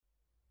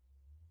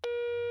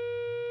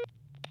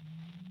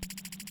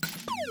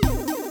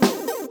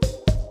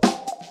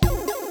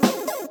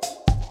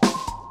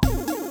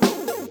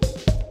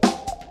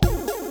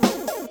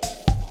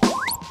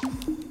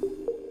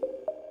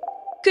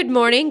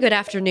morning, good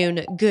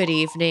afternoon, good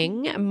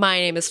evening. My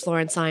name is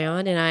Florence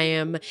Ion, and I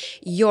am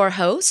your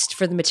host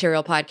for the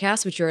Material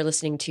Podcast, which you are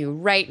listening to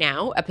right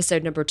now,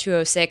 episode number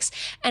 206.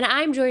 And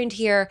I'm joined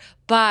here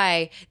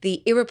by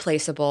the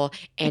irreplaceable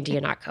Andy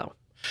Ihnatko.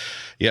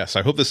 Yes,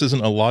 I hope this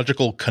isn't a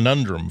logical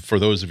conundrum for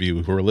those of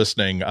you who are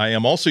listening. I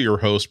am also your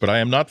host, but I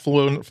am not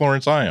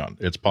Florence Ion.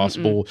 It's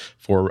possible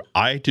for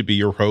I to be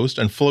your host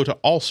and Flo to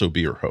also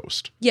be your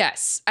host.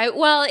 Yes,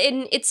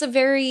 it's a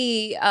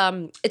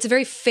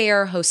very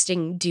fair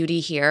hosting duty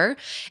here,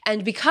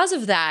 and because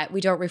of that, we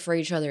don't refer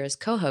to each other as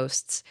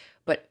co-hosts,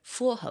 but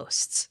full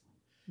hosts,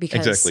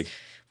 because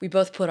we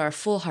both put our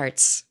full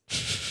hearts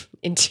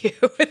into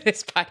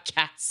this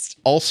podcast.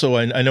 Also,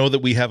 I know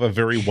that we have a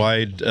very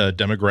wide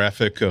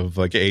demographic of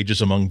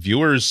ages among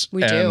viewers.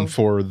 We do. And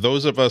for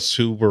those of us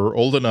who were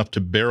old enough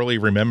to barely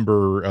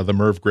remember the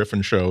Merv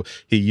Griffin show,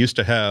 he used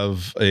to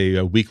have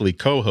a weekly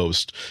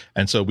co-host.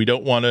 And so we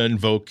don't want to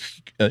invoke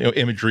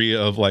imagery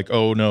of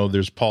oh no,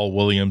 there's Paul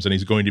Williams and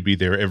he's going to be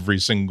there every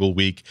single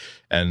week.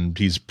 And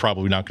he's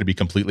probably not going to be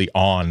completely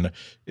on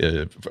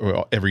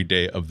every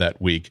day of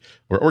that week.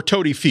 Or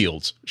Toady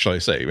Fields, shall I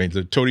say. I mean,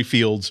 the Toady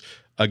Fields...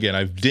 Again,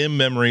 I've dim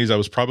memories. I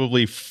was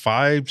probably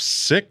 5,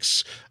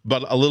 6,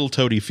 but a little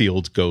Toady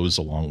Fields goes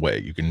a long way.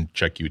 You can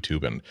check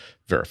YouTube and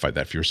verify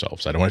that for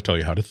yourselves. I don't want to tell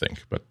you how to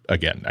think, but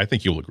again, I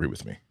think you'll agree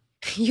with me.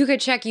 You could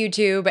check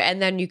YouTube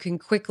and then you can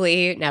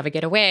quickly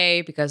navigate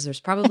away because there's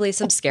probably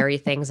some scary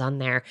things on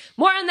there.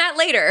 More on that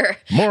later.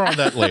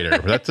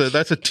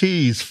 That's a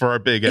tease for our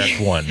big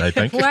Act 1, I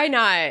think. Why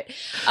not?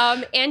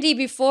 Andy,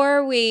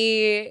 before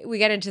we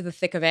get into the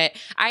thick of it,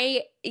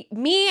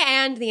 me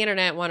and the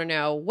internet want to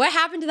know what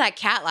happened to that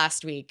cat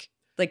last week.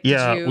 Did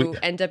you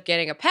end up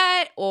getting a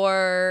pet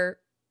or...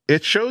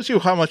 It shows you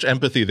how much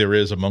empathy there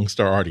is amongst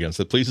our audience.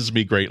 That pleases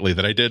me greatly.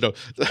 That I did.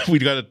 We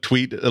got a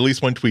tweet, at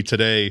least one tweet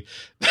today,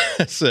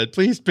 that said,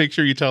 "Please make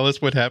sure you tell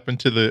us what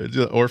happened to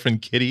the orphan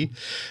kitty."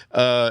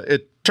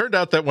 It turned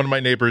out that one of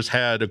my neighbors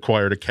had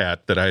acquired a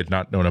cat that I had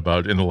not known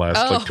about in the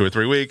last 2 or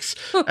 3 weeks,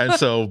 and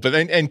so,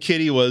 and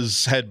Kitty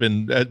had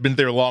been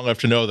there long enough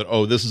to know that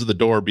this is the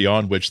door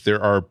beyond which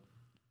there are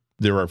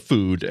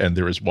food and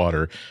there is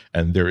water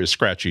and there is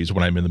scratchies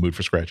when I'm in the mood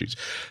for scratchies.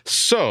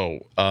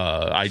 So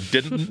I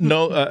didn't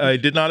know. I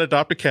did not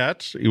adopt a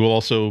cat. You will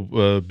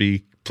also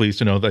be pleased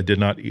to know that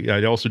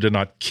I also did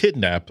not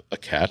kidnap a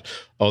cat,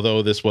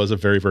 although this was a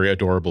very, very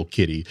adorable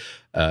kitty.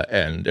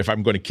 And if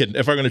I'm going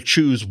to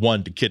choose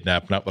one to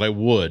kidnap, not that I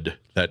would,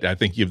 that I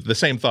think the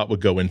same thought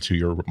would go into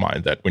your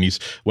mind that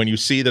when you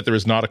see that there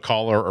is not a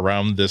collar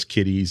around this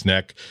kitty's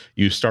neck,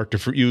 you start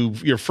to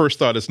your first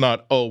thought is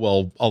not, a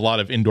lot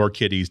of indoor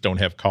kitties don't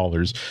have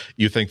collars.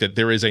 You think that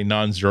there is a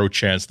non-zero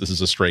chance this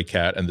is a stray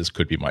cat and this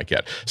could be my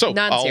cat. So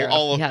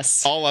non-zero,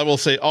 yes. All I will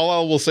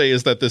say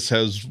is that this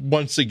has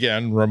once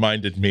again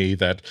reminded me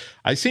that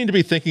I seem to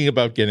be thinking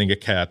about getting a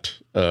cat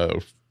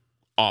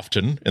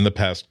often in the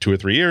past 2 or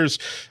 3 years.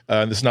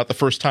 This is not the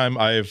first time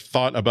I've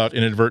thought about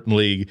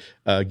inadvertently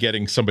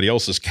getting somebody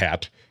else's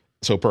cat.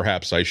 So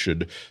perhaps I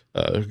should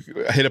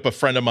hit up a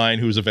friend of mine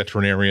who's a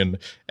veterinarian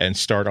and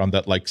start on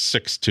that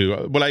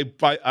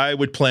I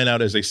would plan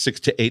out as a 6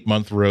 to 8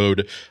 month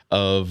road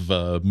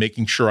of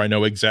making sure I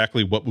know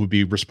exactly what would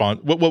be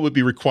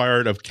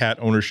required of cat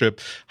ownership,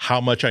 how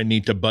much I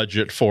need to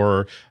budget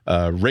for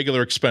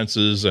regular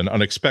expenses and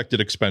unexpected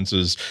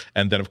expenses,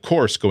 and then of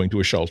course going to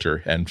a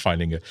shelter and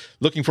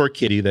looking for a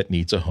kitty that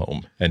needs a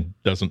home and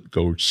doesn't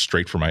go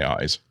straight for my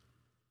eyes.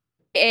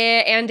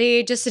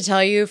 Andy, just to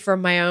tell you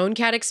from my own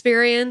cat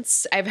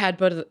experience, I've had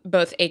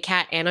both a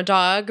cat and a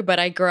dog, but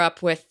I grew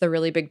up with the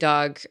really big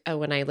dog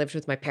when I lived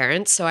with my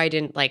parents, so I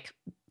didn't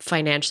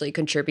financially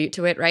contribute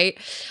to it, right?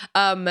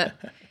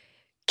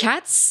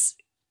 Cats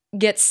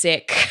get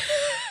sick.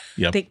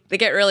 Yep. They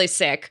get really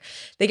sick.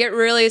 They get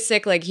really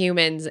sick like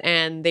humans,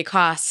 and they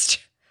cost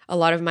a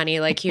lot of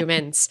money like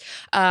humans.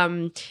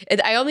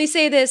 I only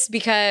say this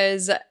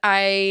because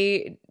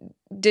I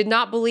did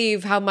not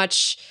believe how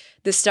much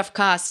this stuff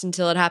costs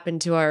until it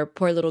happened to our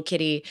poor little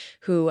kitty,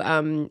 who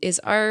is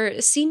our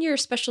senior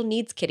special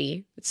needs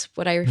kitty. It's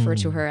what I refer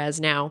to her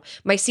as now.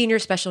 My senior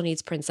special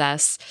needs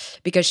princess,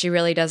 because she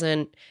really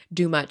doesn't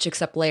do much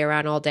except lay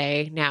around all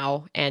day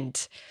now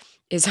and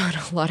is on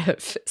a lot of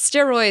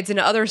steroids and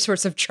other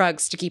sorts of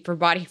drugs to keep her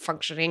body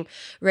functioning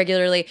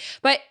regularly.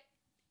 But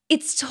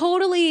it's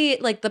totally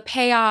the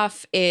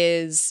payoff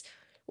is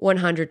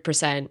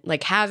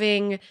 100%.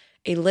 Having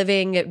a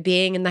living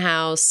being in the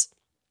house,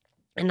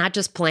 and not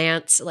just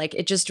plants,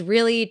 it just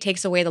really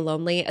takes away the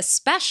lonely,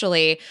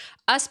 especially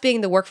us being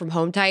the work from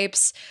home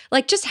types.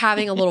 Just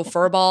having a little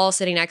fur ball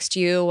sitting next to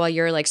you while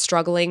you're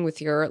struggling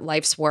with your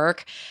life's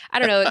work. I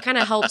don't know, it kind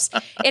of helps.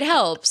 It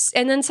helps.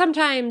 And then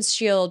sometimes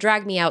she'll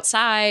drag me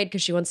outside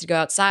because she wants to go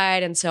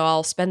outside. And so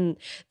I'll spend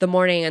the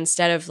morning,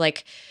 instead of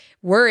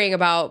worrying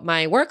about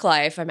my work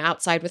life, I'm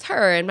outside with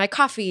her and my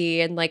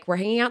coffee, and we're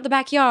hanging out in the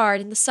backyard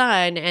in the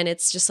sun. And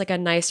it's just a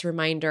nice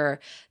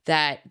reminder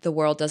that the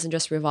world doesn't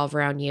just revolve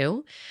around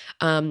you.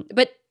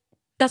 But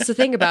that's the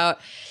thing about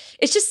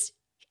it's just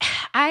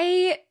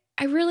I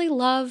really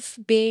love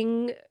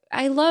being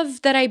I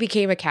love that I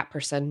became a cat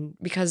person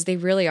because they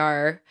really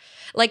are.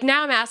 Like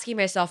now I'm asking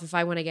myself if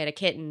I want to get a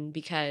kitten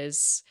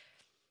because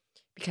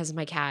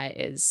my cat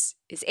is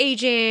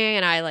aging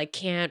and I like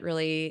can't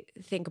really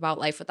think about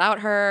life without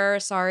her.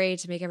 Sorry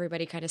to make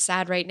everybody kind of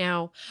sad right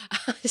now.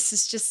 This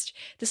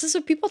is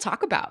what people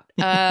talk about.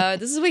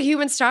 This is what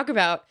humans talk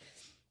about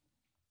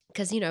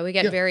because we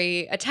get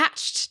very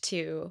attached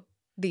to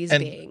these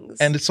beings.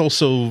 And it's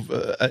also,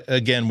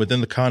 again,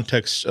 within the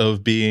context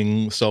of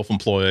being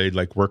self-employed,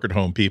 like work at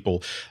home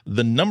people,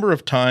 the number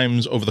of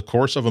times over the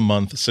course of a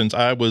month since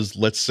I was,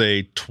 let's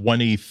say,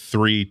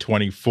 23,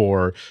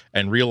 24,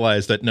 and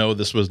realized that, no,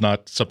 this was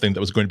not something that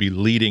was going to be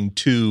leading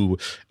to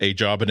a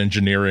job in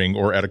engineering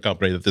or at a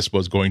company, that this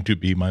was going to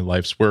be my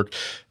life's work.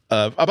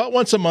 About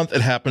once a month,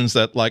 it happens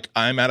that like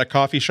I'm at a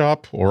coffee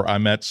shop or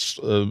I'm at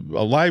a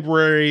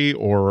library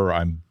or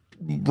I'm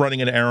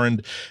running an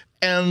errand.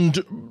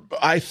 And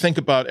I think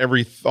about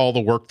all the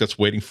work that's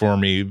waiting for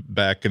me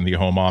back in the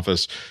home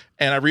office.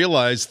 And I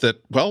realized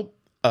that, well,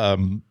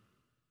 when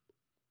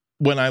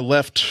I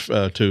left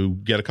to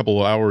get a couple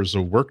of hours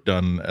of work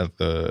done at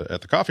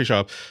the coffee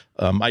shop,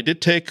 I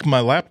did take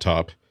my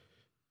laptop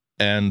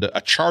and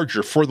a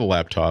charger for the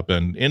laptop.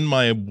 And in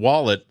my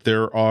wallet,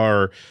 there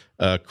are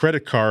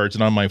credit cards.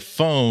 And on my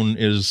phone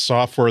is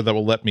software that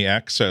will let me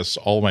access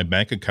all my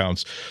bank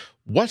accounts.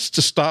 What's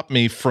to stop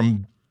me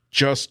from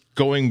just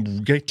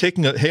using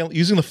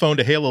the phone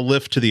to hail a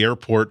Lyft to the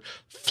airport,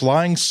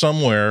 flying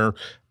somewhere,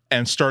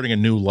 and starting a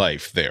new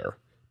life there?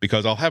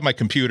 Because I'll have my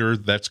computer.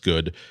 That's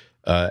good.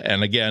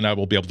 And again, I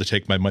will be able to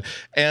take my money.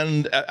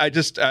 And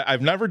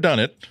I've never done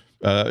it.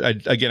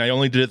 I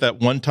only did it that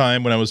one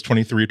time when I was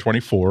 23 or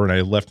 24, and I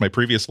left my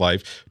previous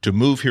life to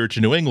move here to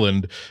New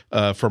England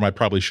I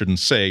probably shouldn't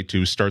say,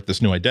 to start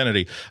this new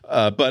identity.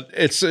 But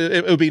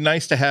it would be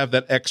nice to have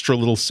that extra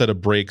little set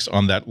of brakes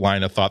on that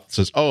line of thought that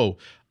says, oh,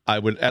 I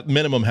would at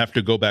minimum have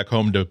to go back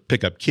home to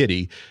pick up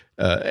Kitty.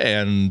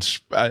 And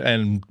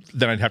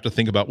then I'd have to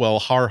think about, well,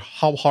 how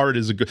hard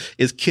is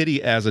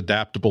Kitty as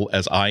adaptable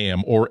as I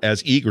am, or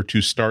as eager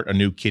to start a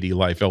new Kitty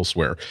life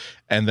elsewhere?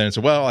 And then it's,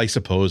 well, I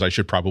suppose I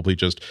should probably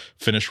just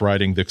finish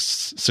writing the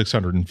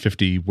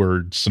 650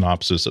 word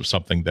synopsis of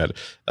something that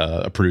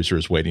a producer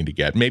is waiting to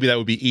get. Maybe that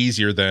would be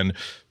easier than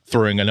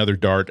throwing another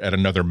dart at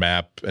another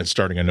map and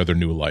starting another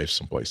new life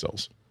someplace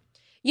else.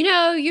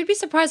 You'd be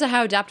surprised at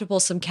how adaptable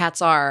some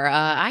cats are.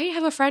 I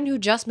have a friend who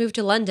just moved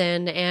to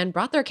London and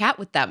brought their cat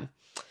with them.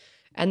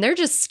 And they're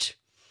just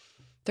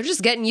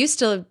getting used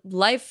to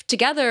life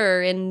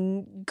together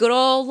in good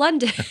old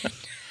London.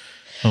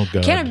 Oh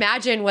God. Can't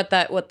imagine what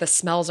the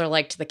smells are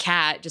like to the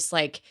cat, just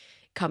like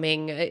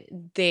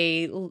coming.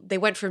 They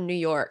went from New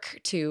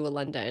York to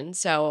London.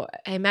 So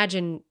I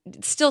imagine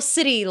it's still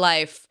city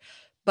life,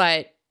 but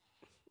it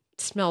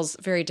smells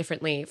very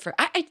differently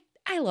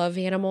I love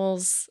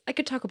animals. I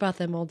could talk about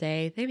them all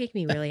day. They make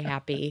me really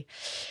happy.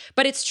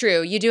 But it's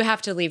true. You do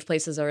have to leave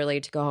places early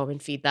to go home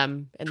and feed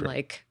them and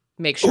make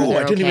sure they're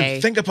okay. I didn't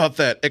even think about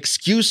that.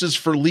 Excuses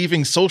for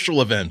leaving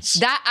social events.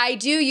 That I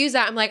do use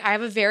that. I'm like, I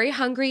have a very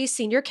hungry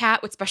senior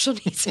cat with special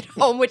needs at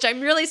home, which I'm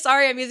really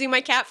sorry I'm using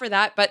my cat for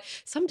that. But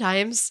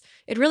sometimes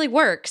it really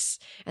works.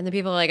 And then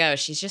people are like, oh,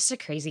 she's just a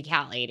crazy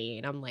cat lady.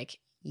 And I'm like,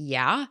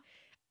 yeah.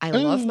 I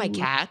love my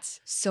cat,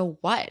 so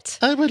what?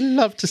 I would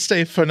love to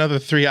stay for another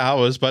 3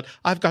 hours, but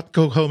I've got to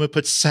go home and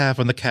put salve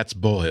on the cat's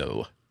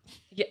boil.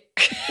 Yeah.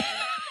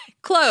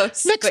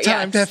 Close. Next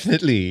time, yes.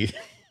 Definitely.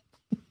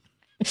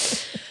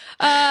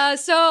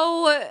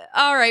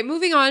 All right,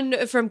 moving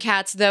on from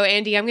cats, though,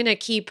 Andy, I'm going to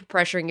keep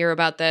pressuring you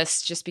about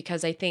this just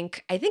because I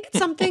think it's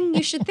something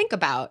you should think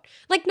about.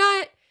 Like,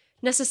 not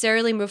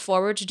necessarily move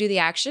forward to do the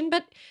action,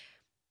 but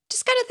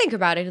just kind of think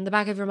about it in the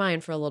back of your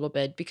mind for a little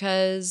bit,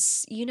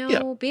 because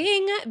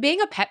being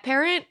a pet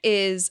parent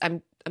is,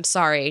 I'm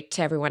sorry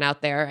to everyone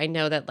out there. I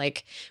know that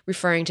like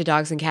referring to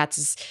dogs and cats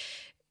as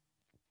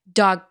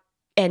dog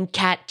and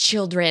cat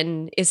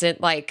children isn't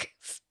like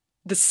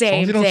the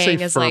same thing as like.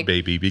 Don't say fur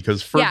baby,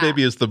 because fur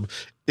baby is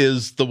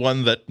the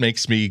one that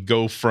makes me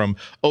go from,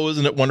 oh,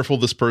 isn't it wonderful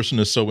this person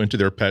is so into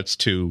their pets,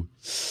 to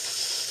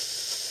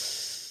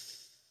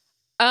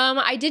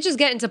I did just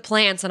get into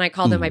plants and I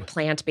call them my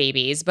plant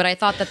babies, but I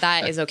thought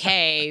that is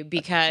okay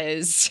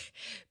because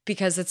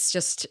it's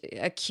just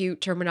a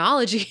cute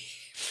terminology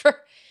for,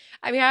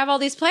 I mean, I have all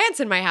these plants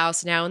in my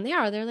house now and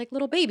they're like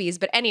little babies.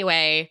 But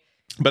anyway,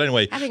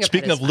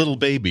 speaking of little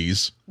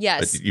babies,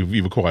 yes, that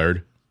you've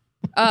acquired.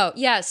 Oh,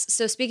 yes.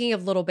 So speaking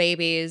of little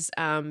babies,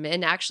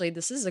 and actually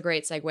this is a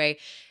great segue.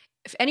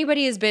 If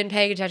anybody has been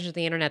paying attention to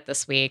the internet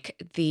this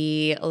week,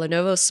 the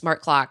Lenovo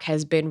Smart Clock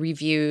has been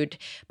reviewed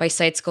by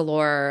sites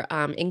galore,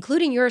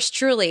 including yours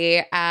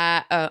truly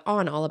on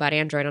All About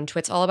Android, on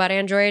Twit's All About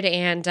Android.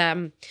 And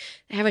I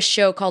have a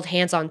show called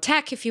Hands on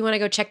Tech if you want to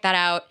go check that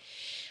out.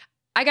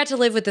 I got to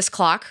live with this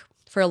clock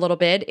for a little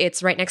bit.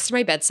 It's right next to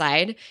my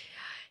bedside.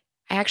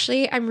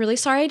 I'm really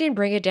sorry I didn't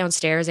bring it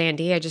downstairs,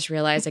 Andy. I just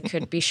realized I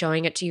could be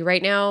showing it to you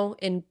right now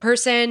in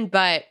person,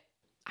 but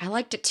I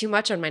liked it too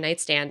much on my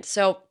nightstand.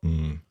 So...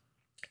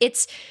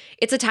 It's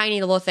a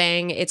tiny little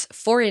thing. It's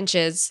 4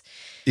 inches.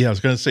 Yeah, I was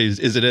going to say,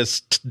 is it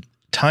as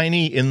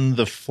tiny in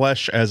the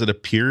flesh as it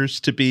appears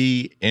to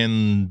be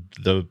in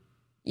the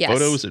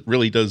photos? It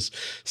really does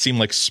seem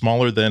like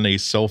smaller than a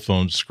cell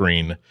phone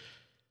screen.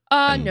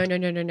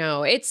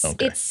 No.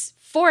 It's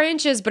 4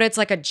 inches, but it's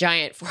like a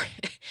giant 4.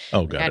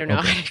 Oh, God. I don't know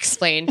how to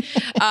explain.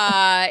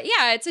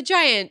 Yeah, it's a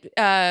giant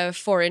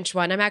 4-inch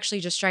one. I'm actually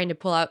just trying to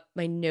pull up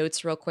my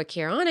notes real quick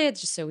here on it,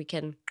 just so we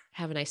can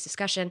have a nice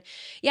discussion.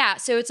 Yeah,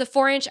 so it's a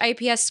 4-inch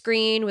IPS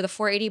screen with a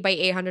 480 by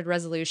 800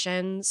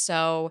 resolution.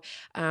 So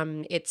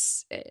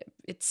it's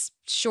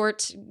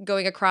short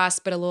going across,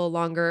 but a little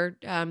longer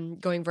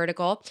going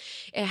vertical.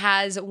 It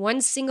has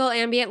one single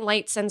ambient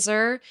light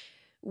sensor,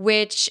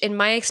 which in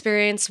my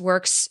experience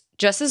works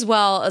just as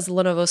well as the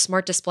Lenovo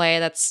Smart Display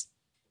that's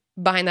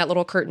behind that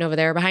little curtain over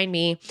there behind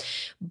me.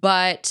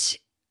 But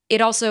it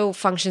also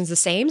functions the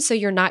same. So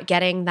you're not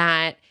getting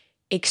that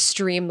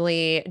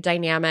extremely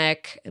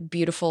dynamic,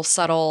 beautiful,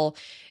 subtle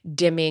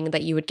dimming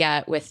that you would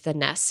get with the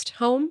Nest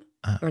Home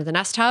or the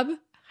Nest Hub. I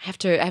have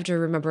to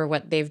remember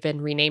what they've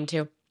been renamed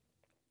to.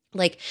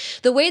 Like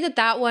the way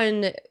that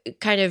one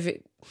kind of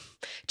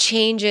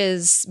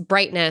changes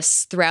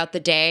brightness throughout the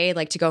day,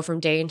 like to go from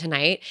day into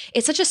night.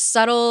 It's such a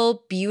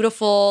subtle,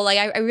 beautiful, like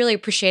I really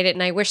appreciate it.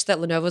 And I wish that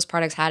Lenovo's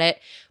products had it.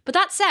 But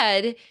that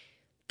said,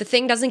 the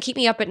thing doesn't keep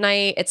me up at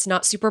night. It's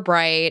not super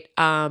bright.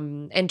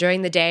 And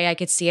during the day, I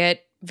could see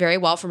it very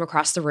well from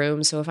across the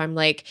room. So if I'm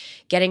like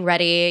getting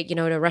ready,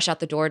 to rush out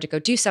the door to go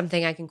do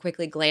something, I can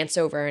quickly glance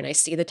over and I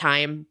see the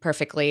time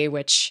perfectly,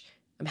 which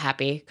I'm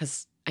happy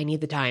because I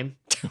need the time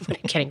when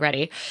I'm getting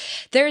ready.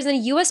 There's a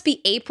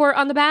USB-A port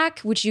on the back,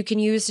 which you can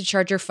use to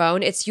charge your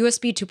phone. It's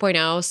USB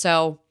 2.0,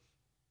 so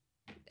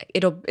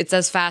it's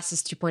as fast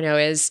as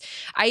 2.0 is.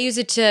 I use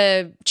it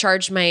to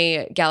charge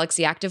my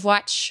Galaxy Active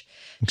Watch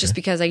just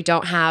because I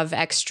don't have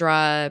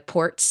extra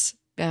ports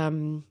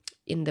in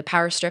the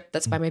power strip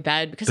that's by my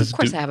bed, because of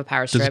course I have a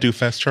power strip. Does it do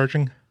fast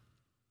charging?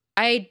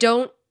 I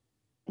don't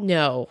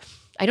know.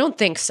 I don't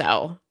think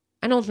so.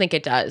 I don't think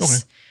it does.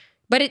 Okay.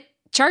 But it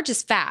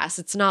charges fast.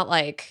 It's not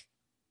like,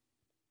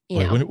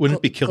 wouldn't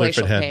it be killer if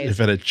it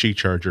had a Qi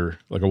charger,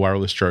 like a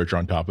wireless charger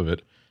on top of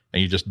it,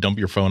 and you just dump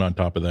your phone on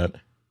top of that?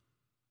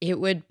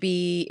 It would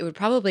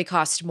probably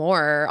cost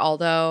more,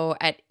 although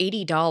at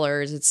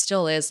 $80 it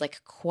still is like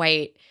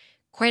quite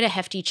a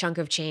hefty chunk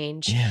of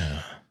change.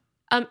 Yeah.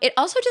 It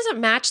also doesn't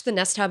match the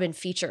Nest Hub in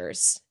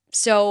features.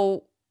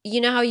 So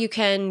you know how you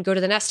can go to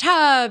the Nest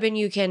Hub and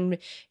you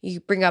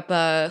bring up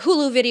a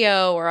Hulu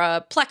video or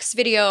a Plex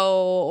video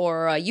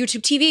or a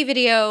YouTube TV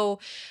video.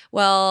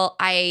 Well,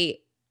 I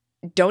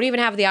don't even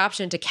have the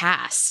option to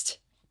cast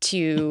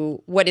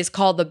to what is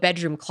called the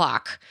bedroom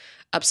clock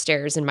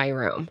upstairs in my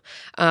room.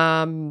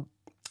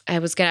 I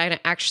was going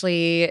to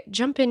actually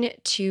jump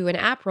into an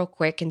app real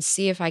quick and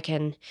see if I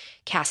can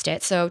cast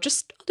it. So I'll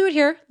do it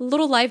here, a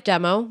little live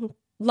demo.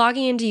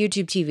 Logging into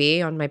YouTube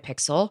TV on my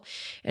Pixel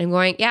and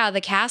going, the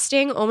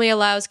casting only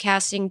allows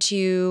casting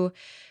to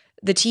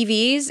the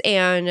TVs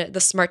and the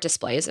smart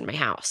displays in my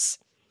house.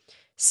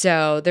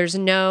 So there's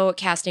no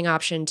casting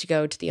option to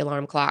go to the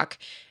alarm clock.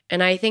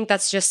 And I think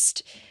that's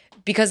just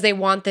because they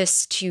want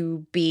this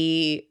to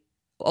be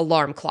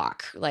alarm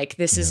clock. Like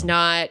this is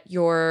not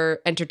your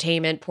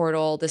entertainment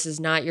portal. This is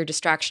not your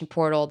distraction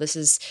portal. This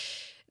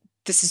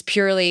is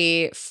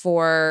purely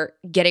for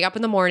getting up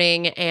in the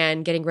morning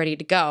and getting ready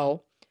to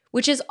go.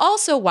 Which is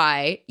also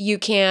why you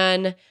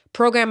can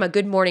program a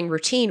good morning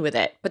routine with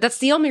it. But that's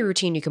the only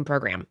routine you can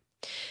program.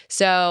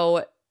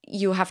 So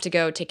you have to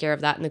go take care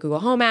of that in the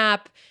Google Home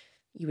app.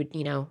 You would,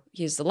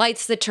 use the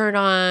lights that turn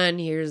on.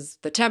 Here's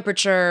the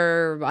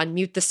temperature,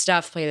 unmute the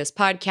stuff, play this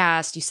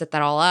podcast. You set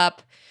that all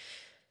up.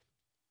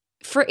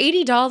 For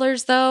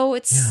 $80 though,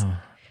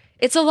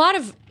 it's a lot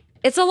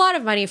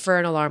of money for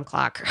an alarm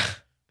clock.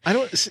 I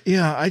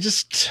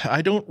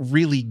don't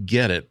really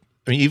get it.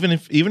 I mean, even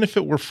if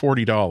it were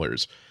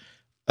 $40,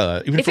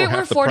 if it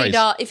were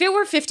 $40, if it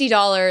were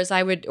 $50,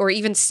 I would, or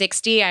even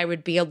 $60, I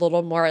would be a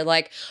little more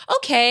like,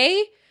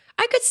 okay,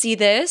 I could see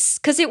this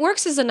because it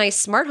works as a nice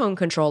smart home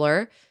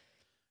controller.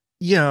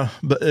 Yeah,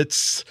 but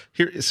it's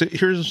here. So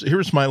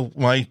here's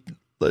my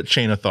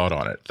chain of thought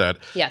on it. That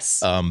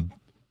yes.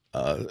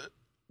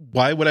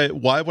 Why would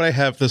I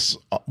have this?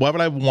 Why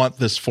would I want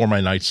this for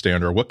my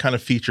nightstand? Or what kind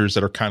of features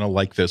that are kind of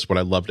like this would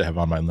I love to have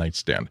on my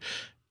nightstand?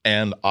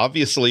 And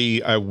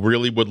obviously, I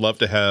really would love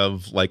to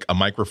have like a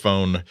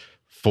microphone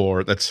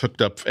that's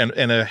hooked up and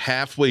a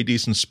halfway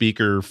decent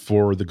speaker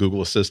for the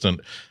Google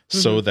Assistant,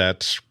 so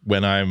that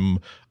when I'm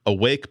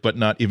awake but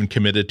not even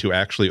committed to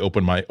actually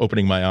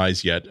opening my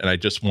eyes yet, and I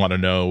just want to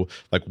know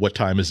like what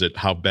time is it?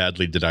 How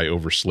badly did I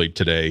oversleep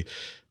today?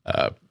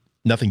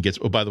 Nothing gets.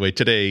 Oh, by the way,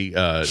 today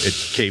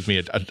it gave me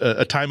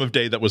a time of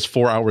day that was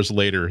 4 hours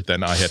later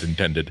than I had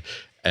intended.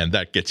 And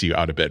that gets you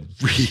out of bed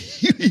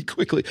really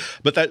quickly.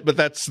 But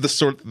that's the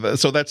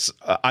so that's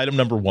item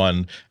number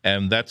one,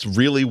 and that's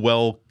really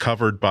well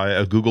covered by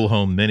a Google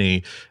Home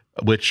Mini.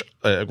 which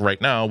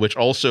right now, which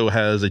also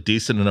has a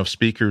decent enough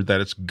speaker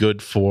that it's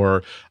good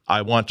for,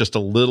 I want just a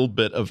little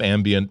bit of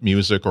ambient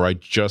music, or I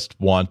just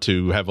want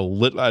to have a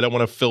little, I don't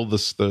want to fill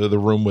the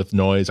room with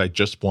noise. I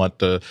just want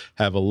to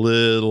have a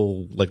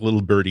little, like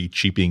little birdie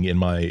cheeping in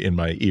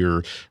my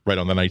ear right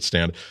on the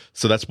nightstand.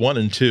 So that's 1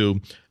 and 2.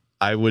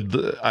 I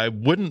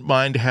wouldn't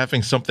mind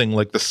having something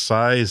like the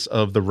size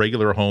of the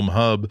regular home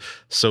hub,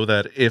 so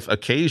that if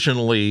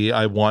occasionally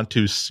I want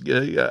to,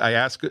 I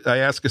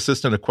ask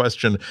Assistant a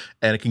question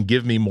and it can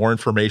give me more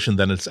information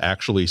than it's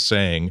actually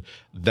saying.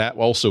 That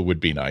also would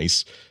be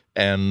nice.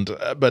 And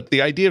but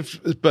the idea of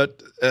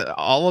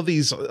all of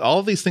these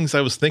things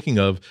I was thinking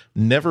of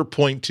never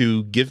point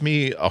to give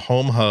me a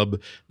home hub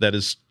that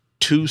is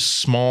too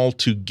small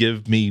to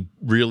give me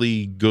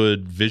really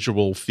good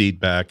visual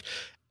feedback,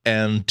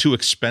 and too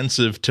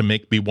expensive to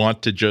make me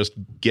want to just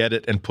get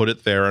it and put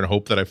it there and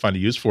hope that I find a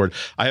use for it.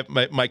 I have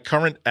my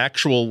current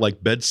actual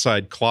like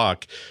bedside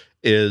clock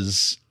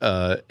is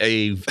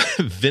a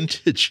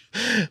vintage.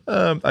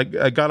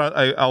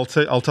 I'll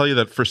tell you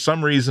that for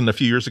some reason a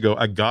few years ago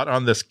I got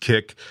on this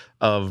kick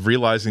of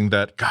realizing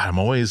that, God, I'm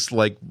always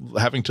like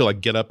having to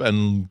like get up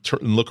and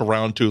look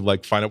around to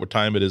like find out what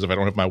time it is if I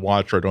don't have my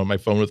watch or I don't have my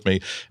phone with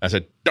me. I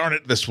said, darn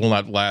it, this will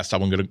not last.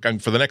 I'm going to,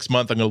 for the next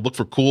month, I'm going to look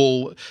for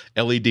cool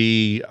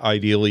LED,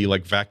 ideally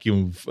like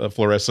vacuum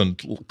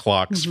fluorescent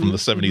clocks from the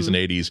 70s and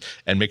 80s,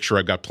 and make sure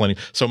I've got plenty.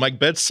 So my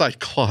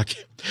bedside clock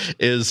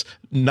is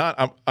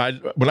not,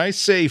 when I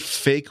say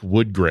fake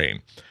wood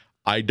grain,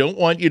 I don't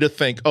want you to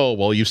think, oh,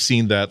 well, you've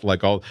seen that.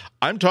 Like,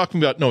 I'm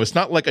talking about, no, it's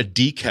not like a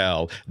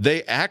decal.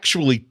 They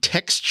actually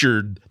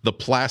textured the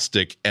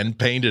plastic and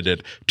painted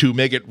it to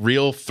make it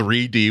real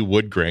 3D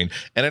wood grain.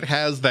 And it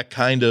has that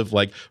kind of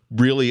like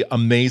really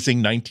amazing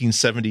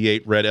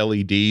 1978 red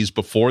LEDs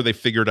before they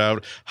figured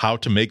out how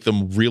to make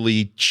them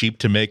really cheap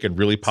to make and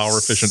really power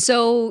efficient.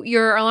 So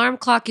your alarm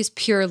clock is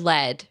pure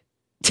lead.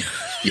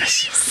 Yes.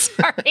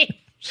 Sorry.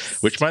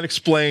 Which might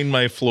explain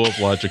my flow of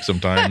logic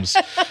sometimes,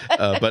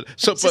 but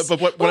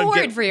what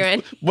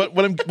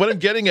I'm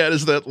getting at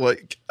is that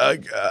like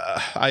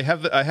I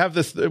have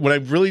this when I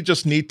really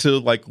just need to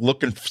like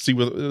look and see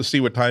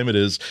what time it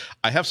is.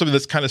 I have something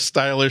that's kind of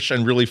stylish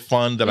and really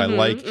fun that I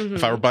like.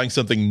 If I were buying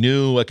something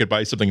new, I could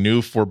buy something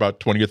new for about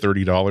 $20 or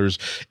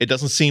 $30. It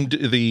doesn't seem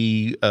to,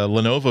 the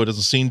Lenovo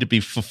doesn't seem to be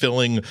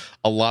fulfilling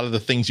a lot of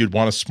the things you'd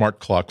want a smart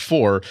clock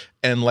for.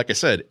 And like I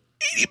said,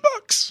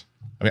 $80.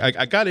 I mean,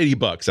 I got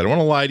 $80. I don't want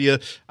to lie to you.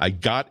 I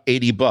got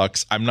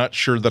 $80. I'm not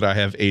sure that I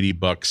have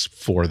 $80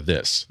 for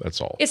this.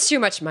 That's all. It's too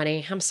much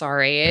money. I'm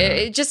sorry.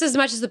 Yeah. Just as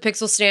much as the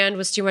Pixel stand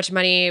was too much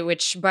money,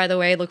 which, by the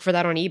way, look for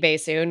that on eBay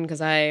soon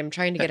because I am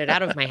trying to get it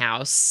out of my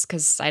house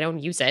because I don't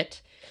use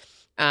it.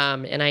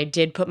 And I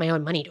did put my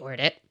own money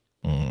toward it.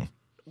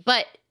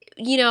 But,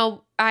 you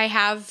know, I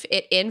have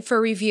it in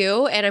for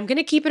review and I'm going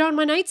to keep it on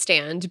my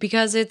nightstand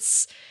because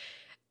it's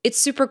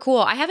super cool.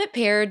 I have it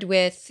paired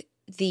with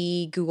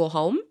the Google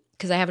Home,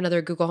 because I have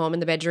another Google Home in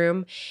the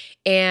bedroom,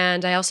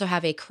 and I also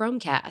have a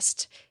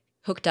Chromecast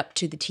hooked up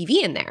to the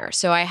TV in there.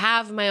 So I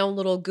have my own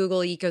little Google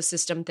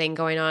ecosystem thing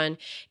going on,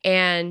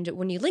 and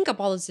when you link up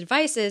all those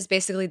devices,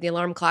 basically the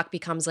alarm clock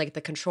becomes like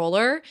the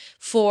controller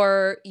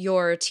for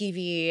your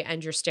TV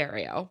and your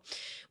stereo,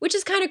 which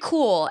is kind of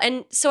cool.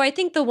 And so I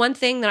think the one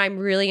thing that I'm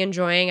really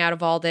enjoying out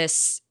of all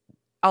this,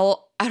 out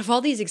of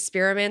all these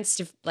experiments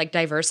to like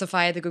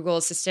diversify the Google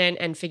Assistant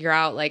and figure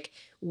out like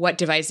what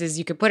devices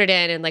you could put it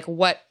in and like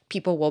what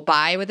people will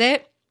buy with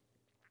it,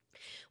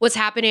 what's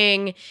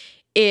happening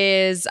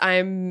is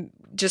I'm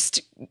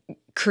just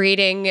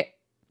creating,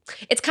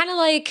 it's kind of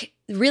like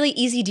really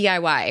easy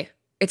DIY.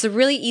 It's a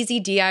really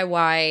easy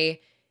DIY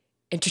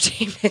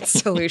entertainment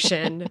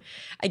solution,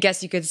 I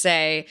guess you could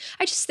say.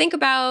 I just think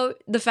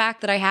about the fact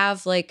that I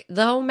have like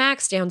the Home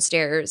Max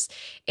downstairs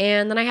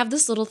and then I have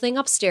this little thing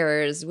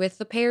upstairs with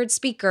the paired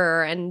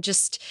speaker, and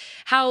just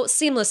how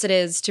seamless it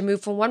is to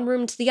move from one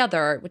room to the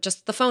other with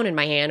just the phone in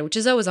my hand, which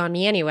is always on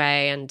me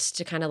anyway, and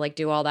to kind of like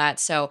do all that.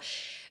 So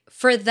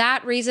for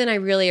that reason, I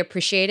really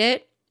appreciate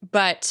it.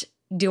 But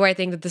do I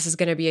think that this is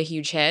going to be a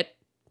huge hit?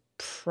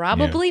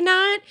 Probably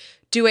not.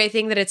 Do I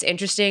think that it's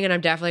interesting and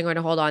I'm definitely going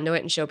to hold on to it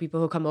and show people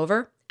who come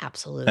over?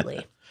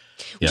 Absolutely.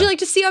 Would you like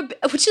to see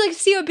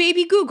a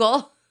baby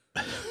Google?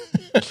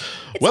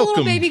 It's a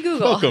little baby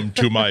Google. Welcome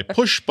to my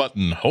push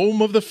button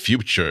home of the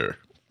future.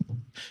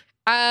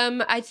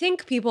 I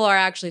think people are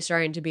actually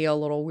starting to be a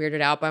little weirded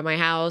out by my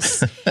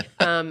house.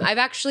 I've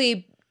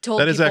actually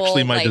told that is people,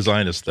 actually my like,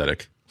 design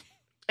aesthetic.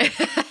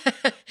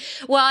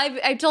 Well,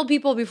 I've told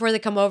people before they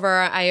come over,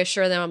 I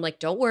assure them, I'm like,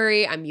 don't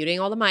worry, I'm muting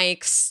all the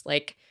mics.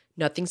 Like,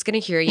 nothing's going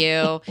to hear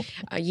you.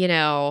 You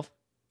know,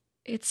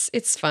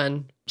 it's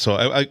fun. So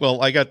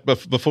I got,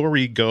 before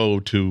we go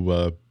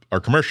to our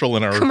commercial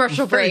and our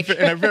commercial break and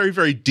a very,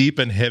 very deep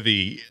and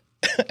heavy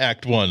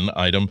Act 1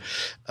 item.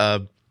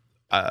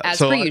 As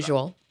per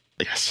usual.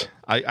 Yes.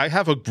 I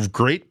have a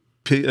great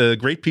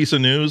piece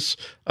of news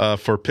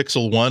for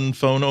Pixel 1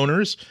 phone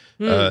owners,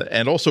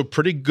 and also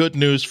pretty good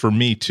news for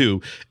me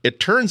too. It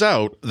turns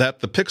out that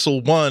the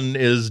Pixel 1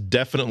 is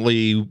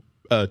definitely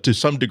to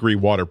some degree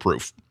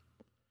waterproof.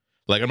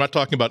 Like, I'm not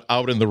talking about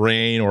out in the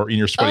rain or in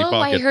your sweaty Oh,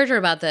 pocket. I heard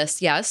about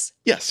this. Yes.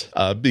 Yes,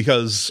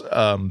 because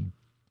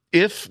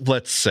if,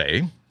 let's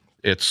say,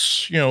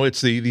 it's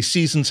the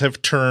seasons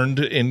have turned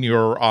in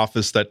your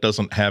office that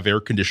doesn't have air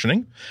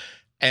conditioning,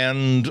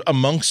 and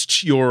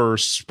amongst your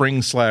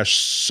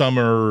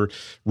spring/summer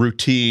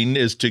routine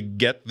is to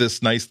get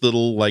this nice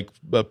little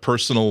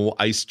personal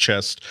ice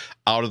chest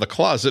out of the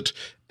closet,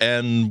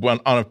 and when,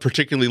 on a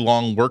particularly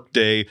long work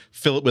day,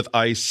 fill it with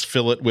ice,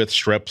 fill it with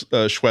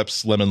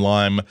Schweppes lemon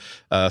lime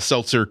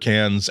seltzer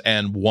cans,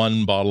 and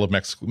one bottle of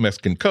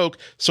Mexican Coke,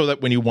 so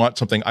that when you want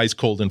something ice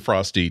cold and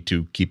frosty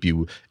to keep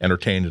you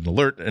entertained and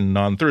alert and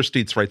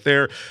non-thirsty, it's right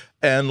there.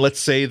 And let's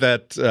say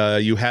that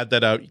you had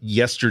that out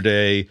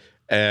yesterday,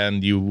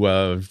 and you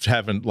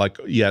haven't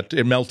yet.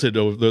 It melted.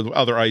 The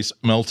other ice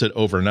melted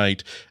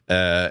overnight,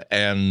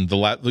 and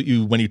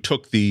when you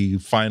took the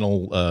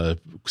final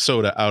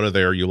soda out of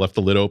there, you left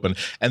the lid open,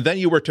 and then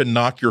you were to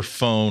knock your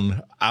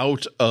phone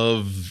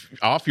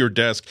off your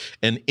desk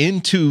and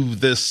into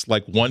this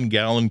 1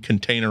 gallon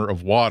container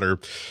of water.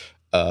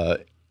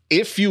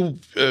 If you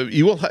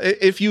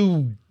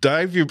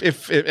dive it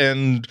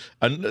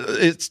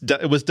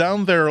was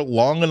down there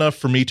long enough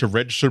for me to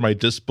register my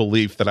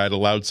disbelief that I'd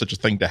allowed such a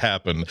thing to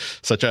happen,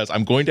 such as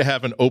I'm going to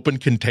have an open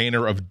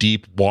container of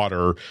deep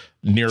water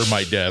near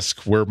my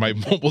desk where my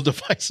mobile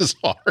devices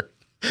are.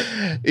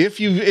 If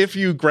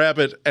you grab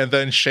it and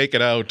then shake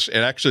it out,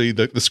 and actually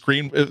the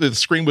screen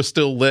was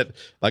still lit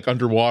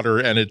underwater,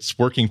 and it's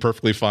working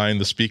perfectly fine.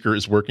 The speaker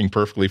is working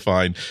perfectly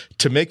fine.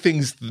 To make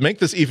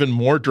this even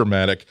more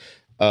dramatic,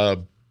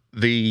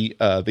 the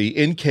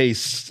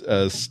in-case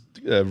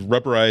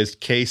rubberized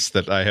case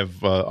that I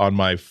have on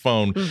my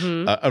phone,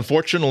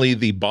 unfortunately,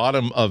 the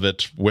bottom of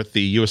it with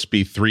the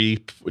USB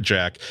 3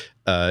 jack,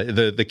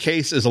 the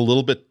case is a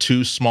little bit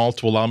too small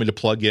to allow me to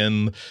plug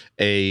in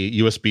a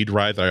USB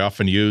drive that I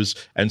often use.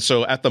 And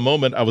so at the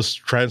moment I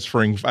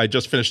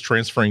just finished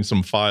transferring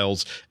some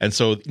files. And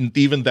so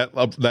even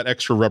that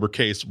extra rubber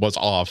case was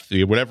off,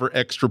 whatever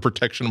extra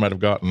protection I might have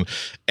gotten,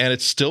 and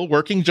it's still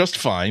working just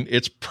fine.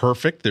 It's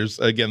perfect. There's,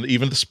 again,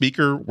 even the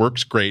speaker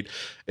works great.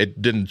 It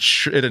didn't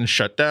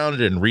shut down. It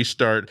didn't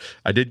restart.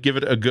 I did give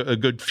it a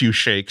good few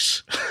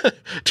shakes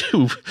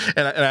and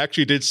I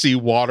actually did see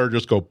water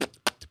just go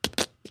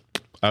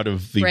out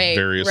of the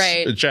various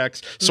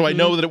jacks. So I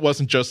know that it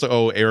wasn't just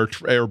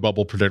air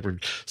bubble protector.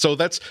 So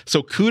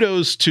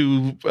kudos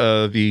to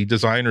the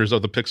designers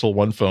of the Pixel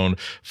 1 phone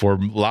for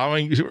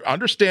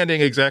understanding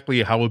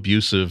exactly how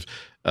abusive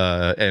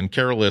and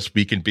careless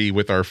we can be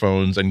with our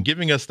phones and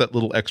giving us that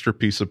little extra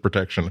piece of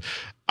protection.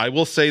 I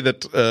will say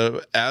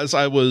that as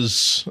I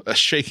was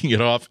shaking it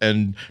off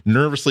and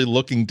nervously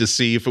looking to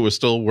see if it was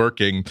still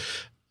working,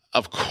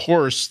 of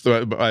course,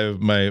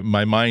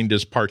 my mind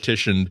is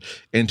partitioned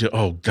into,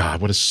 oh God,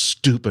 what a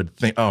stupid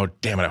thing. Oh,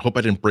 damn it. I hope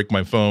I didn't break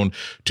my phone,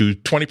 to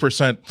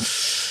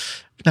 20%.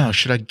 Now,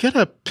 should I get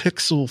a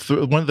Pixel,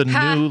 one of the new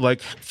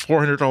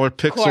 $400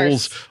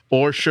 Pixels,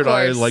 or should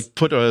I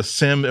put a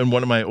SIM in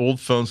one of my old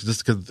phones?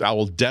 Just because I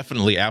will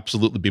definitely,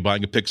 absolutely be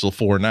buying a Pixel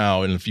 4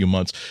 now in a few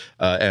months.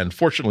 And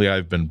fortunately, I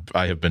have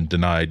been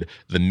denied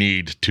the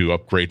need to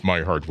upgrade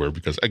my hardware,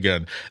 because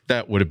again,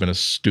 that would have been a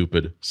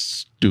stupid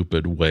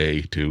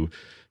way to.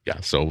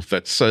 Yeah, so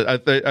that's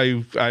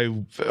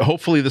I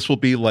hopefully this will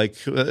be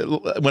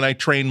when I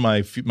train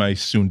my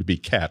soon-to-be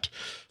cat.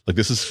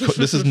 This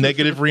is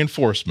negative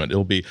reinforcement.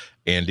 It'll be,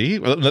 Andy,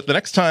 the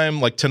next time,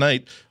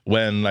 tonight,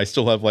 when I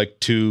still have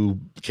 2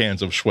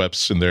 cans of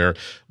Schweppes in there,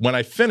 when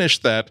I finish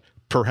that,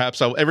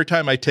 perhaps every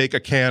time I take a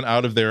can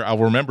out of there, I'll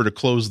remember to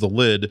close the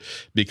lid,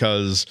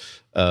 because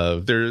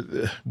there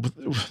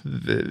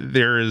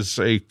is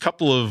a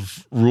couple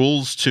of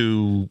rules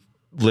to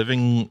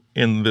living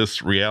in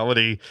this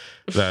reality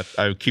that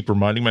I keep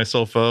reminding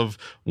myself of.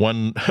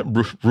 One,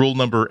 rule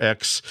number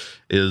X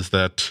is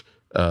that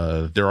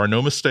there are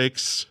no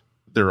mistakes.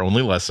 There are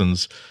only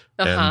lessons.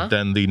 And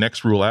then the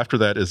next rule after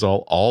that is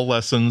all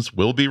lessons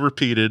will be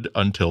repeated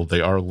until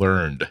they are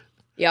learned.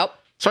 Yep.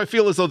 So I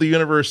feel as though the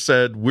universe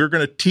said, we're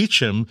going to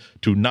teach him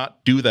to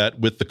not do that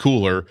with the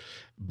cooler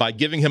by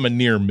giving him a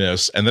near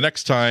miss. And the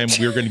next time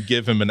we're going to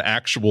give him an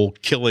actual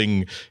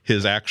killing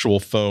his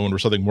actual phone or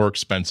something more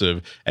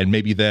expensive. And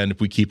maybe then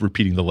if we keep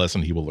repeating the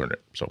lesson, he will learn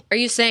it. So are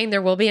you saying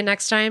there will be a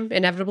next time,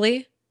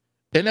 inevitably?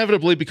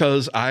 Inevitably,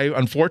 because I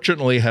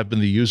unfortunately have been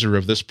the user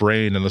of this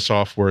brain and the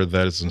software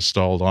that is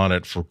installed on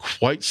it for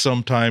quite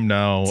some time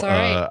now. It's all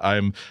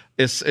right.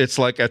 It's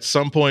like at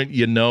some point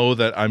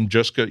that I'm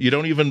just you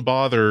don't even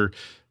bother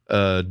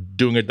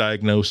doing a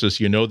diagnosis.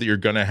 You know that you're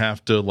going to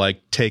have to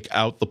take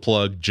out the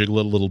plug, jiggle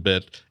it a little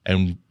bit,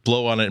 and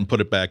blow on it and put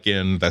it back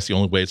in. That's the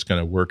only way it's going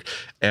to work.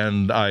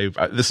 And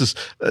this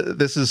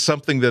is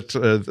something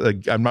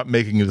that I'm not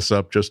making this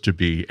up just to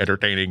be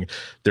entertaining.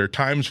 There are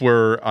times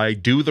where I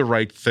do the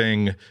right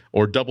thing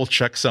or double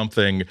check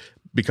something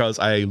because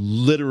I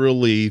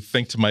literally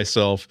think to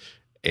myself,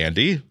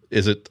 Andy,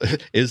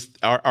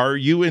 are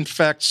you in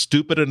fact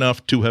stupid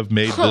enough to have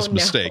made this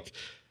mistake?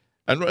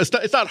 And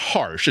it's not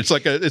harsh. It's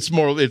like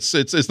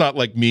it's not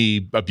like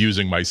me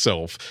abusing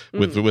myself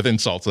with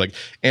insults. Like,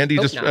 Andy,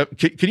 Hope just not.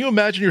 can you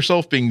imagine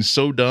yourself being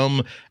so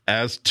dumb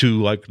as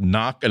to like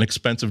knock an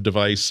expensive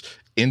device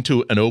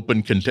into an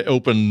open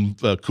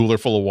cooler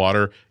full of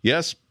water?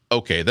 Yes.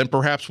 Okay, then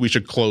perhaps we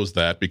should close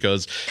that,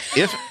 because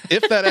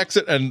if that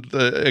exit, and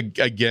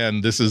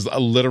again, this is a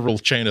literal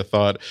chain of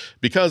thought,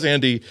 because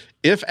Andy,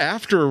 if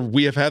after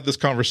we have had this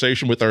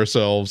conversation with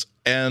ourselves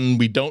and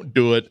we don't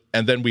do it,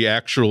 and then we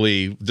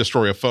actually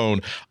destroy a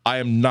phone, I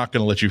am not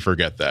going to let you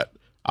forget that.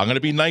 I'm going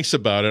to be nice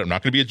about it. I'm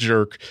not going to be a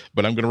jerk,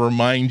 but I'm going to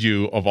remind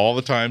you of all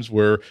the times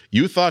where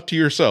you thought to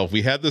yourself,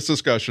 we had this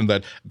discussion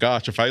that,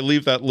 gosh, if I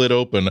leave that lid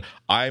open,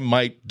 I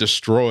might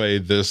destroy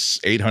this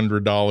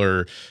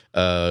 $800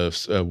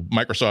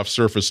 Microsoft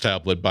Surface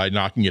tablet by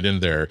knocking it in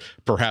there.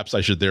 Perhaps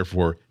I should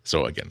therefore.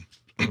 So again.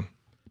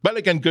 But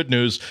again, good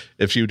news.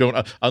 If you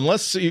don't,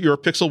 unless you're a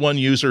Pixel 1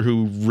 user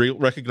who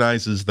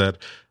recognizes that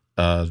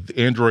the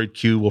Android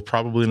Q will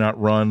probably not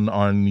run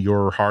on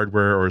your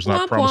hardware, or is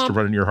not promised to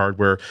run on your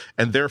hardware.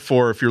 And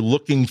therefore, if you're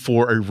looking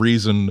for a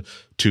reason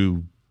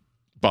to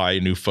buy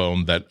a new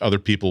phone that other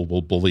people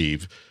will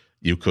believe,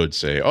 you could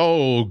say,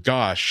 oh,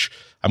 gosh,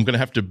 I'm going to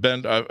have to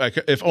bend.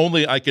 If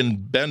only I can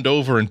bend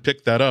over and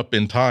pick that up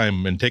in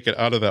time and take it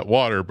out of that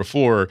water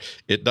before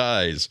it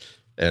dies.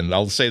 And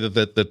I'll say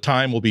that the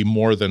time will be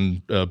more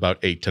than about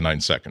 8 to 9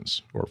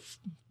 seconds. Or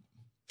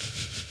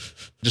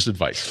just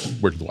advice,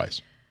 word of the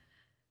wise.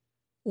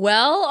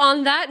 Well,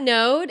 on that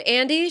note,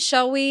 Andy,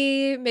 shall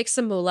we make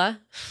some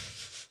moolah?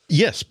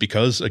 Yes,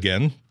 because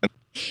again,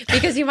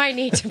 because you might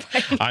need to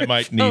buy. I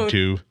might need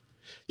to.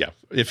 Yeah,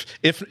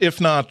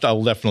 if not,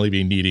 I'll definitely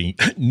be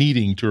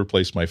needing to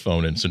replace my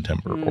phone in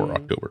September or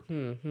October.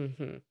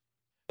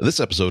 This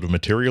episode of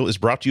Material is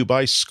brought to you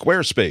by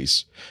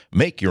Squarespace.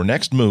 Make your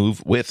next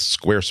move with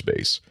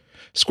Squarespace.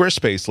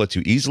 Squarespace lets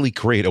you easily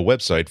create a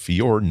website for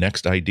your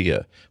next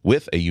idea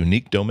with a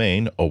unique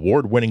domain,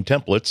 award-winning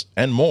templates,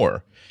 and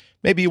more.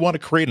 Maybe you want to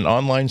create an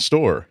online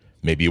store.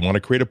 Maybe you want to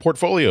create a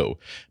portfolio.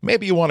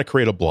 Maybe you want to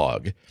create a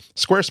blog.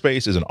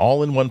 Squarespace is an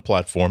all-in-one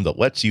platform that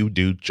lets you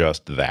do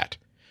just that.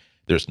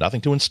 There's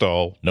nothing to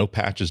install, no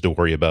patches to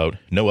worry about,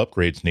 no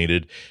upgrades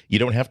needed. You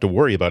don't have to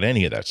worry about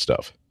any of that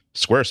stuff.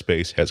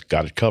 Squarespace has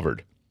got it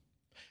covered.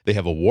 They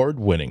have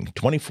award-winning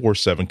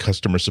 24/7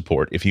 customer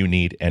support if you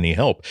need any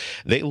help.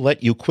 They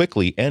let you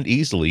quickly and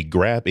easily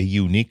grab a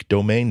unique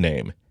domain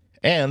name.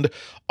 And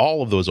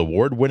all of those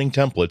award-winning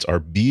templates are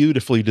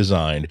beautifully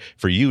designed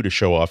for you to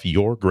show off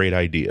your great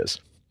ideas.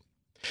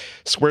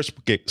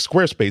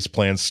 Squarespace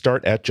plans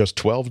start at just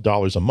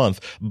 $12 a month,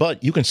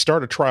 but you can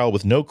start a trial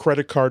with no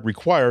credit card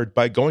required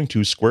by going to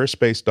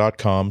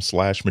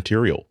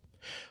squarespace.com/material.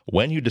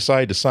 When you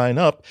decide to sign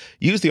up,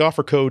 use the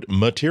offer code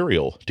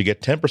MATERIAL to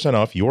get 10%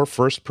 off your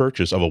first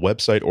purchase of a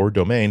website or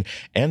domain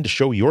and to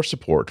show your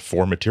support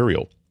for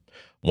Material.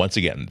 Once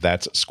again,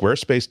 that's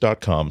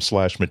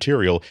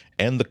squarespace.com/material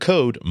and the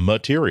code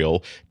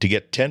MATERIAL to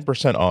get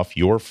 10% off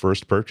your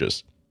first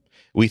purchase.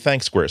 We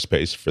thank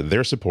Squarespace for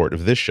their support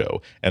of this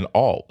show and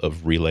all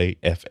of Relay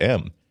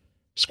FM.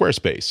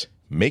 Squarespace,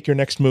 make your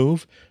next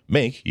move,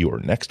 make your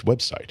next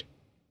website.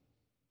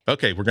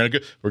 Okay, we're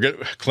gonna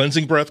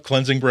cleansing breath. I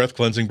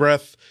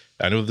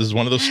know this is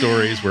one of those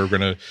stories where we're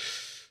gonna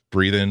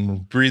breathe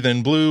in,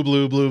 blue,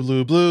 blue, blue,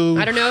 blue, blue.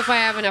 I don't know if I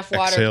have enough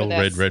water Exhale,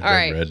 for this.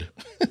 red.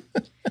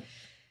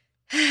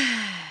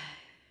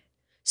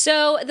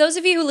 So those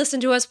of you who listen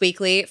to us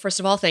weekly,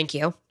 first of all, thank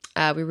you.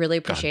 We really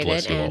appreciate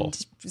it. And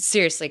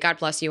seriously, God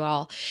bless you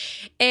all.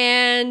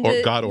 And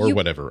or God or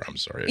whatever. I'm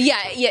sorry.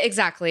 Yeah,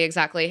 exactly.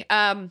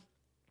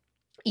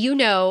 You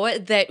know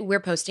that we're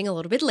posting a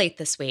little bit late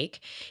this week.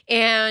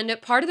 And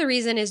part of the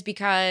reason is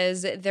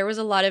because there was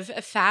a lot of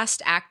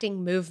fast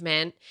acting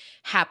movement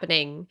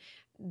happening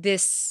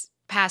this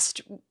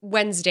past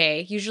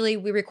Wednesday. Usually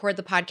we record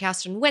the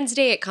podcast on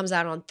Wednesday. It comes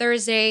out on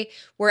Thursday.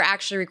 We're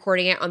actually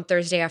recording it on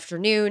Thursday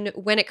afternoon.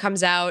 When it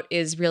comes out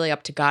is really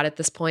up to God at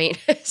this point.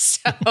 So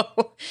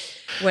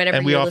whenever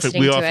and we you're often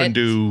listening to it,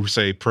 do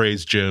say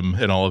praise Jim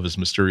and all of his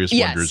mysterious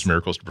wonders,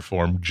 miracles to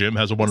perform. Jim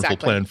has a wonderful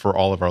plan for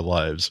all of our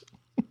lives.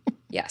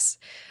 Yes.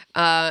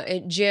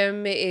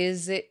 Jim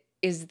is the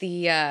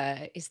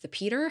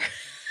Peter.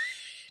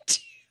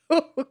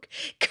 God,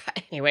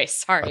 anyway,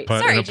 sorry,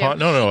 Jim.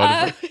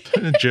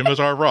 Jim is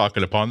our rock,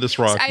 and upon this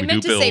rock I we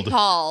meant do to build. say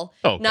Paul,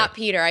 not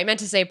Peter. I meant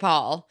to say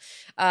Paul,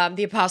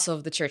 the apostle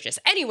of the churches.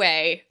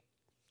 Anyway,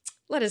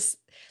 let us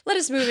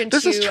move into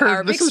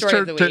our big story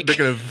of the week. They're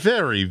going to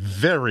very,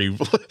 very.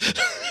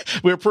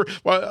 We're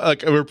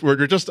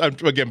just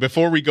again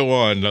before we go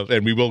on,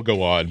 and we will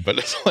go on, but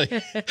it's like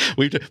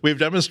we've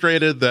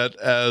demonstrated that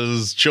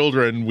as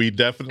children we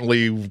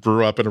definitely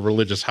grew up in a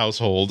religious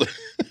household,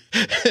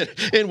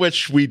 in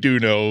which we do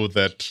know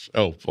that.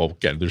 Oh, well,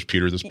 again, there's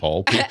Peter, there's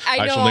Paul.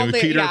 I shall name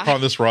Peter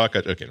upon this rock.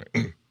 Okay.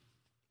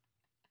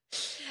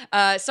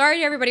 Sorry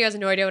to everybody who has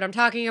no idea what I'm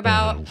talking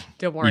about.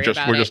 Don't worry about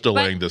it. We're just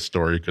delaying this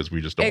story because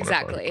we just don't want to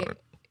talk about it.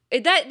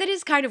 that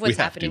is kind of what's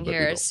happening but we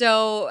here. don't.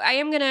 So I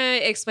am going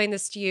to explain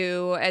this to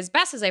you as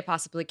best as I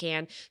possibly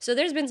can. So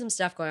there's been some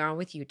stuff going on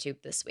with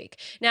YouTube this week.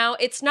 Now,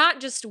 it's not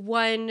just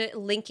one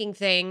linking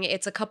thing.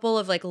 It's a couple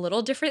of like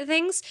little different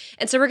things.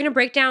 And so we're going to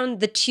break down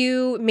the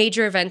two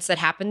major events that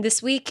happened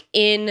this week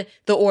in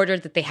the order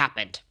that they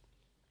happened.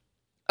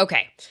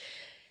 Okay.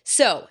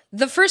 So,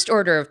 the first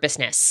order of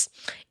business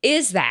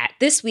is that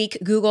this week,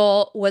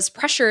 Google was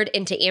pressured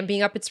into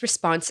amping up its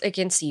response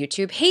against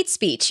YouTube hate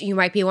speech. You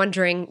might be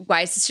wondering,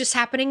 why is this just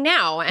happening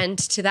now? And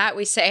to that,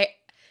 we say,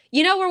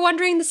 we're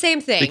wondering the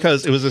same thing.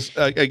 Because it was,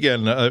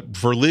 again,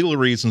 for legal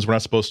reasons, we're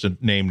not supposed to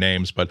name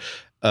names, but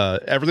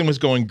everything was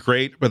going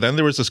great. But then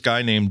there was this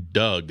guy named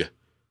Doug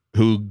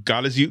who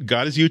got his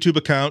YouTube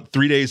account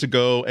 3 days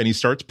ago, and he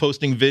starts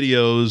posting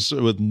videos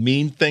with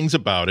mean things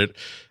about it.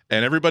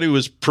 And everybody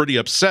was pretty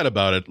upset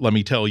about it. Let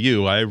me tell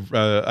you, I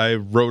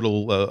wrote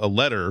a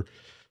letter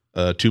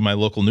to my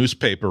local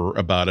newspaper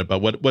about it. But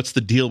what's the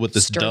deal with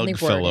this Sternly Doug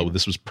fellow? worded.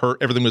 This was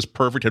everything was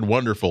perfect and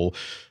wonderful.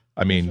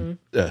 I mean,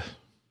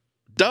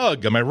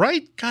 Doug, am I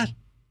right? God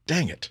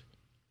dang it!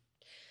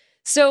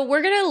 So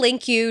we're going to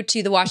link you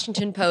to the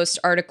Washington Post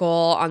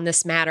article on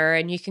this matter,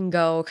 and you can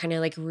go kind of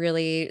like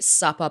really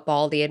sup up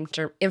all the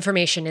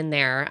information in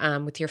there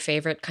with your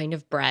favorite kind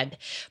of bread.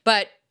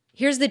 But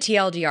here's the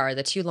TLDR,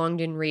 the too long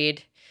didn't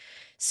read.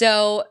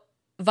 So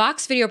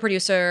Vox video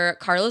producer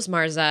Carlos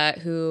Marza,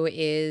 who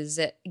is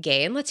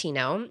gay and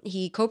Latino,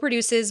 he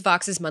co-produces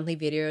Vox's monthly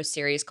video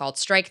series called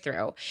Strike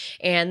Through.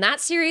 And that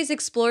series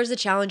explores the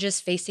challenges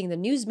facing the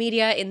news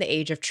media in the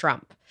age of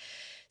Trump.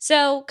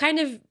 So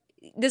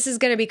this is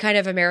going to be kind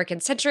of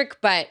American-centric,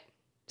 but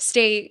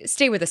stay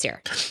with us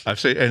here.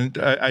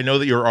 I know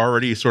that you're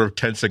already sort of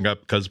tensing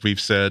up because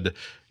we've said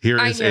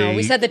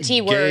we said the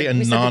T word. Gay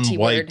and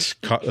non-white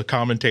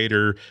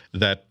commentator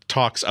that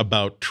talks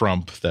about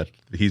Trump, that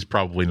he's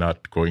probably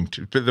not going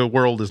to. The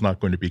world is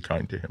not going to be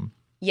kind to him.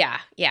 Yeah.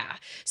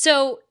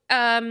 So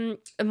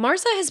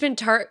Marza has been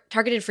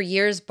targeted for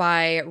years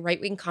by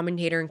right-wing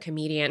commentator and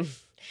comedian.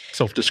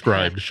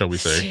 Self-described, shall we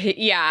say.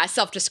 Yeah,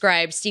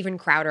 self-described Steven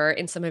Crowder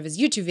in some of his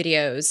YouTube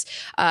videos.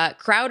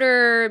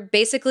 Crowder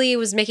basically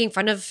was making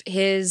fun of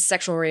his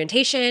sexual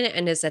orientation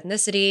and his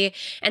ethnicity.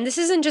 And this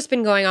hasn't just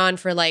been going on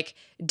for like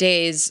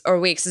days or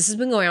weeks. This has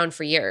been going on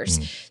for years.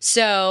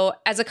 So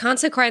as a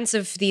consequence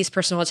of these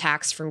personal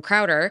attacks from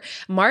Crowder,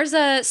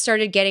 Marza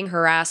started getting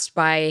harassed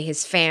by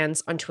his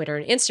fans on Twitter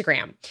and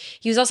Instagram.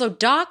 He was also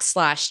doxxed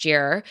last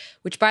year,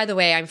 which, by the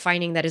way, I'm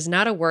finding that is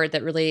not a word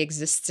that really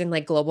exists in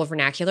like global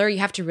vernacular. You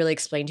have to really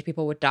explain to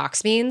people what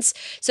dox means.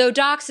 So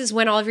dox is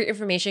when all of your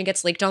information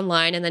gets leaked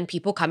online and then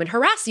people come and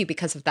harass you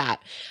because of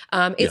that.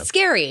 It's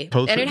scary,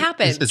 and it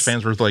happens. His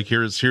fans were like,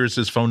 here's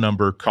his phone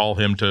number, call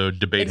him to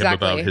debate him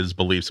about his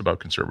beliefs about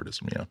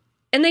conservatism. Yeah.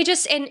 And they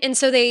just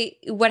so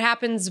what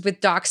happens with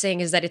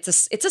doxing is that it's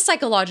a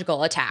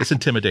psychological attack. It's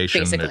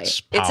intimidation. Basically.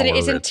 It's power.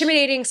 It's an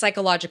intimidating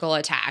psychological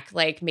attack,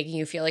 like making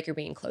you feel like you're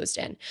being closed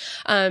in.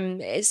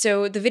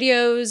 So the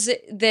videos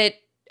that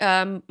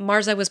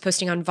Marza was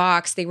posting on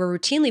Vox, they were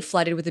routinely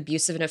flooded with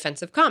abusive and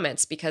offensive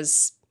comments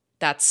because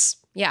that's.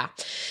 Yeah.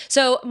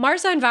 So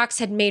Marza and Vox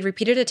had made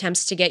repeated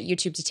attempts to get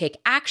YouTube to take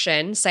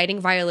action, citing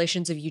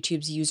violations of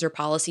YouTube's user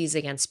policies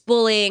against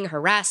bullying,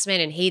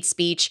 harassment, and hate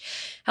speech.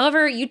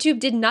 However, YouTube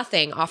did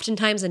nothing,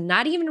 oftentimes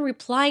not even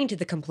replying to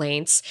the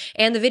complaints,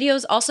 and the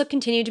videos also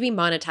continued to be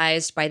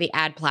monetized by the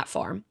ad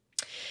platform.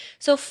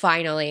 So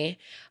finally,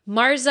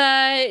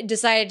 Marza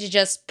decided to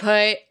just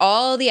put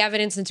all the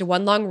evidence into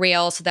one long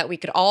reel so that we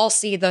could all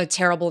see the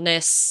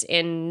terribleness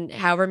in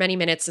however many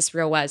minutes this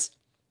reel was.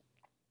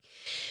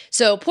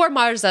 So poor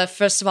Marza,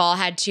 first of all,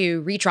 had to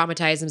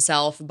re-traumatize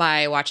himself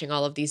by watching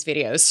all of these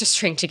videos to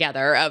string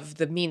together of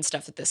the mean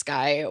stuff that this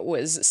guy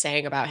was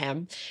saying about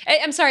him.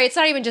 I'm sorry, it's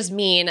not even just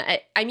mean.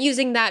 I'm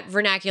using that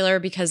vernacular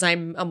because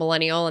I'm a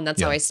millennial and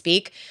that's how I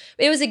speak.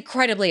 It was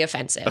incredibly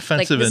offensive.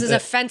 This is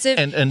offensive,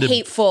 and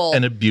hateful,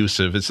 and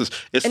abusive. It's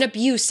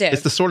abusive.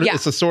 It's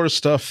the sort of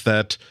stuff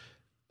that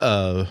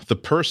the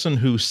person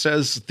who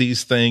says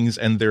these things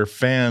and their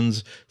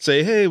fans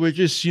say, hey, we're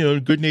just,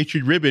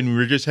 good-natured ribbon.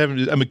 We're just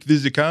having, this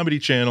is a comedy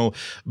channel.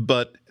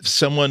 But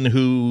someone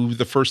who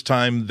the first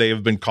time they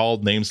have been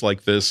called names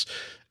like this,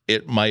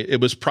 it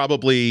was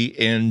probably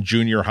in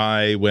junior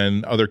high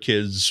when other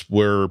kids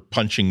were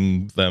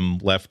punching them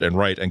left and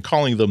right and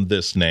calling them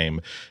this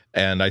name.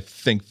 And I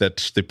think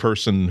that the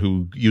person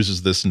who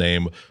uses this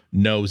name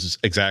knows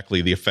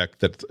exactly the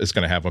effect that it's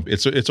going to have on.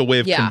 It's a way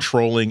of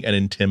controlling and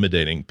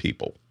intimidating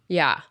people.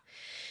 Yeah.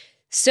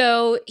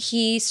 So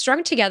Marza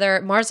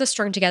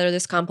strung together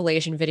this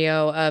compilation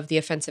video of the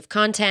offensive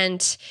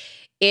content.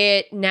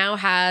 It now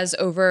has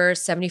over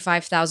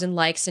 75,000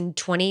 likes and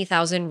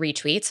 20,000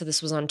 retweets. So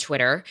this was on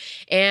Twitter.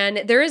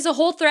 And there is a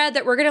whole thread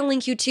that we're going to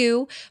link you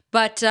to.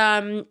 But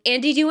Andy,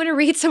 do you want to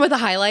read some of the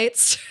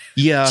highlights?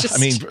 Yeah,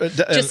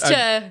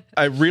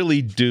 I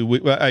really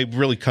do. I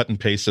really cut and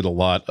pasted a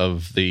lot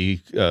of the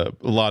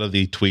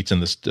tweets in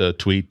this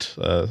tweet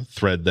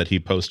thread that he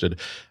posted,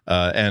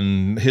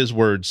 and his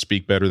words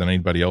speak better than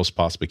anybody else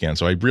possibly can.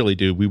 So I really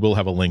do. We will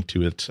have a link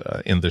to it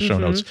in the show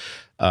notes.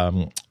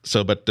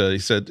 But he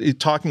said,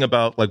 talking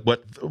about like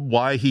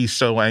why he's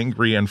so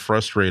angry and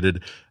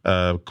frustrated.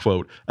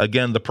 Quote,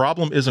 again, the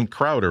problem isn't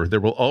Crowder.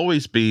 There will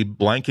always be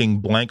blanking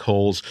blank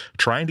holes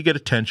trying to get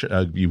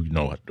attention. You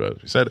know what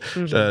he said,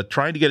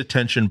 trying to get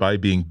attention by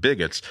being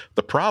bigots.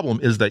 The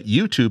problem is that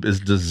YouTube is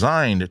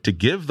designed to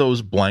give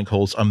those blank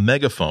holes a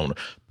megaphone,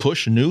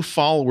 push new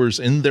followers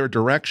in their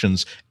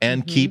directions,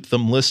 and keep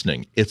them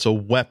listening. It's a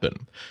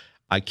weapon.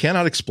 I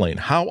cannot explain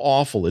how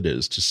awful it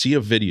is to see a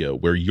video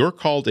where you're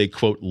called a,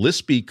 quote,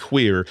 lispy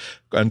queer,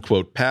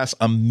 unquote, pass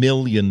 1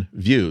 million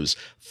views,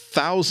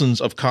 thousands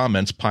of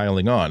comments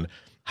piling on.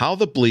 How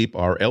the bleep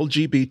are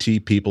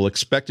LGBT people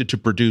expected to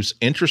produce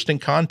interesting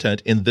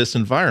content in this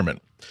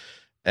environment?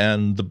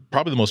 And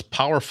probably the most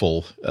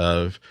powerful,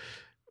 I'm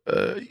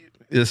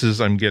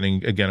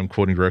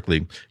quoting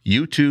directly.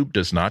 YouTube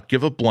does not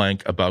give a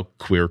blank about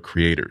queer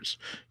creators.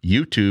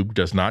 YouTube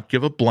does not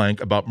give a blank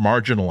about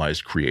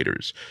marginalized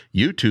creators.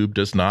 YouTube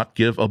does not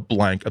give a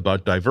blank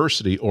about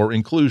diversity or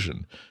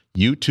inclusion.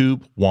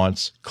 YouTube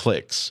wants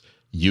clicks.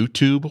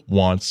 YouTube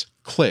wants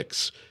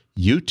clicks.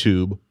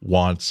 YouTube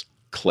wants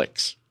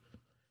clicks.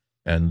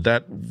 And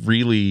that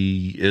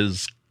really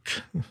is...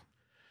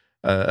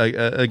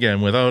 again,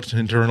 without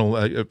internal,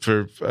 I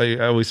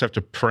always have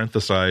to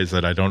parenthesize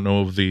that I don't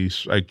know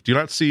I do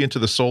not see into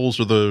the souls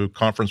of the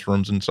conference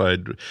rooms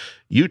inside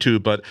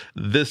YouTube, but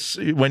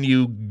when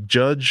you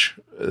judge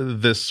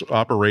this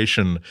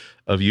operation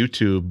of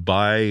YouTube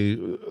by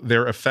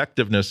their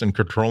effectiveness in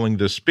controlling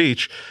this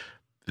speech,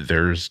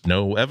 there's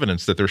no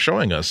evidence that they're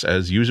showing us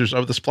as users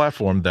of this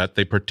platform that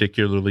they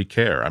particularly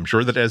care. I'm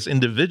sure that as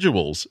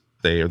individuals,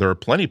 there are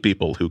plenty of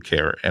people who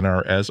care and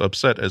are as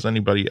upset as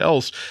anybody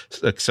else,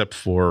 except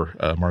for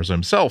Marza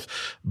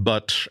himself.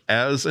 But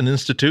as an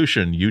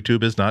institution,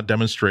 YouTube is not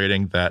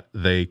demonstrating that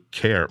they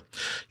care.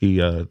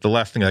 The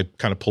last thing I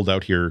kind of pulled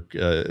out here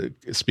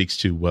speaks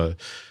to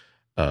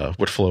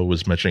what Flo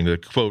was mentioning. The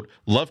quote,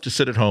 love to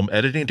sit at home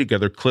editing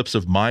together clips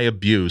of my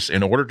abuse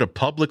in order to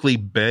publicly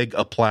beg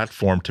a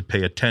platform to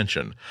pay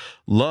attention.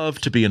 Love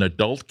to be an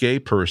adult gay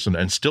person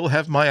and still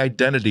have my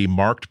identity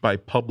marked by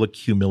public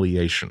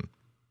humiliation.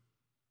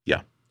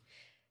 Yeah.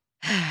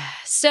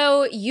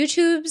 So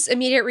YouTube's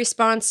immediate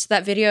response to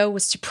that video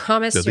was to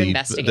promise to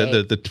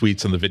investigate. The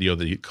tweets and the video,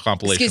 the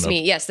compilation. Excuse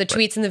me. Yes, the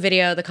tweets and the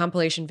video, the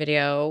compilation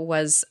video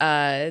was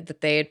that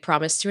they had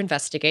promised to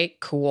investigate.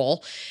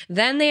 Cool.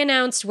 Then they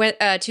announced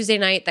Tuesday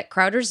night that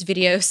Crowder's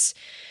videos,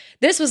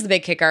 this was the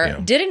big kicker,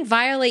 didn't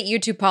violate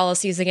YouTube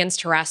policies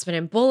against harassment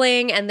and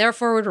bullying and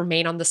therefore would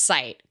remain on the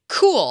site.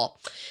 Cool.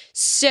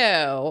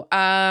 So,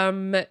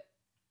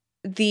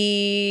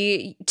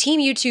 the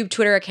Team YouTube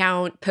Twitter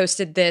account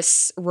posted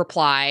this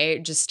reply,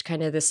 just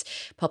kind of this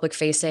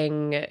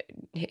public-facing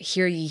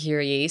hear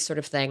ye sort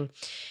of thing,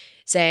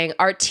 saying,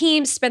 our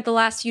team spent the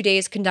last few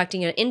days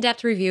conducting an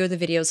in-depth review of the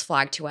videos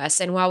flagged to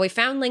us, and while we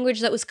found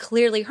language that was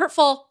clearly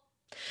hurtful,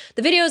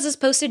 the videos as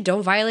posted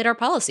don't violate our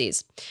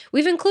policies.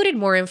 We've included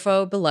more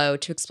info below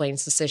to explain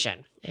this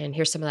decision. And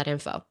here's some of that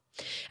info.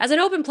 As an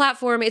open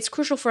platform, it's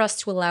crucial for us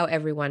to allow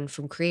everyone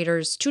from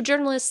creators to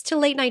journalists to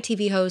late-night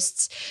TV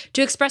hosts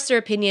to express their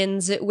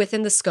opinions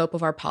within the scope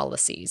of our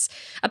policies.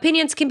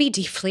 Opinions can be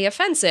deeply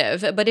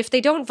offensive, but if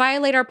they don't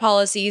violate our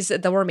policies,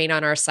 they'll remain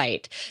on our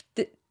site.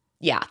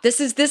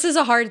 This is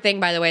a hard thing,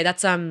 by the way.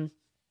 That's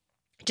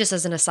just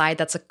as an aside,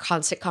 that's a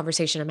constant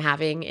conversation I'm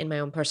having in my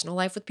own personal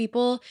life with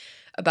people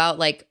about,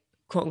 like,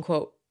 quote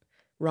unquote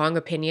wrong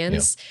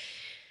opinions. Yeah.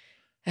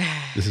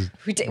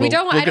 I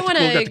don't want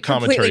to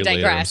completely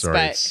digress,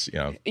 but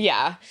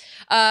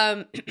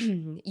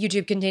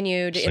YouTube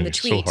continued in the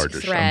tweet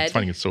thread. I'm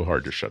finding it so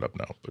hard to shut up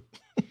now, but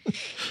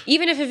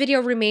even if a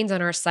video remains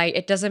on our site,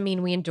 it doesn't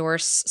mean we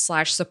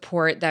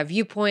endorse/support that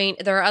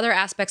viewpoint. There are other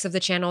aspects of the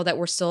channel that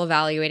we're still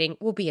evaluating.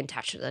 We'll be in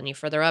touch with any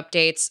further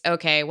updates.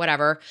 Okay,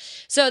 whatever.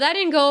 So that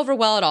didn't go over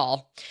well at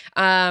all.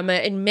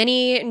 And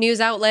many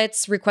news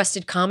outlets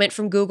requested comment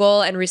from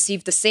Google and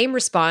received the same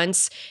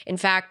response. In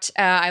fact,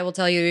 I will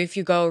tell you, if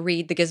you go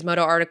read the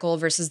Gizmodo article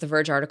versus the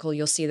Verge article,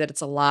 you'll see that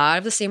it's a lot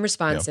of the same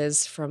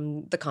responses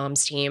from the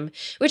comms team,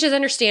 which is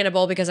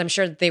understandable because I'm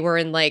sure that they were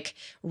in like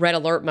red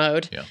alert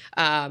mode.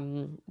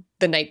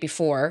 The night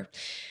before.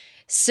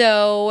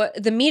 So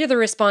the meat of the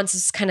response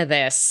is kind of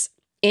this.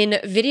 In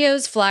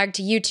videos flagged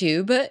to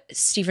YouTube,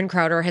 Steven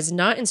Crowder has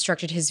not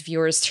instructed his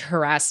viewers to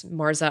harass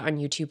Marza on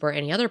YouTube or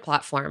any other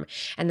platform.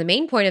 And the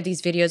main point of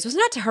these videos was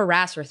not to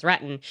harass or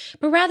threaten,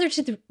 but rather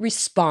to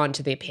respond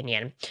to the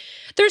opinion.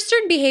 There's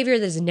certain behavior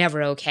that is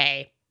never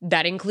okay.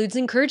 That includes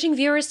encouraging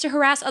viewers to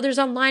harass others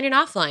online and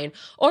offline,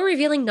 or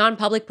revealing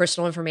non-public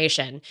personal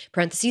information,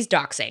 parentheses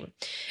doxing.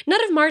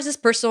 None of Marza's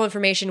personal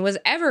information was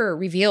ever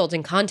revealed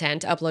in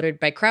content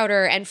uploaded by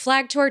Crowder and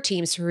flagged to our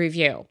teams for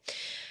review.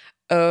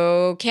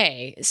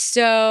 Okay,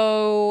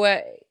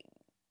 so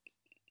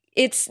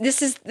this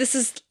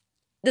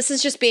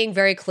is just being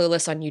very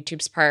clueless on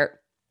YouTube's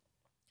part,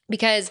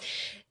 because,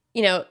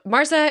 you know,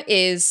 Marza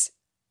is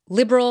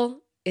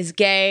liberal, is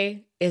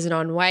gay, is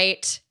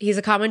non-white. He's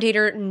a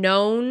commentator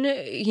known.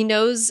 He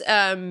knows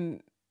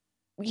the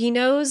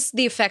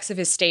effects of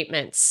his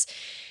statements.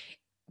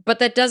 But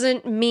that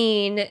doesn't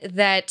mean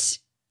that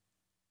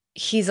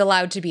he's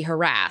allowed to be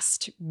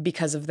harassed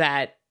because of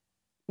that,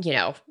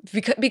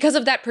 because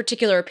of that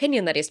particular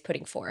opinion that he's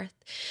putting forth.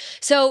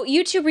 So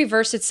YouTube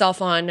reversed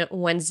itself on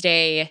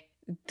Wednesday,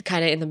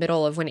 kind of in the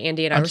middle of when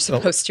Andy and I were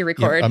supposed to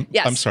record.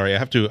 Yes. I'm sorry.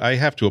 I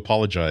have to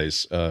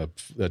apologize to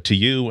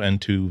you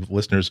and to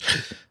listeners.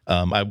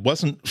 I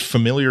wasn't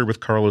familiar with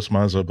Carlos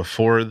Maza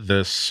before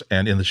this,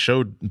 and in the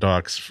show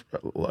docs,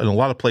 in a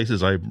lot of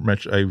places I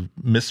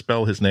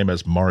misspell his name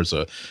as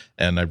Marza,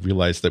 and I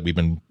realized that we've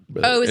been.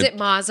 Is it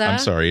Maza? I'm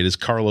sorry. It is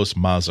Carlos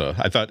Maza.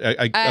 I thought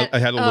I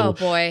had a little. Oh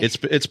boy!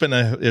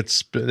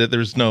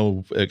 There's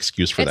no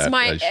excuse for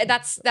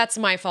that. That's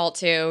my fault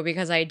too,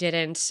 because I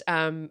didn't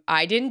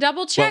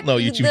double check. Well,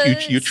 no,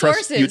 you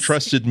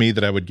trusted me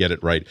that I would get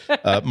it right.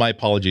 My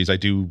apologies. I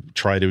do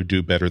try to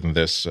do better than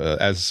this.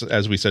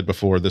 As we said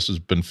before, this has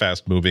been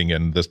fast moving,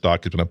 and this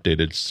doc has been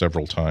updated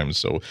several times.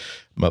 So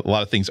a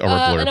lot of things are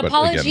a blur. An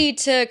apology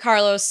to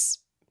Carlos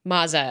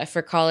Maza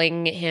for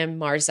calling him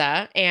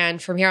Marza,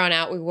 and from here on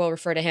out we will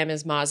refer to him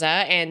as Maza,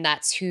 and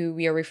that's who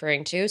we are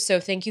referring to.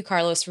 So thank you,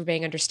 Carlos, for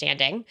being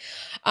understanding.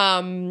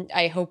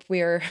 I hope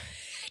we're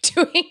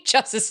doing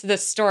justice to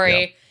this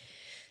story. Yeah.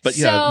 But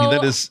yeah, I mean,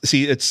 that is,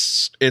 see,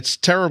 it's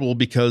terrible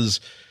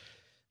because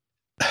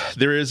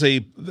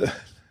YouTube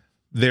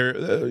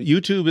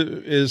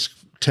is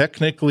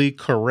technically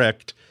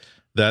correct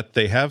that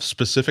they have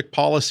specific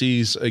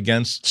policies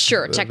against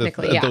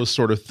those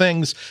sort of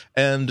things.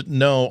 And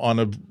no, on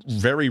a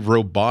very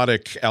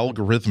robotic,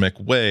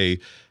 algorithmic way,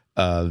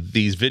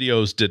 these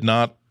videos did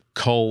not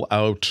call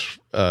out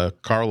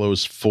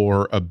Carlos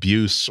for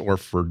abuse or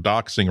for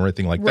doxing or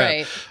anything like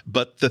that.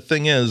 But the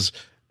thing is,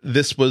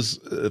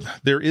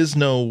 there is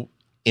no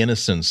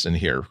innocence in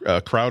here.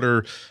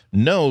 Crowder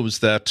knows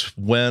that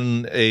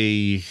when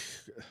a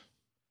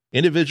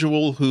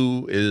individual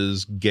who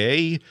is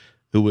gay,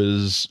 who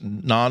is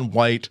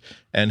non-white,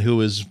 and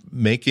who is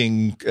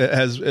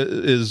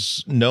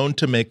is known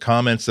to make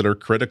comments that are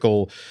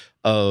critical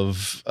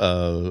of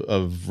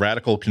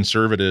radical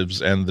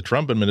conservatives and the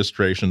Trump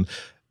administration,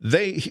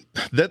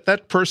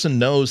 that person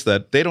knows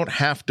that they don't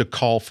have to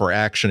call for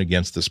action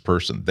against this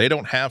person. They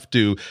don't have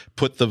to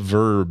put the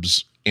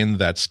verbs in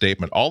that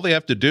statement. All they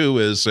have to do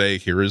is say,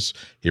 here is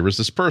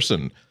this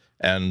person,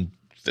 and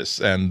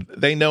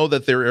they know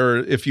that there are,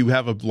 if you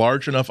have a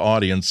large enough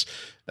audience,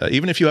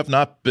 even if you have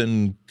not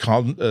been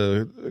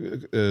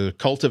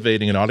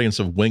cultivating an audience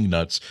of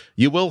wingnuts,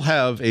 you will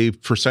have a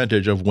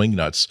percentage of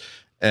wingnuts.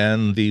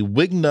 And the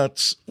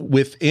wingnuts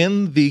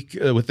within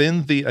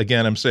the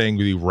again, I'm saying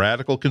the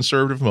radical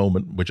conservative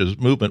movement, which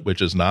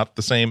is not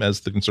the same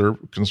as the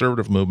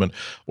conservative movement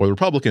or the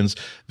Republicans,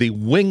 the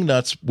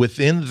wingnuts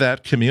within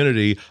that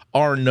community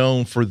are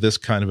known for this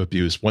kind of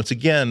abuse. Once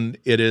again,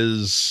 it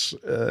is.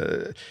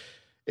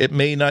 It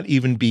may not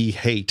even be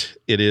hate.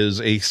 It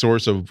is a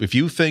source of, if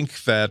you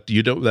think that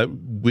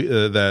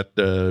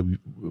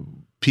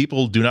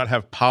people do not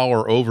have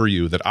power over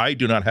you, that I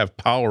do not have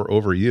power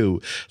over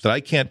you, that I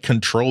can't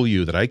control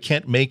you, that I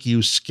can't make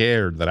you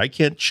scared, that I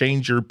can't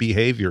change your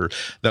behavior,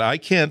 that I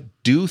can't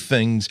do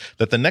things,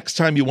 that the next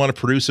time you want to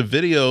produce a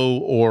video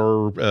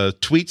or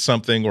tweet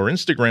something or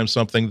Instagram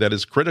something that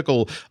is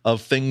critical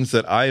of things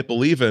that I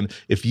believe in,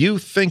 if you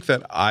think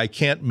that I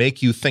can't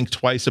make you think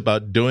twice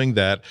about doing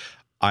that,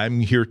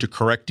 I'm here to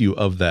correct you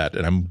of that,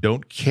 and I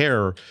don't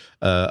care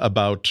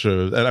about.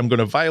 And I'm going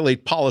to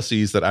violate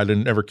policies that I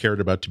never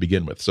cared about to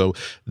begin with. So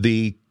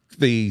the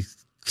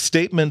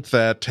statement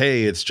that,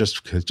 hey, it's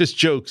just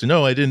jokes.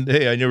 No, I didn't.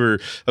 Hey, I never.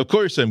 Of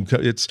course,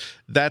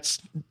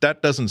 that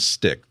doesn't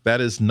stick.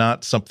 That is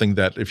not something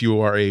that, if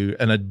you are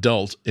an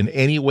adult in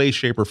any way,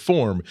 shape, or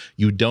form,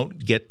 you don't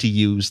get to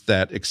use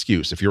that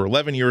excuse. If you're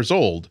 11 years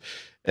old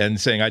and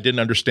saying I didn't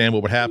understand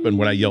what would happen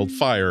when I yelled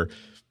fire.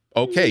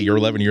 Okay, you're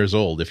 11 years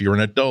old. If you're an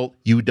adult,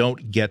 you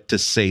don't get to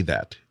say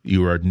that.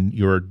 You're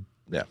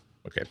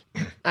okay.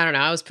 I don't know.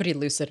 I was pretty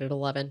lucid at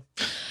 11.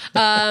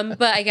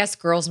 But I guess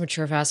girls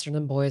mature faster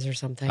than boys or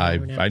something. I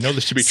know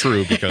this to be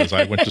true because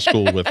I went to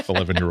school with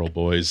 11-year-old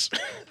boys.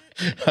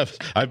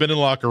 I've been in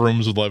locker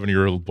rooms with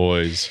 11-year-old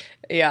boys.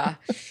 Yeah.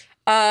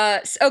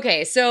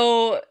 Okay,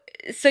 so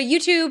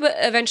YouTube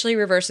eventually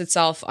reversed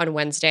itself on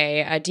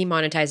Wednesday,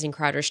 demonetizing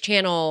Crowder's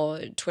channel.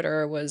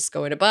 Twitter was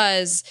going to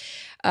buzz.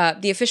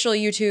 The official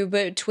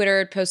YouTube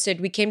Twitter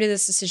posted, "We came to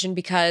this decision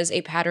because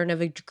a pattern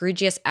of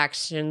egregious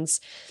actions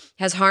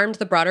has harmed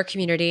the broader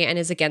community and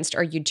is against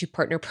our YouTube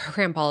partner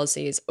program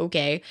policies."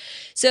 Okay.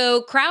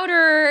 So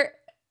Crowder,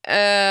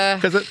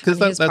 because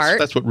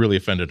that's what really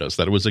offended us,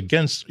 that it was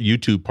against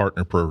YouTube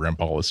partner program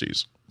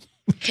policies.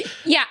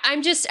 Yeah, I'm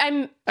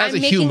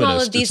making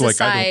all of these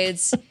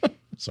asides.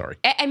 Sorry.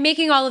 I'm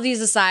making all of these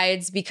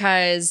asides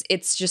because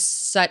it's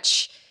just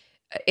such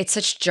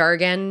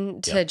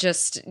jargon to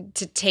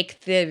to take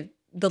the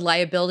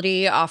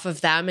liability off of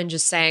them and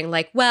just saying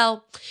like,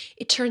 well,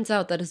 it turns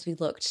out that as we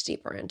looked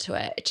deeper into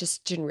it, it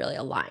just didn't really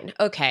align.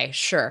 Okay,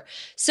 sure.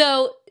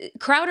 So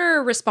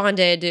Crowder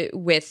responded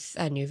with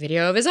a new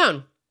video of his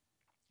own.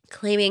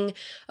 claiming,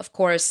 of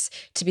course,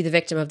 to be the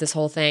victim of this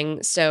whole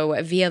thing. So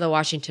via the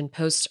Washington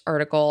Post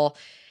article,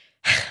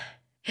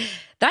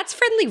 that's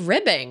friendly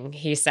ribbing,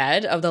 he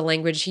said, of the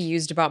language he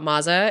used about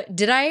Maza.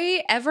 Did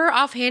I ever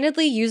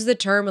offhandedly use the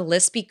term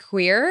lispy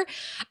queer?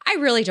 I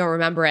really don't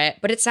remember it,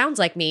 but it sounds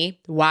like me.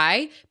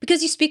 Why?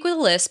 Because you speak with a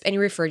lisp and you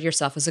refer to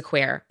yourself as a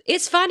queer.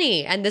 It's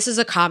funny, and this is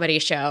a comedy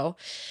show.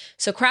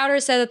 So Crowder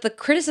said that the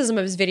criticism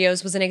of his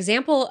videos was an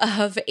example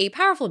of a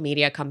powerful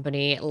media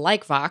company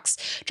like Vox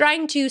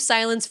trying to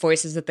silence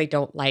voices that they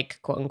don't like,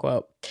 quote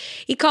unquote.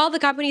 He called the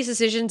company's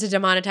decision to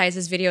demonetize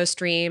his video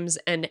streams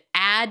an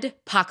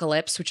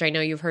ad-pocalypse, which I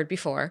know you've heard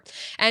before,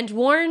 and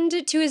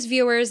warned to his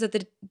viewers that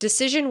the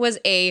decision was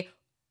a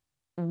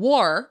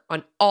war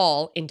on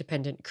all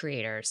independent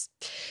creators.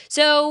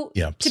 So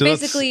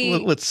basically,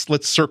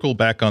 let's circle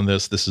back on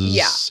this. This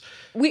is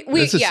we will.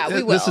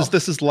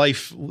 This is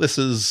life. This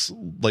is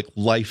like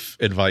life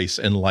advice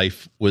and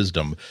life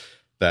wisdom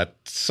that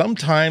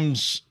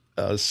sometimes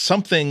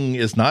something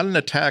is not an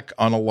attack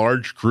on a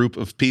large group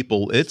of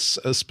people. It's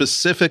a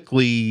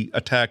specifically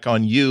attack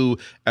on you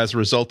as a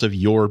result of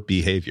your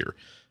behavior.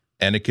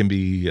 And it can be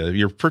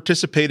you're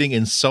participating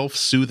in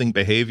self-soothing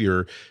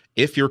behavior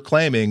if you're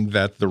claiming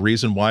that the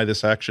reason why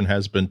this action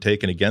has been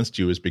taken against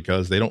you is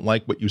because they don't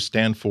like what you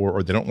stand for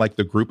or they don't like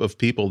the group of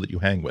people that you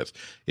hang with.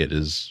 It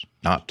is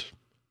not.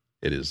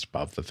 It is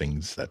about the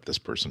things that this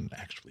person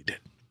actually did.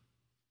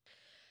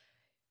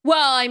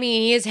 Well, I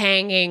mean, he is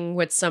hanging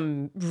with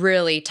some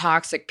really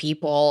toxic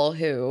people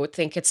who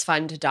think it's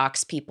fun to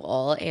dox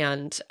people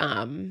and,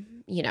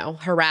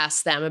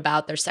 harass them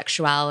about their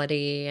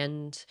sexuality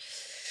and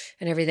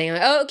everything.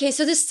 Okay,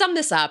 so to sum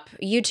this up,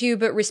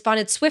 YouTube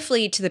responded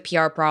swiftly to the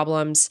PR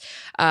problems,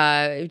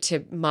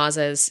 to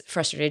Maza's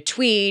frustrated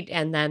tweet,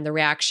 and then the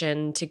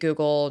reaction to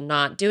Google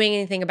not doing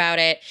anything about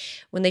it,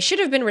 when they should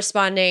have been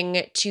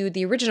responding to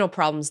the original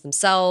problems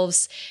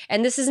themselves.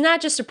 And this is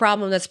not just a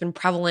problem that's been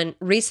prevalent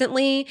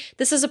recently.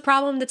 This is a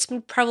problem that's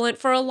been prevalent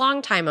for a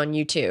long time on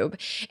YouTube.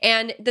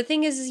 And the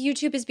thing is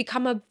YouTube has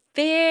become a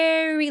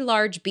very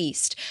large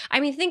beast. I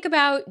mean, think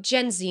about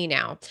Gen Z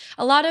now.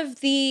 A lot of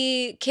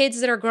the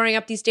kids that are growing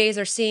up these days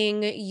are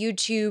seeing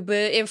YouTube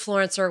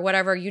influencer,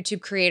 whatever,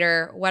 YouTube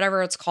creator,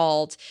 whatever it's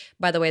called.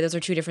 By the way, those are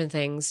two different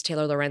things.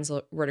 Taylor Lorenz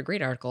wrote a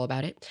great article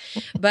about it.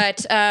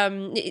 But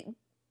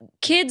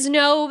kids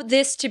know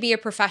this to be a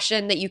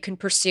profession that you can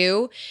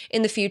pursue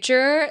in the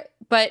future,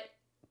 but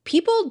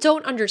people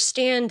don't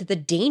understand the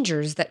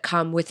dangers that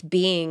come with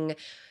being,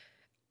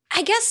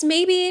 I guess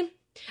maybe...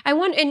 I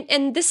want,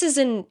 and this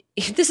isn't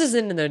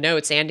in the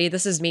notes, Andy.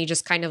 This is me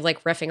just kind of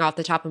like riffing off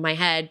the top of my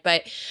head.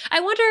 But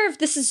I wonder if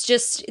this is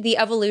just the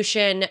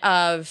evolution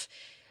of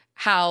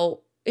how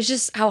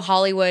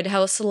Hollywood,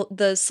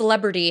 the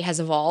celebrity has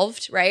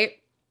evolved, right?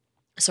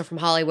 So from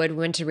Hollywood, we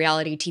went to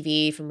reality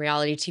TV. From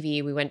reality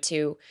TV, we went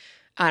to,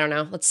 I don't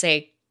know, let's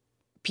say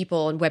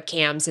people in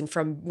webcams. And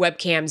from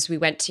webcams, we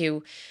went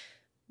to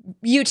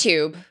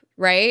YouTube,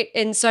 right?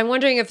 And so I'm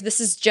wondering if this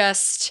is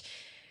just...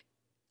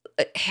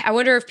 I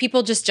wonder if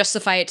people just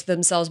justify it to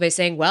themselves by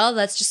saying, well,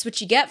 that's just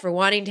what you get for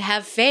wanting to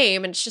have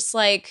fame. And it's just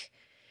like,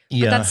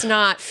 but that's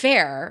not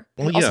fair.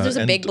 Well, also, there's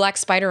a big black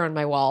spider on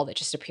my wall that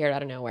just appeared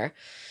out of nowhere.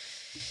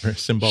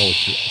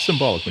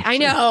 Symbolic. I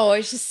know.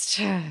 It's just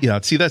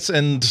see, that's,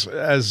 and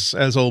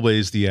as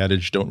always, the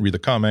adage "don't read the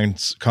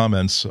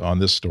comments on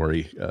this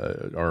story"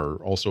 are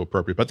also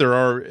appropriate, but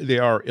they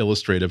are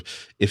illustrative.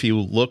 If you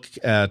look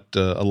at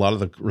a lot of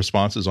the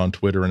responses on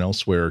Twitter and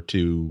elsewhere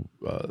to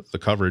the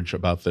coverage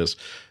about this,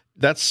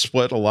 that's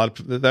what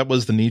that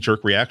was the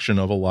knee-jerk reaction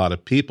of a lot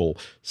of people,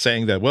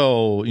 saying that,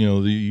 well,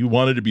 you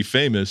wanted to be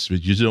famous,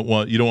 but you don't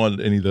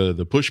want any of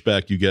the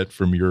pushback you get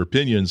from your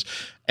opinions.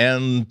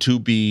 And to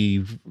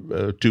be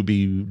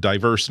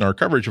diverse in our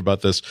coverage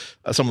about this,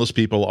 some of those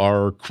people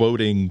are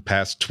quoting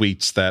past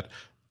tweets that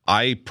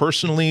I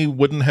personally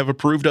wouldn't have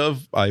approved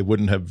of. I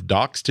wouldn't have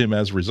doxed him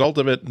as a result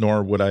of it,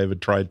 nor would I have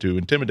tried to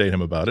intimidate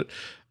him about it.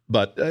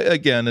 But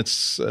again,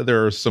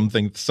 there are some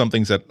things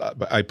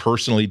that I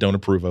personally don't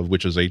approve of,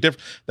 which is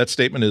that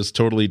statement is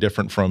totally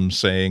different from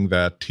saying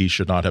that he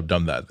should not have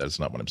done that. That's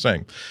not what I'm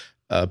saying.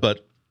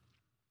 But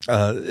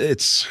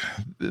these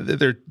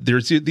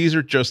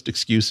are just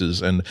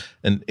excuses and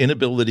an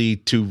inability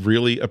to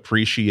really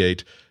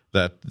appreciate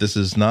that this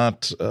is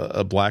not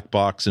a black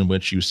box in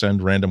which you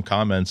send random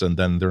comments and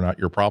then they're not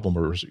your problem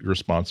or your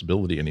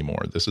responsibility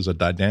anymore. This is a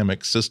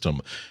dynamic system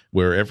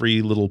where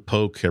every little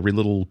poke, every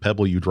little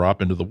pebble you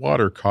drop into the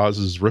water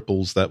causes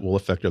ripples that will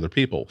affect other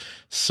people.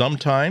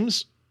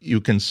 Sometimes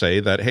you can say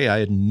that, hey, I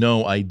had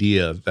no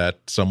idea that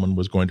someone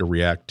was going to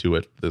react to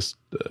it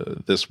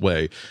this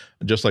way.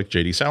 Just like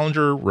J.D.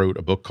 Salinger wrote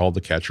a book called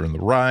The Catcher in the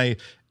Rye,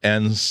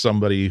 and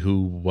somebody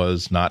who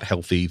was not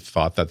healthy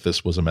thought that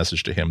this was a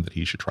message to him that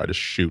he should try to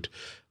shoot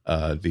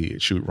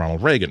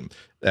Ronald Reagan.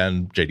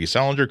 And J.D.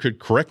 Salinger could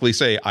correctly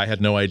say, I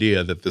had no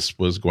idea that this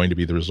was going to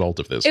be the result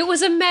of this. It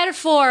was a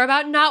metaphor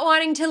about not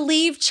wanting to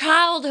leave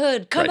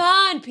childhood. Come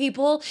on,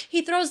 people.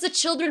 He throws the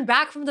children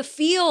back from the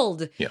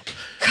field. Yeah.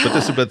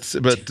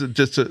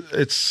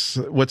 It's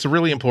what's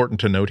really important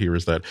to note here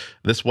is that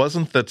this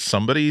wasn't that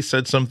somebody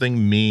said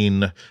something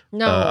mean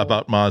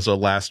about Maza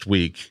last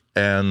week,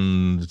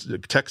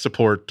 and tech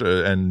support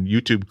and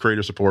YouTube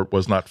creator support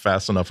was not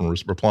fast enough in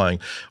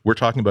replying. We're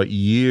talking about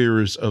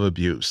years of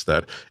abuse.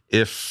 That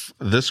if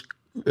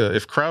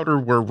Crowder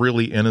were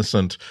really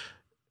innocent,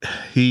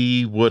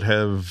 he would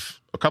have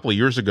a couple of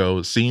years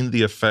ago seen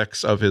the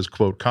effects of his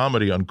quote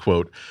comedy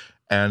unquote,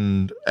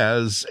 and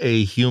as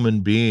a human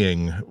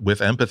being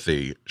with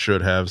empathy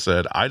should have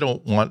said,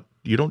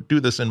 you don't do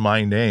this in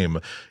my name.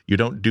 You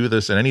don't do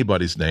this in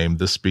anybody's name.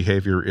 This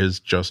behavior is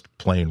just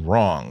plain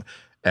wrong.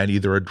 And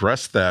either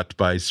address that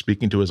by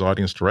speaking to his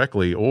audience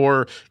directly,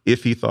 or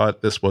if he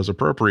thought this was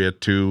appropriate,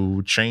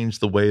 to change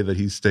the way that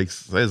he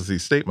says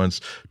these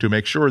statements to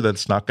make sure that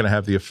it's not going to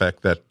have the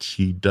effect that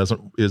he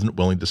isn't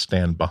willing to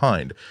stand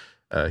behind.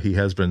 He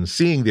has been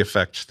seeing the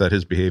effect that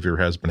his behavior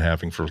has been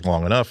having for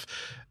long enough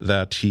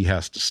that he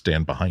has to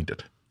stand behind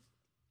it.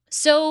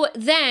 So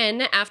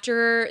then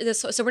after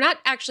this, so we're not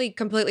actually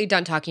completely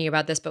done talking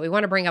about this, but we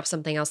want to bring up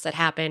something else that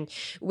happened,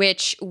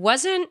 which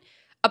wasn't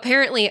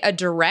apparently a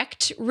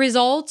direct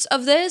result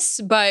of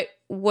this, but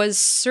was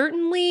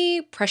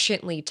certainly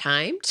presciently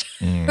timed.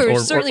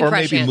 Or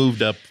maybe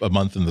moved up a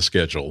month in the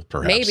schedule,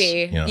 perhaps.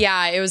 Maybe.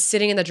 Yeah, it was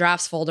sitting in the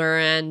drafts folder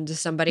and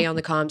somebody on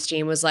the comms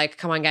team was like,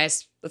 come on,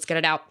 guys, let's get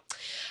it out.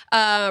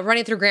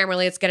 Running through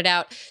Grammarly, let's get it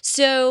out.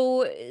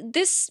 So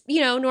this,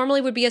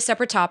 normally would be a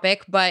separate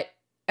topic, but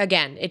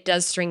again, it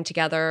does string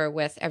together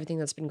with everything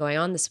that's been going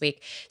on this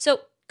week. So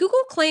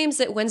Google claims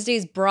that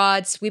Wednesday's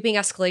broad, sweeping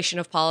escalation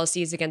of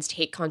policies against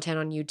hate content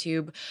on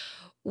YouTube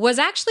was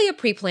actually a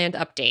pre-planned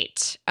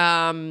update,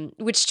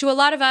 which to a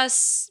lot of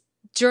us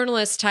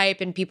journalist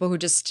type and people who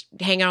just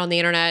hang out on the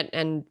internet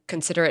and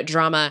consider it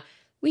drama,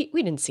 we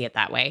didn't see it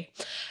that way.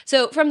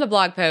 So from the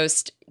blog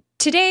post,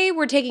 today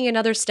we're taking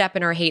another step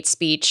in our hate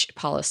speech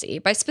policy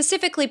by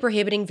specifically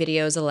prohibiting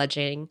videos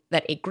alleging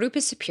that a group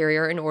is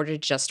superior in order to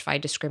justify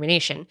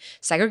discrimination,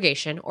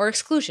 segregation, or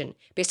exclusion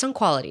based on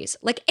qualities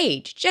like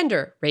age,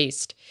 gender,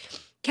 race,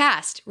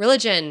 caste,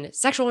 religion,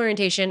 sexual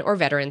orientation, or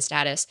veteran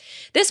status.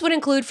 This would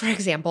include, for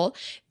example,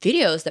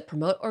 videos that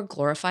promote or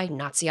glorify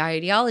Nazi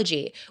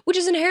ideology, which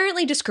is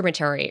inherently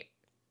discriminatory.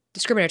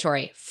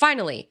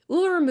 Finally, we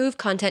will remove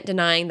content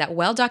denying that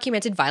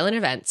well-documented violent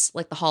events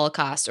like the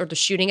Holocaust or the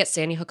shooting at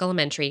Sandy Hook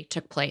Elementary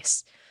took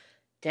place.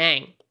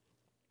 Dang.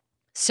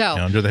 So,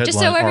 under the headline, just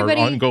so everybody,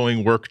 our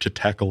ongoing work to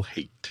tackle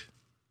hate.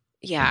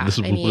 Yeah,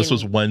 this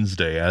was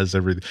Wednesday, as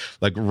everything,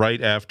 like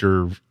right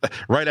after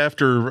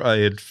I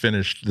had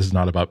finished. This is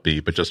not about B,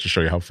 but just to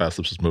show you how fast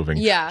this was moving.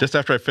 Yeah, just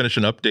after I finished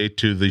an update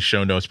to the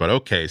show notes about,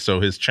 okay,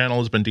 so his channel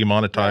has been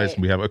demonetized,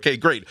 and we have, okay,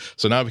 great.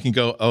 So now we can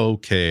go,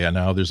 okay, and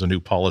now there's a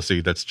new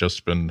policy that's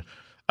just been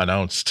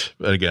announced.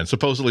 Again,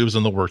 supposedly it was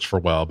in the works for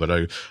a while,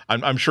 but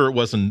I'm sure it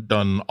wasn't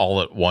done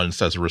all at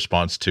once as a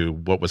response to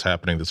what was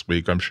happening this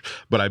week.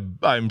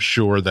 I'm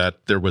sure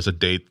that there was a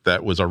date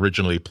that was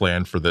originally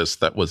planned for this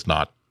that was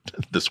not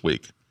this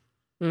week.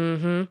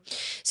 Mm-hmm.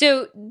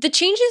 So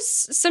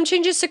some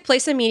changes took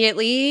place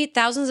immediately.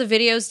 Thousands of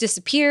videos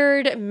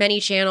disappeared. Many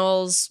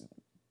channels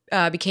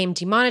became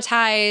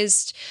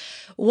demonetized.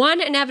 One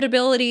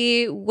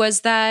inevitability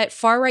was that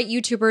far-right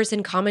YouTubers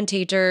and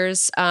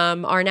commentators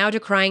are now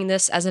decrying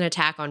this as an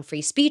attack on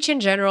free speech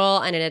in general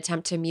and an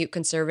attempt to mute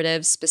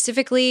conservatives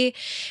specifically.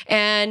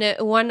 And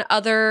one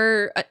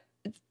other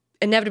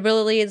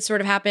inevitability that sort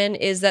of happened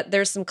is that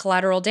there's some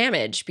collateral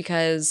damage,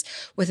 because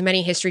with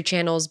many history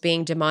channels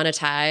being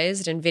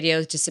demonetized and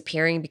videos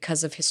disappearing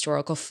because of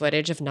historical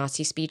footage of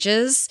Nazi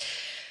speeches,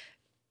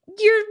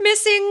 you're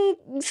missing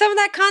some of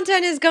that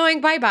content is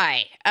going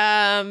bye-bye.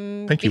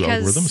 Thank you,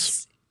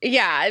 algorithms.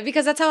 Yeah,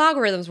 because that's how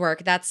algorithms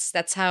work.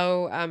 That's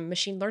how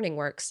machine learning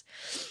works.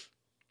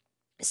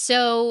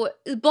 So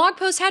the blog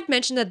post had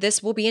mentioned that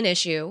this will be an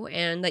issue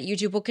and that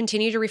YouTube will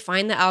continue to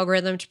refine the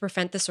algorithm to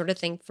prevent this sort of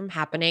thing from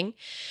happening.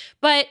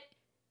 But,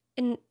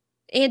 and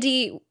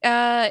Andy,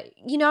 I'm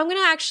going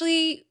to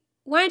actually,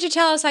 why don't you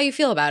tell us how you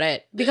feel about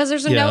it? Because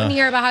there's a note in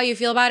here about how you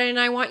feel about it, and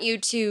I want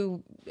it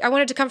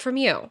to come from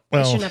you.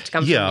 It shouldn't have to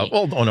come from me. Yeah,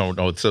 well,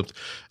 no. It's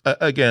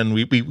again,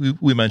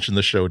 we mentioned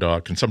the show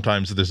doc, and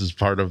sometimes this is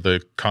part of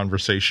the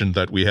conversation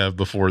that we have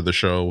before the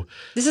show.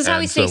 This is how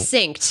we stay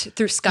synced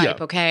through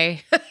Skype,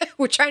 okay?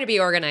 We're trying to be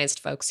organized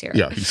folks here.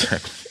 Yeah,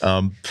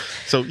 exactly.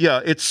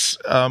 It's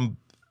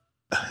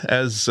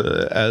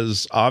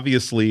as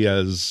obviously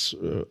as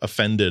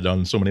offended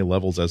on so many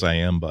levels as I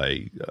am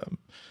by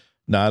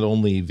not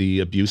only the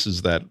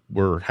abuses that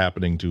were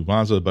happening to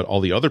Maza, but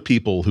all the other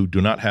people who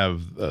do not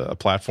have a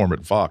platform at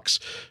Vox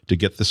to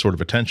get this sort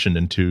of attention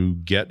and to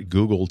get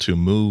Google to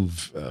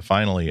move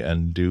finally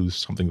and do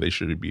something they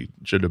should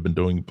have been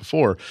doing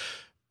before.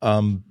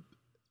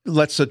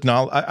 Let's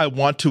acknowledge. I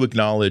want to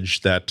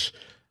acknowledge that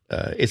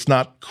it's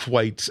not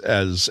quite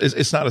as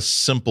it's not a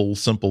simple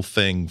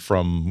thing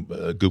from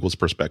Google's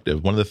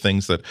perspective. One of the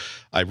things that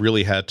I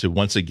really had to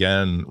once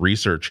again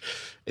research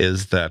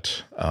is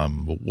that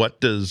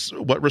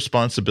what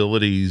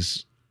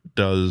responsibilities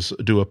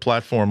do a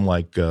platform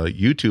like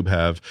YouTube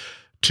have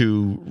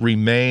to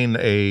remain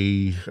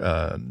a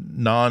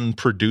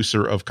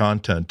non-producer of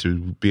content, to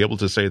be able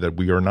to say that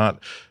we are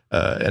not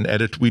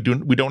we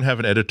don't have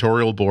an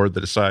editorial board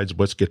that decides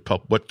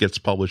what gets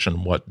published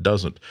and what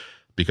doesn't,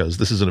 because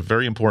this is a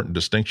very important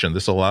distinction.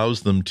 This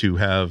allows them to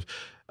have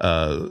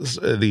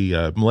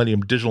the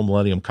Digital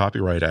Millennium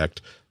Copyright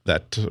Act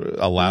that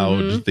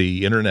allowed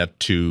the internet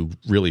to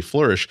really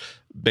flourish,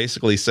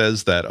 basically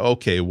says that,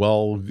 okay,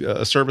 well,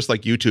 a service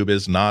like YouTube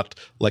is not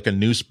like a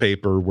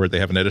newspaper where they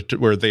have an editor,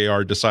 where they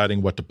are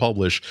deciding what to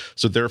publish.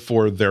 So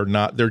therefore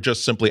they're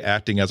just simply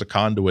acting as a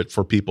conduit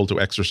for people to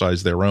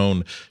exercise their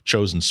own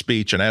chosen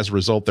speech. And as a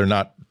result, they're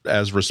not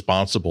as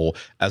responsible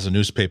as a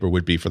newspaper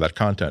would be for that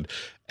content.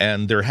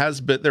 And there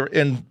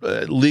in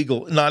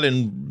legal, not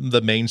in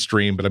the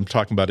mainstream, but I'm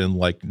talking about in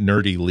like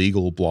nerdy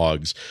legal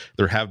blogs,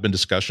 there have been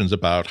discussions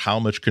about how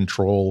much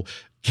control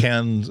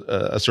can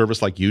a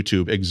service like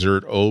YouTube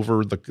exert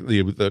over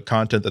the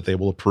content that they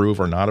will approve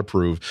or not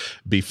approve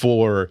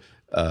before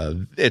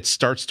it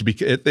starts to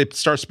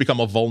become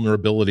a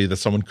vulnerability that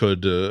someone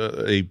could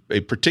a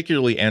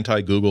particularly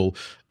anti-Google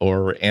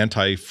or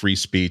anti-free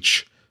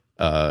speech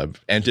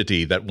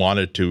entity that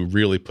wanted to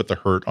really put the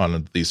hurt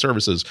on these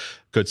services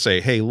could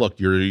say, hey, look,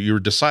 you're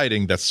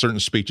deciding that certain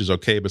speech is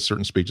okay, but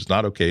certain speech is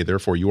not okay.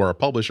 Therefore, you are a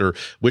publisher,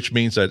 which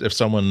means that if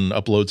someone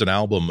uploads an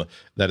album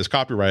that is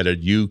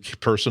copyrighted, you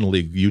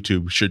personally,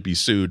 YouTube, should be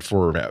sued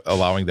for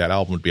allowing that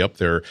album to be up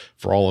there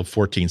for all of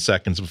 14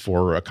 seconds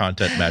before a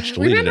content match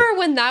deleted it. Remember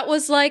when that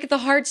was like the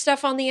hard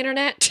stuff on the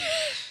internet?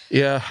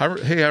 Yeah,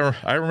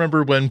 I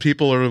remember when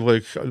people are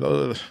like,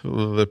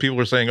 the people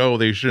are saying, oh,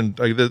 they shouldn't.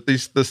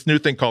 This new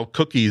thing called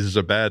cookies is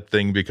a bad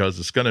thing because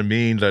it's going to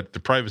mean that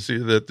the privacy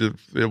it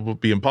will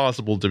be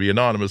impossible to be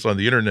anonymous on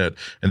the internet,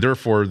 and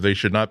therefore they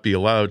should not be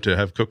allowed to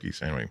have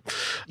cookies. Anyway,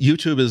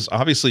 YouTube is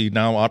obviously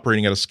now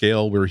operating at a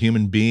scale where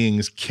human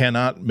beings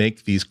cannot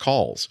make these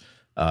calls.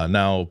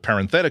 Now,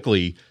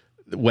 parenthetically,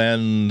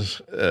 when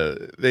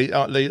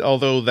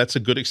although that's a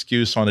good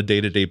excuse on a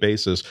day-to-day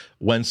basis,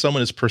 when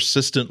someone is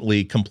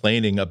persistently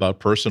complaining about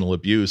personal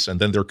abuse and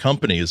then their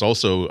company is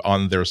also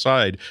on their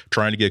side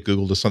trying to get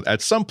Google to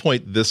at some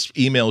point, this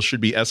email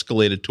should be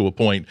escalated to a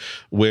point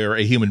where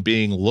a human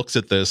being looks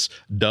at this,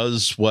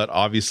 does what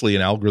obviously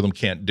an algorithm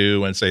can't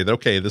do, and say,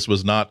 okay, this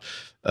was not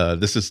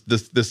this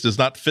does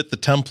not fit the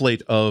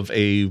template of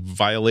a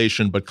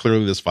violation, but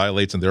clearly this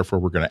violates, and therefore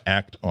we're going to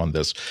act on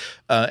this.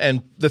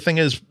 And the thing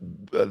is,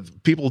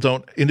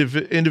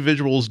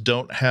 individuals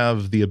don't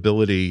have the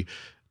ability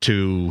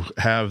to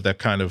have that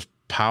kind of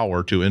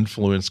power to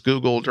influence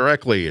Google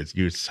directly. It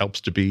helps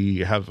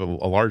to have a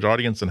large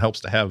audience and helps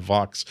to have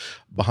Vox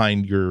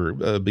behind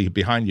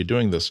you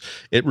doing this.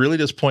 It really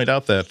does point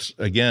out that,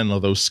 again,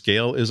 although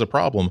scale is a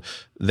problem,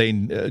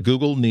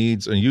 Google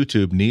needs and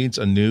YouTube needs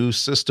a new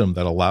system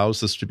that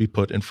allows this to be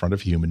put in front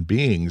of human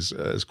beings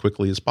as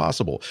quickly as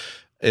possible.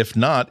 If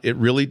not, it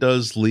really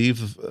does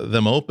leave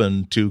them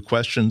open to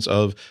questions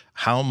of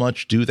how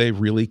much do they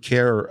really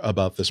care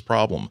about this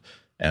problem.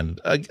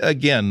 And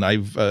again, I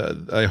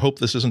hope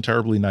this isn't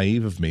terribly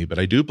naive of me, but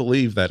I do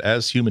believe that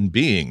as human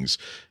beings,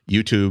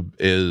 YouTube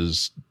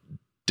is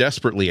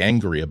desperately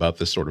angry about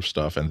this sort of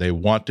stuff, and they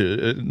want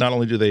to. Not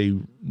only do they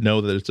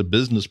know that it's a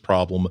business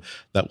problem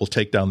that will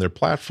take down their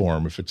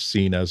platform if it's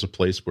seen as a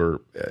place where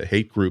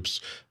hate groups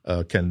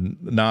can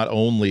not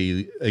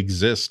only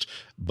exist,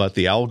 but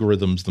the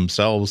algorithms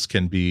themselves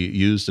can be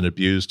used and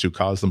abused to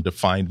cause them to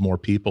find more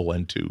people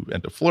and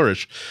to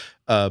flourish.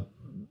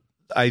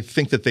 I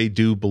think that they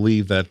do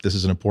believe that this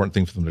is an important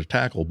thing for them to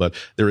tackle, but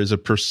there is a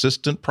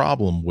persistent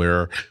problem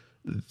where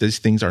these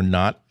things are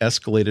not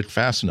escalated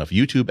fast enough.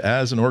 YouTube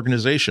as an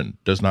organization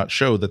does not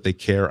show that they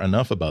care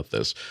enough about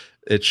this.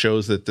 It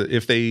shows that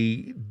if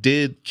they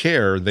did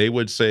care, they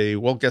would say,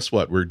 well, guess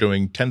what? We're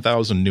doing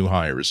 10,000 new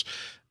hires,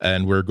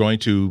 and we're going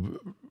to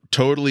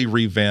totally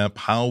revamp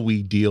how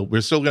we deal. We're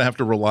still going to have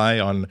to rely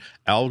on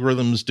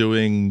algorithms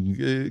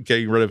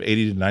getting rid of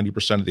 80 to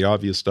 90% of the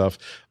obvious stuff,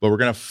 but we're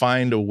going to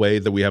find a way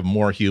that we have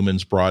more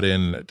humans brought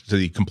in to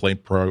the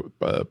complaint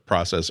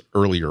process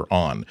earlier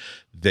on.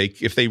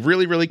 If they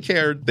really, really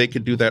cared, they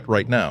could do that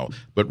right now.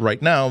 But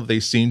right now, they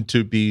seem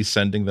to be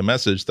sending the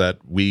message that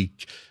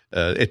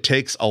it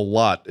takes a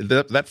lot.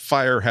 That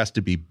fire has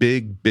to be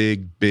big,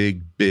 big,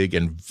 big, big,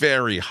 and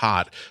very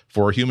hot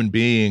for a human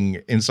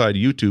being inside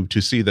YouTube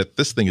to see that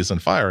this thing is on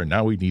fire, and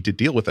now we need to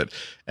deal with it.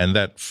 And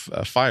that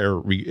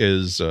fire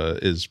is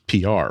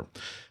PR.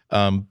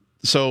 I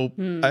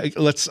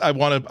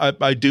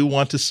do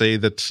want to say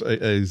that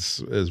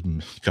as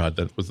God,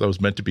 that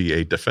was meant to be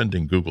a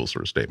defending Google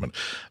sort of statement,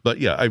 but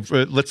yeah,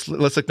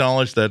 let's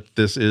acknowledge that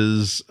this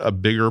is a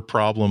bigger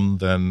problem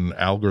than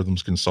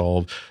algorithms can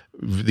solve.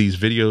 These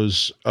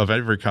videos of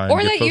every kind,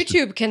 or that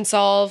YouTube can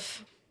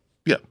solve.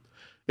 Yeah,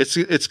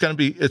 it's going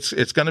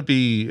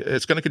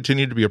to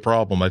continue to be a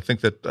problem. I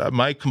think that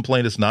my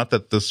complaint is not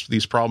that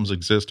these problems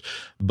exist,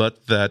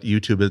 but that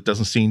YouTube, it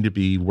doesn't seem to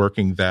be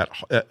working that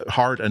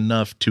hard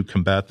enough to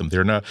combat them.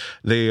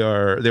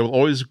 They're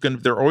always going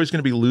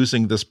to be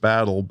losing this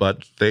battle,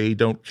 but they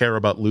don't care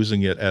about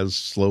losing it as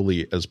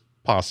slowly as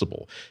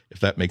possible, if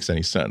that makes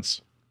any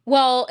sense.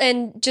 Well,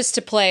 and just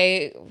to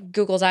play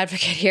Google's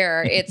advocate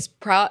here, it's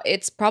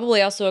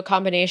probably also a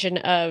combination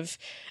of,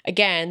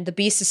 again, the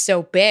beast is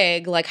so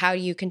big, like how do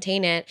you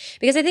contain it?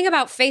 Because I think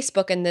about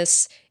Facebook in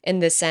this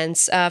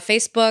sense.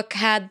 Facebook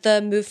had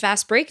the move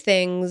fast, break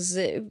things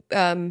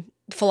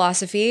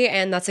philosophy,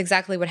 and that's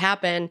exactly what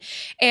happened.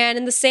 And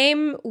in the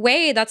same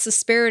way, that's the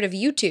spirit of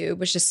YouTube,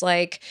 which is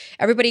like,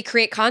 everybody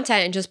create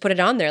content and just put it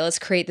on there. Let's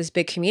create this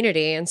big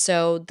community. And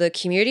so the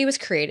community was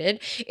created,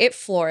 it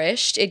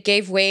flourished, it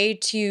gave way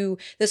to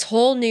this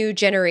whole new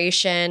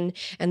generation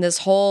and this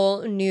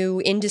whole new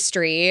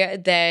industry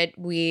that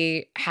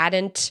we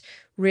hadn't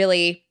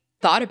really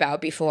thought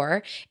about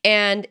before.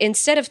 And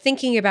instead of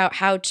thinking about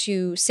how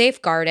to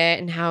safeguard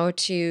it and how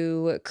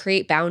to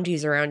create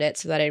boundaries around it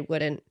so that it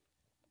wouldn't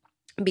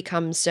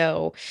become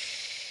so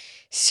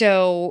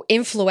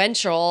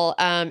influential,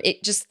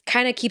 it just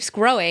kind of keeps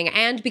growing.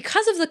 And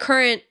because of the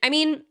current, I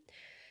mean,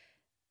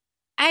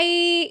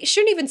 I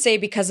shouldn't even say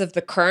because of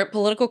the current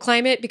political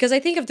climate, because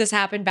I think if this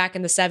happened back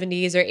in the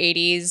 70s or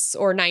 80s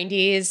or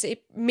 90s,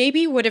 it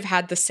maybe would have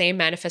had the same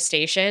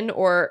manifestation,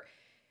 or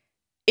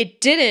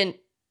it didn't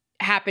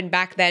happen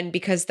back then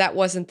because that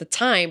wasn't the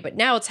time, but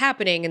now it's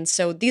happening. And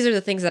so these are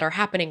the things that are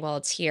happening while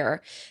it's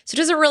here. So it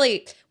doesn't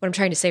really, what I'm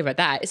trying to say about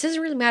that, it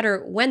doesn't really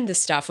matter when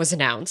this stuff was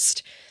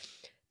announced.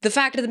 The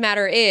fact of the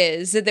matter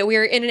is that we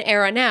are in an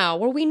era now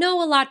where we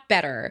know a lot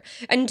better.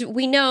 And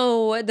we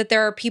know that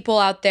there are people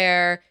out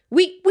there,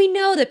 we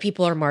know that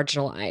people are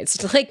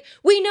marginalized. Like,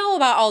 we know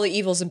about all the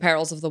evils and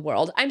perils of the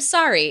world. I'm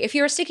sorry, if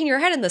you're sticking your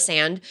head in the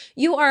sand,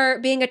 you are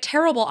being a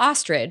terrible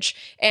ostrich.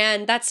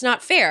 And that's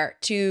not fair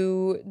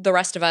to the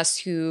rest of us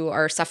who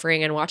are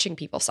suffering and watching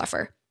people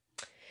suffer.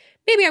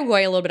 Maybe I'm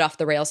going a little bit off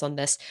the rails on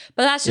this,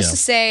 but that's just to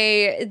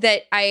say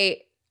that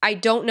I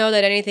don't know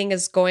that anything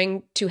is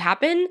going to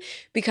happen,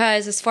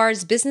 because as far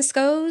as business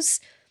goes,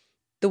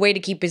 the way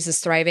to keep business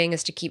thriving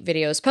is to keep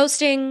videos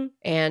posting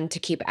and to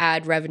keep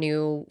ad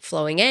revenue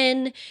flowing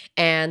in.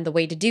 And the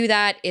way to do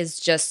that is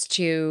just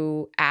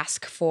to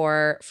ask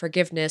for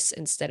forgiveness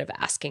instead of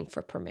asking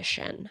for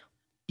permission.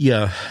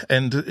 Yeah.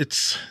 And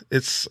it's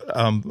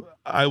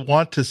I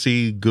want to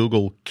see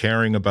Google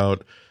caring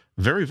about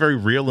very, very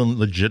real and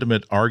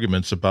legitimate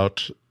arguments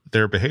about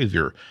their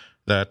behavior.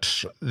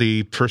 That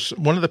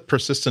one of the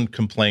persistent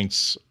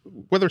complaints,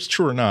 whether it's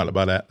true or not,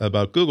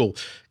 about Google,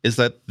 is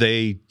that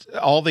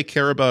all they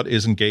care about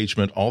is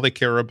engagement, all they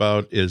care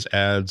about is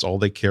ads, all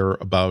they care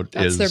about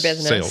is their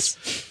business.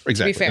 Sales.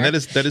 Exactly, and that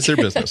is their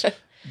business.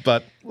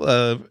 But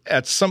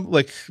at some,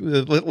 like,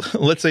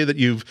 let's say that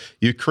you've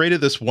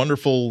created this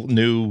wonderful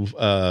new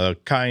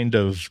kind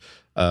of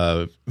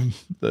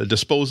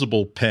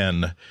disposable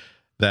pen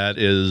that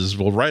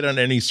will write on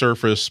any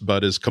surface,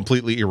 but is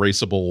completely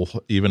erasable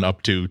even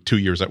up to 2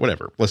 years,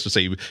 whatever. Let's just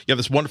say you have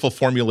this wonderful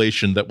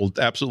formulation that will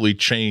absolutely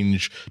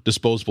change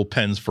disposable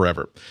pens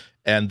forever.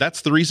 And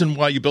that's the reason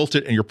why you built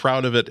it, and you're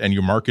proud of it, and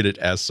you market it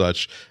as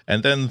such.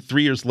 And then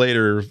 3 years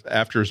later,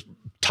 after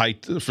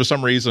for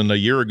some reason, a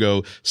year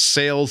ago,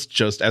 sales,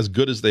 just as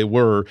good as they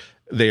were,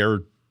 they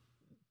are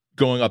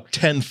going up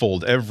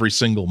tenfold every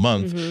single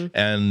month. Mm-hmm.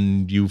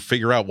 And you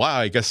figure out, wow,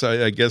 I guess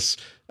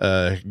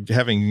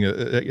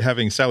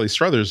having Sally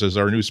Struthers as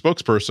our new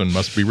spokesperson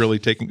must be really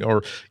taking,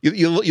 or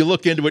you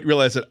look into it and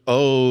realize that,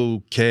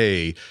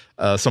 okay,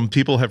 some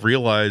people have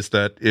realized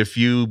that if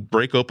you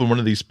break open one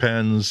of these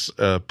pens,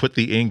 put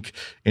the ink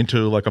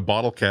into like a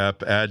bottle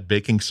cap, add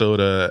baking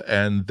soda,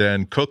 and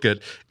then cook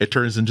it, it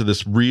turns into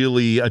this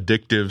really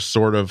addictive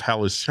sort of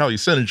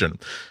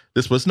hallucinogen.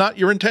 This was not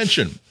your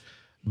intention.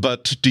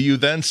 But do you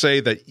then say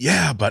that,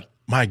 yeah, but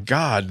my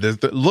God,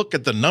 look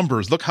at the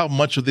numbers. Look how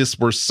much of this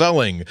we're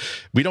selling.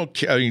 We're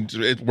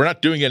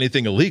not doing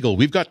anything illegal.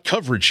 We've got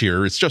coverage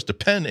here. It's just a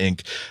pen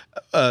ink.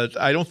 That's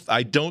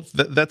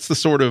the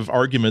sort of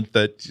argument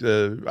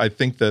that I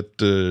think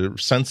that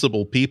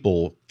sensible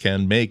people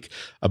can make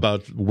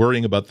about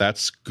worrying about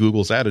that's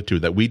Google's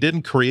attitude, that we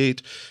didn't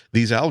create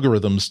these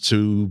algorithms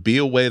to be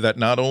a way that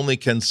not only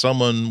can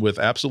someone with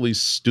absolutely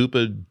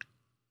stupid,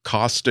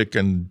 caustic,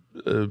 and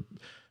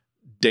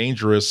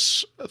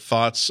dangerous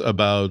thoughts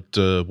about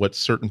what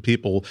certain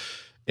people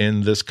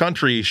in this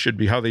country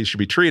how they should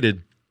be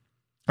treated,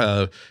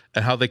 and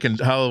how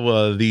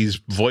these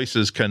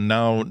voices can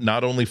now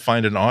not only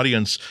find an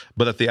audience,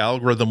 but that the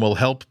algorithm will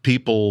help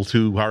people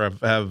who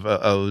have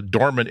a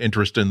dormant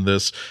interest in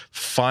this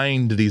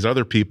find these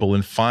other people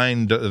and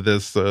find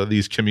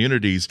these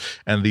communities,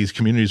 and these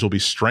communities will be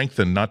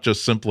strengthened, not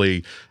just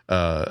simply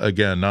not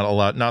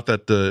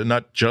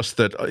just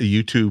that a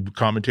YouTube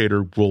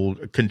commentator will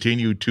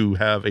continue to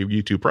have a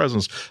YouTube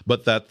presence,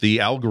 but that the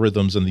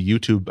algorithms and the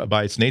YouTube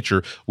by its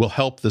nature will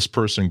help this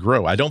person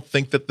grow. I don't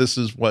think that this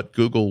is what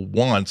Google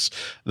wants.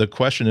 audience. The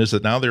question is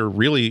that now they're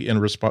really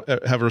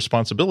have a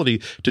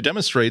responsibility to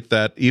demonstrate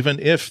that even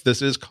if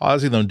this is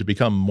causing them to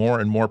become more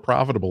and more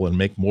profitable and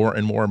make more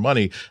and more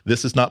money,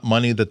 this is not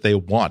money that they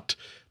want,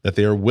 that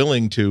they are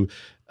willing to,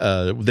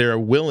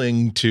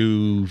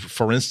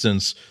 for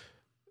instance,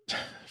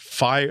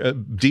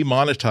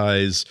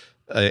 demonetize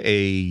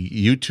a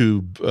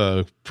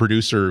YouTube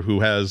producer who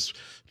has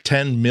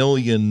 10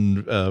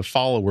 million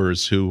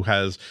followers,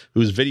 whose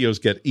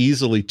videos get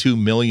easily 2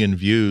 million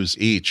views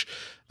each.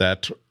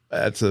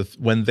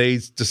 When they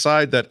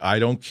decide that I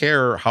don't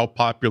care how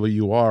popular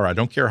you are, I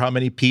don't care how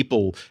many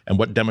people and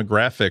what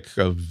demographic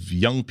of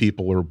young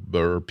people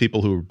or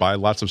people who buy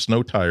lots of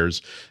snow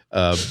tires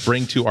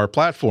bring to our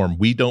platform,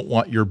 we don't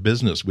want your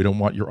business, we don't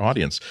want your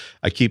audience.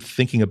 I keep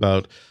thinking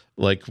about,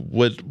 like,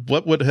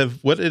 what would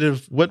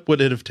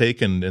it have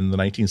taken in the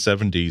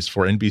 1970s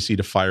for NBC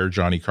to fire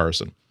Johnny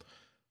Carson?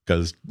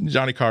 Because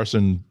Johnny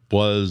Carson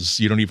was,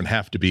 you don't even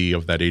have to be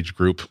of that age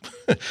group.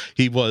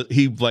 he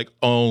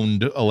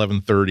owned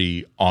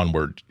 11:30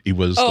 onward. He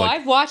was. Oh,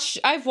 I've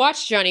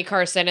watched Johnny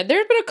Carson, and there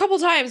have been a couple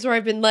times where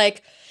I've been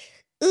like,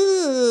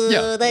 ooh,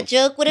 that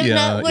joke would have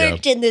not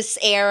worked in this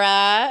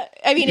era.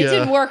 I mean, it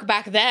didn't work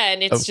back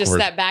then. It's just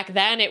that back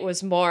then it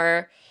was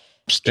more,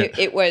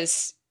 it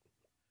was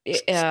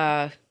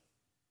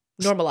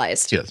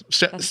normalized. Yes,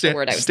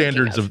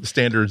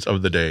 standards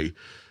of the day.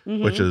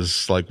 Mm-hmm. Which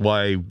is like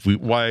why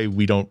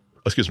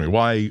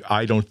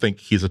I don't think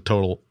he's a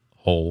total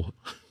hole.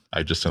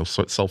 I just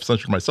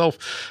self-censored myself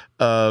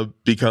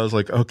because,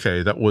 like,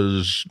 okay, that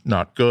was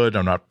not good.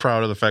 I'm not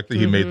proud of the fact that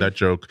he made that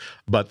joke.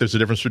 But there's a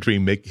difference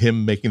between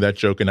him making that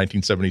joke in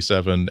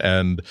 1977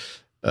 and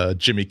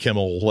Jimmy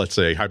Kimmel, let's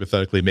say,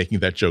 hypothetically making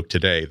that joke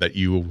today, that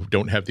you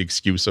don't have the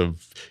excuse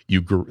of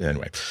you grew.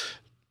 Anyway.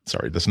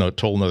 Sorry, that's a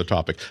total another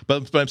topic.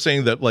 But I'm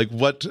saying that, like,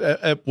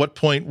 at what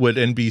point would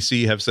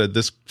NBC have said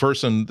this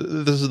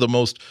is the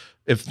most,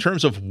 if in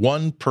terms of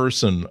one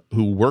person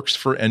who works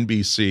for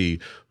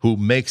NBC who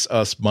makes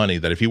us money,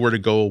 that if he were to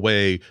go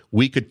away,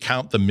 we could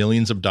count the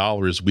millions of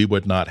dollars we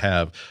would not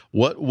have.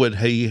 What would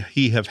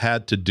he have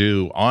had to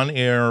do on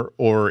air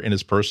or in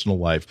his personal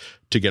life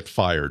to get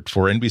fired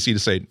for NBC to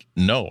say,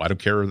 no, I don't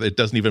care. It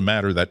doesn't even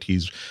matter that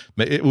he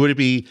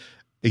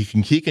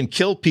can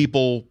kill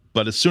people,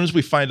 but as soon as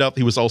we find out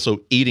he was also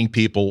eating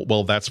people,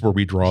 well, that's where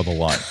we draw the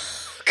line.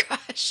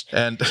 Gosh.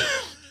 And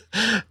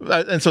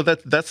so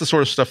that's the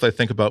sort of stuff I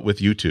think about with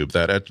YouTube,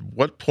 that at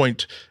what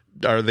point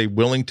are they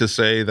willing to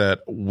say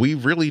that we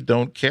really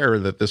don't care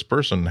that this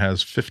person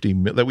has 50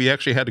 million, that we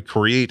actually had to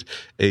create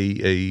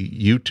a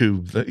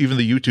YouTube, even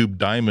the YouTube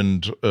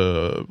Diamond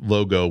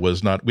logo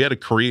was not, we had to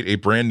create a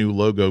brand new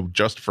logo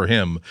just for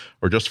him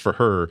or just for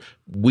her.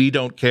 We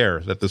don't care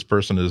that this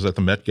person is at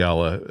the Met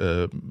Gala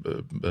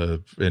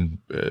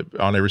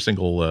on every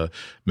single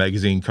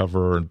magazine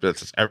cover, and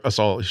that's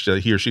all,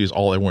 he or she is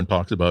all everyone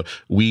talks about.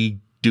 We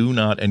do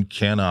not and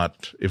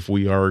cannot, if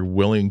we are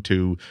willing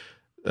to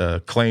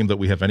claim that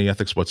we have any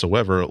ethics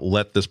whatsoever,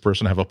 let this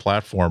person have a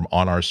platform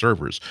on our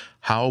servers.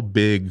 How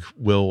big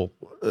would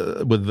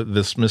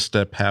this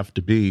misstep have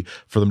to be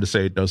for them to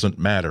say it doesn't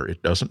matter?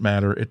 It doesn't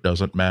matter. It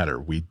doesn't matter.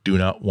 We do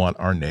not want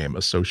our name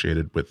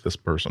associated with this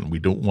person. We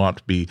don't want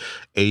to be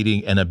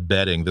aiding and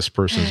abetting this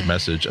person's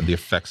message and the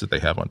effects that they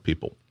have on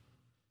people.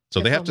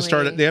 So they have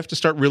to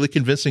start really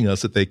convincing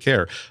us that they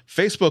care.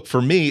 Facebook,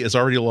 for me, is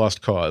already a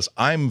lost cause.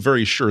 I'm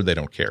very sure they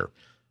don't care.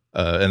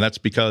 And that's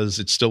because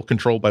it's still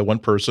controlled by one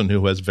person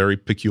who has very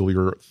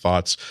peculiar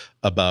thoughts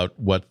about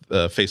what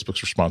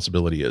Facebook's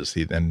responsibility is.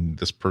 And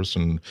this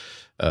person,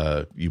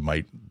 you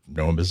might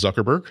know him as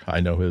Zuckerberg. I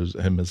know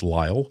him as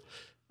Lyle.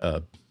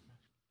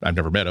 I've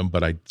never met him,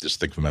 but I just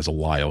think of him as a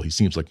Lyle. He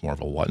seems like more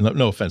of a Lyle.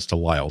 No offense to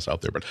Lyles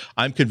out there, but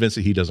I'm convinced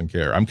that he doesn't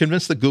care. I'm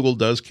convinced that Google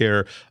does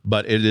care,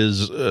 but it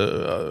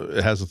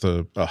has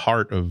a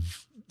heart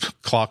of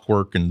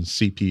clockwork and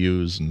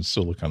CPUs and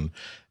silicon.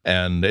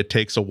 And it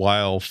takes a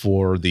while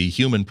for the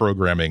human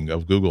programming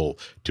of Google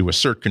to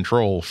assert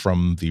control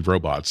from the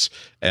robots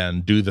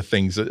and do the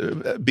things,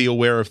 be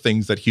aware of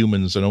things that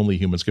humans and only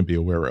humans can be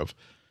aware of.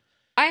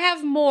 I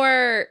have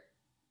more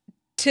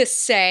to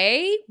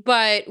say,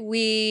 but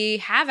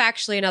we have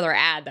actually another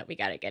ad that we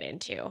got to get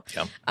into.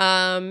 Yeah.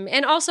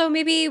 And also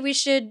maybe we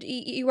should,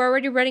 you are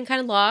already running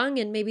kind of long,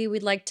 and maybe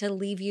we'd like to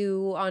leave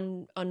you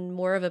on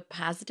more of a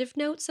positive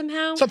note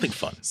somehow. Something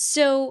fun.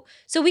 So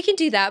we can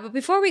do that. But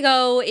before we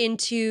go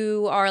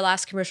into our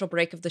last commercial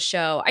break of the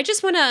show, I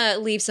just want to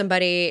leave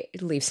somebody.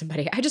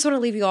 I just want to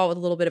leave you all with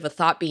a little bit of a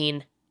thought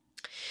bean.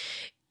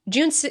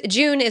 June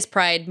is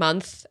Pride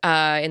Month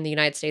in the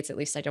United States, at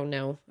least. I don't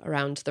know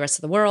around the rest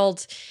of the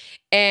world.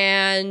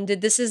 And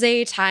this is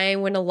a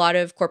time when a lot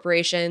of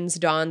corporations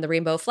don the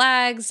rainbow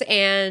flags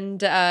and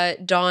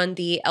don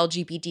the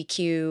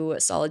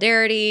LGBTQ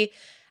solidarity.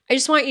 I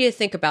just want you to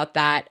think about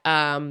that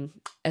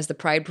as the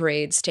Pride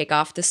parades take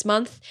off this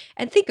month,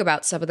 and think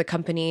about some of the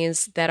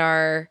companies that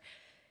are.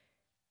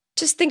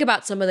 Just think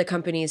about some of the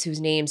companies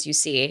whose names you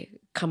see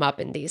come up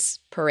in these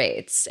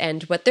parades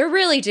and what they're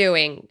really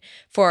doing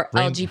for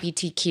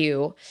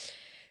LGBTQ.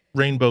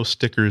 Rainbow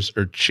stickers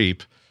are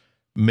cheap.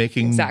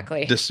 making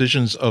Exactly.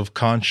 decisions of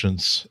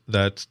conscience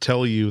that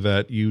tell you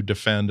that you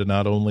defend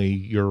not only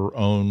your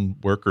own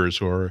workers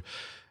who are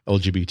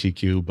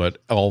LGBTQ, but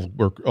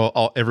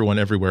everyone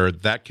everywhere.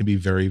 That can be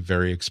very,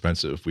 very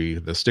expensive.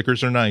 The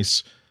stickers are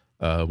nice.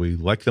 We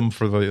like them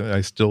for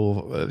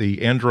the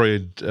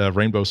Android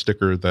rainbow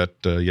sticker that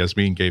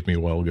Yasmin gave me a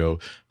while ago.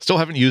 Still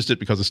haven't used it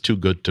because it's too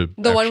good to.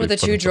 The one with the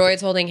two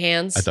droids holding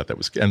hands. I thought that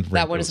was.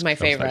 That one is my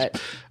favorite.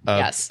 Nice.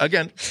 Yes.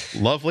 Again,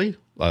 lovely.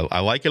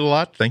 I like it a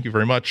lot. Thank you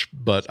very much.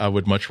 But I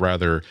would much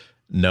rather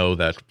know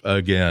that,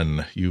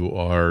 again, you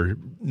are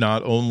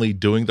not only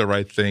doing the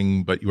right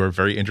thing, but you are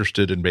very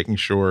interested in making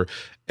sure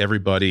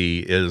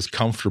everybody is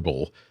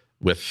comfortable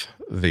with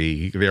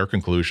their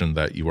conclusion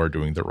that you are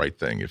doing the right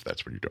thing, if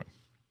that's what you're doing.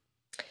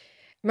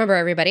 Remember,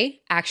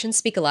 everybody, actions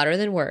speak louder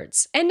than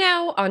words. And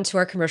now, on to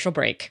our commercial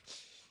break.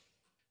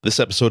 This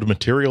episode of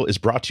Material is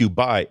brought to you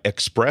by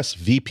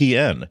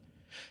ExpressVPN.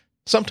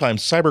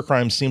 Sometimes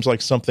cybercrime seems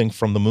like something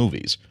from the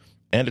movies,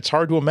 and it's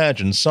hard to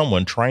imagine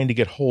someone trying to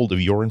get hold of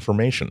your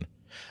information.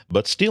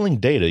 But stealing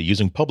data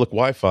using public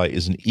Wi-Fi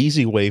is an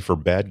easy way for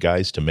bad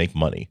guys to make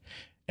money.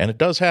 And it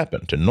does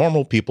happen to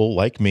normal people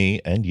like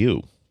me and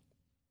you.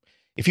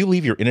 If you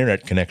leave your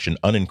internet connection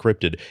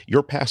unencrypted,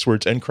 your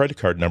passwords and credit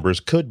card numbers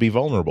could be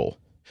vulnerable.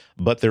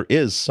 But there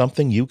is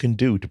something you can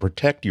do to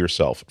protect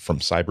yourself from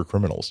cyber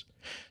criminals.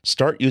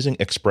 Start using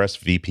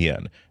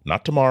ExpressVPN,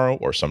 not tomorrow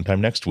or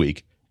sometime next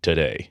week,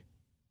 today.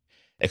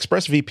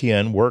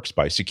 ExpressVPN works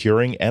by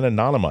securing and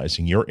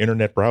anonymizing your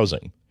internet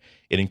browsing.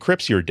 It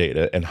encrypts your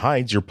data and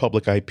hides your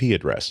public IP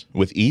address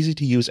with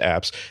easy-to-use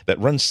apps that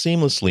run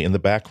seamlessly in the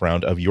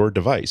background of your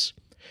device.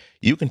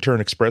 You can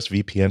turn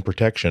ExpressVPN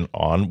protection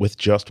on with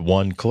just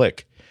one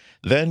click.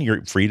 Then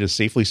you're free to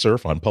safely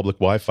surf on public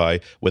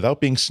Wi-Fi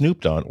without being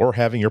snooped on or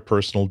having your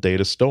personal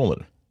data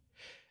stolen.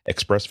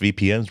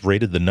 ExpressVPN is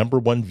rated the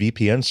 #1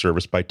 VPN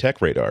service by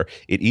TechRadar.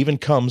 It even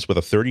comes with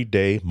a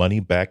 30-day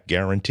money-back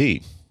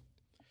guarantee.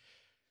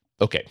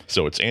 Okay,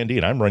 so it's Andy,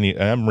 and I'm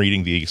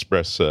reading the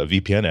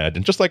ExpressVPN ad,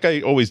 and just like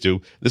I always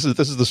do, this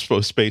is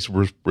the space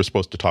we're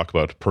supposed to talk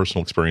about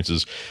personal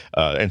experiences.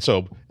 And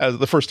so, as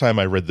the first time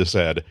I read this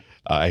ad,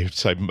 I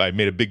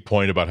made a big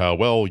point about how,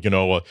 well,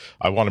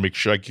 I want to make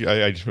sure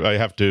I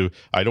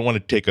don't want to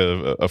take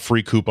a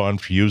free coupon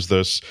to use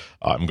this.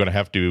 I'm going to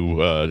have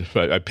to.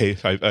 I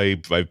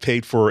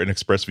paid for an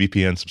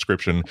ExpressVPN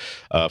subscription,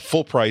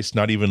 full price,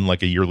 not even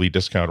like a yearly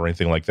discount or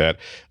anything like that.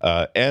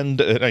 And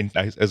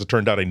as it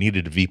turned out, I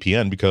needed a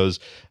VPN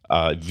because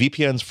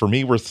VPNs for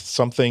me were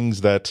some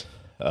things that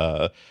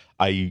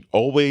I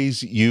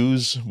always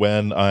use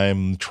when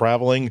I'm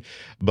traveling,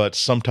 but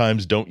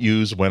sometimes don't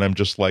use when I'm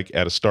just like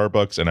at a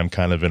Starbucks and I'm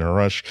kind of in a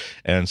rush.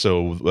 And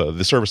so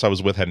the service I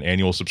was with had an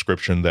annual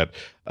subscription that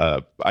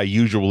I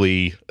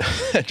usually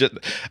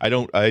I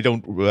don't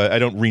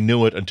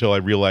renew it until I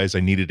realize I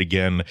need it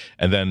again,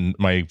 and then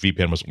my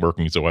VPN wasn't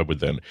working, so I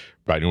would then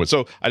renew it.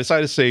 So I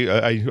decided to say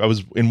I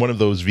was in one of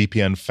those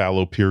VPN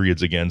fallow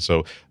periods again.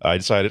 So I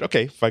decided,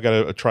 okay, if I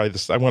gotta try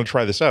this, I want to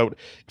try this out.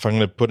 If I'm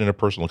going to put in a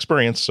personal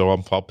experience, so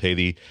I'll pay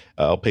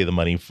the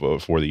money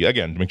for the,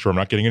 again, to make sure I'm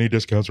not getting any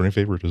discounts or any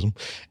favoritism.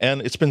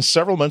 And it's been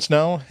several months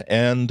now,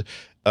 and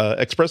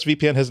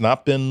ExpressVPN has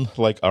not been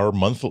like our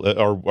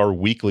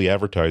weekly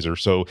advertiser,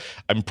 so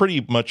I'm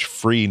pretty much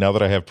free now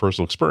that I have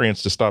personal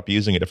experience to stop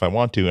using it if I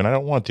want to, and I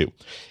don't want to.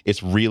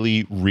 It's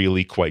really,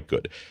 really quite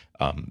good.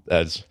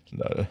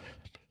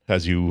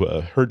 As you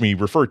heard me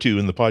refer to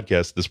in the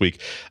podcast this week,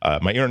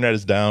 my internet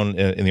is down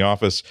in the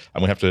office.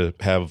 I'm going to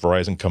have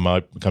Verizon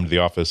come to the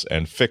office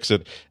and fix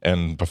it.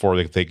 And before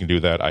they can do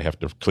that, I have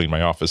to clean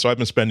my office. So I've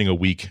been spending a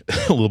week,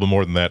 a little bit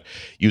more than that,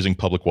 using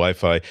public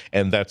Wi-Fi.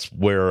 And that's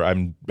where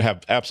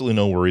have absolutely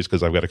no worries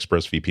because I've got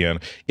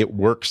ExpressVPN. It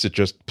works. It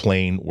just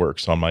plain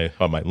works on my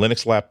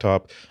Linux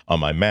laptop, on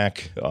my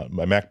Mac,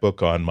 my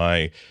MacBook, on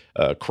my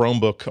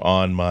Chromebook,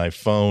 on my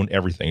phone,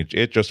 everything.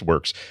 It just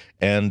works.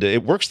 And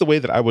it works the way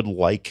that I would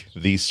like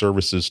these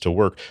services to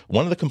work.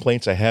 One of the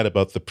complaints I had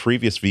about the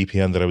previous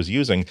VPN that I was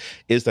using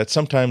is that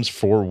sometimes,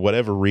 for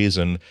whatever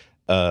reason,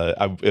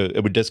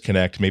 it would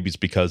disconnect. Maybe it's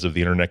because of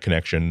the internet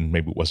connection.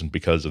 Maybe it wasn't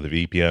because of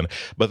the VPN.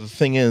 But the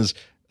thing is,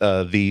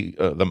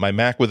 my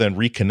Mac would then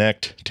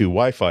reconnect to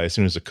Wi-Fi as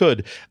soon as it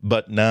could,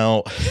 but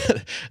now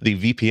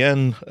the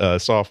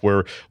VPN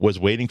software was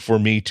waiting for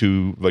me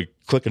to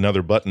click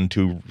another button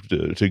to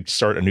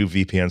start a new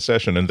VPN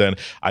session, and then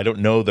I don't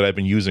know that I've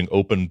been using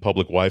open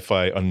public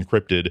Wi-Fi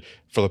unencrypted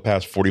for the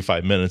past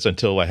 45 minutes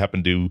until I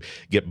happen to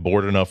get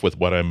bored enough with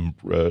what I'm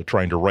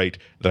trying to write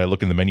that I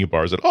look in the menu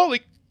bars and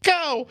holy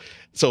cow!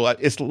 So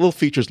it's little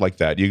features like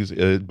that.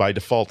 By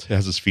default, it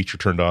has this feature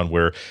turned on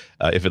where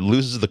if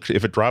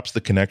it drops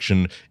the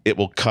connection, it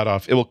will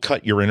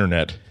cut your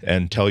internet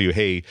and tell you,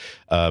 hey,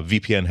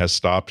 VPN has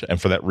stopped, and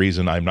for that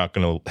reason, I'm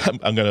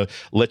gonna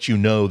let you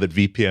know that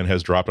VPN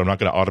has dropped. I'm not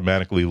going to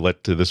automatically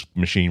let this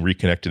machine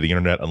reconnect to the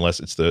internet unless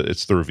it's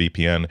through a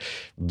VPN.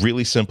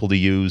 Really simple to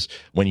use.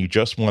 When you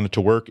just want it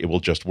to work, it will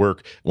just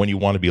work. When you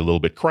want to be a little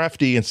bit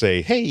crafty and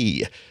say,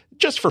 hey,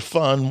 just for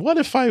fun, what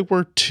if I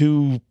were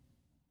to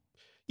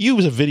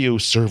use a video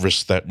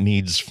service that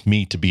needs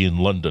me to be in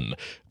London.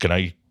 Can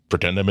I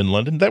pretend I'm in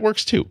London? That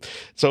works too.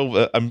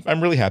 So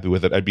I'm really happy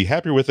with it. I'd be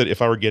happier with it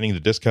if I were getting the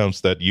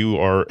discounts that you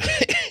are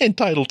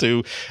entitled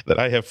to, that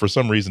I have for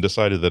some reason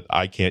decided that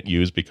I can't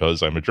use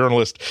because I'm a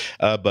journalist.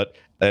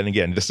 And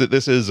again, this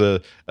is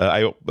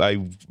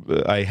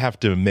I have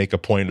to make a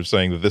point of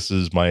saying that this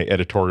is my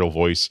editorial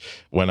voice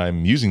when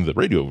I'm using the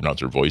radio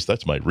announcer voice.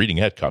 That's my reading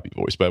ad copy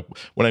voice. But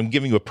when I'm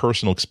giving you a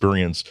personal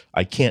experience,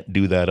 I can't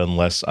do that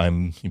unless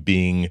I'm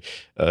being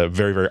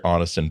very, very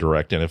honest and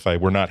direct. And if I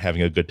were not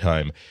having a good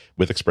time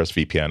with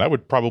ExpressVPN, I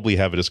would probably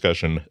have a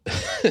discussion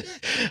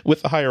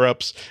with the higher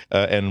ups,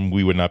 and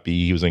we would not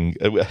be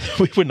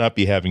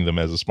having them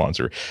as a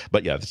sponsor.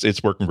 But yeah,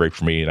 it's working great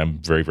for me, and I'm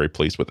very, very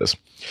pleased with this.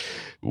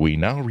 We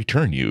now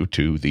return you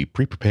to the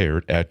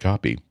pre-prepared ad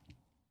copy.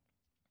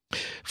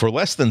 For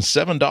less than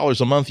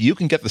 $7 a month, you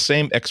can get the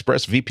same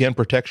ExpressVPN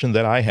protection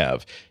that I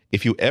have.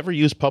 If you ever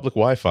use public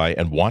Wi-Fi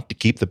and want to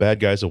keep the bad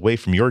guys away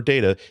from your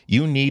data,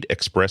 you need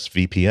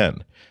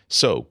ExpressVPN.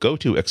 So go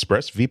to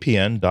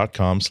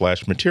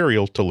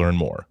expressvpn.com/material to learn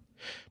more.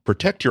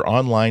 Protect your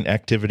online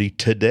activity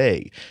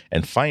today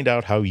and find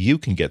out how you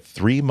can get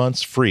 3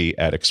 months free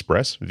at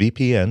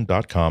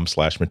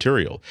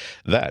expressvpn.com/material.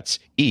 That's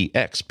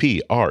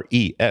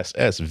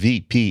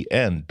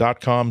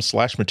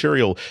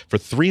expressvpn.com/material for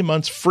 3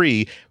 months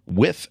free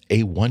with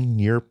a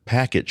 1-year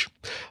package.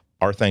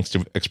 Our thanks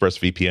to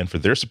ExpressVPN for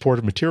their support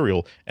of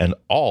Material and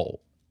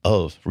all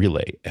of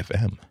Relay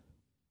FM.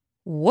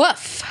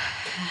 Woof.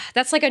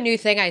 That's like a new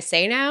thing I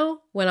say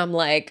now when I'm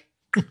like,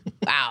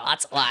 wow,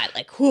 that's a lot.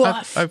 Like,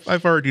 woof.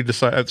 I've already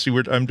decided. See,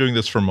 I'm doing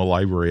this from a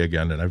library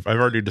again, and I've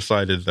already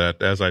decided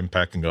that as I'm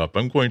packing up,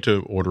 I'm going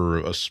to order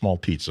a small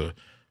pizza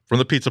from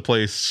the pizza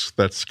place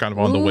that's kind of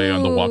on the way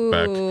on the walk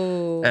back.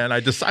 And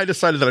I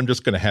decided that I'm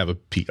just going to have a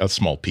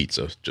small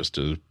pizza just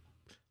to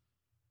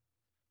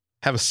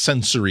have a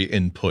sensory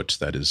input.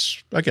 That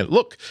is, again,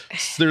 look,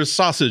 there's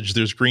sausage,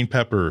 there's green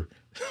pepper.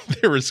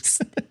 There is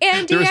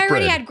Andy, there is I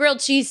already bread. had grilled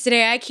cheese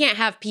today. I can't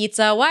have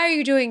pizza. Why are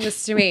you doing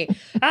this to me?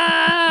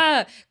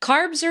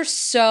 Carbs are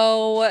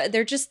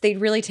they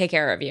really take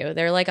care of you.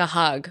 They're like a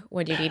hug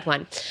when you need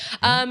one.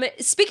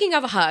 Speaking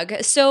of a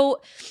hug,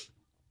 so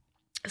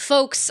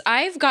folks,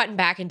 I've gotten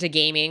back into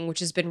gaming, which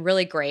has been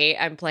really great.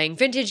 I'm playing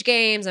vintage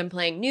games. I'm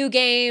playing new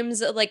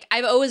games. Like,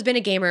 I've always been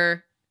a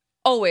gamer.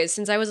 Always,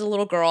 since I was a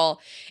little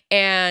girl,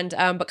 and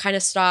but kind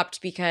of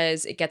stopped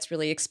because it gets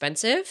really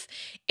expensive,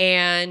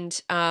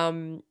 and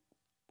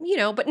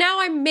but now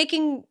I'm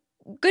making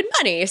good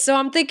money, so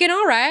I'm thinking,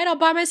 all right, I'll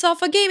buy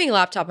myself a gaming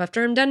laptop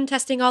after I'm done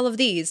testing all of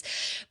these.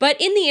 But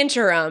in the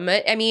interim,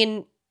 I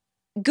mean,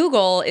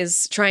 Google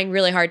is trying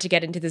really hard to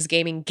get into this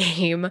gaming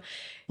game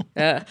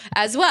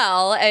as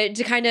well,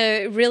 to kind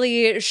of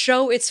really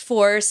show its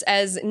force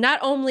as not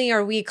only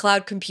are we a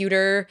cloud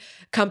computer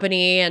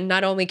company and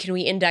not only can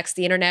we index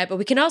the internet, but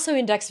we can also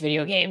index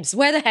video games.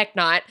 Where the heck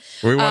not?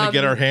 We want to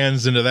get our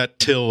hands into that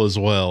till as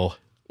well.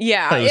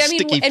 Yeah. I mean,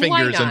 sticky and why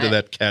fingers not? into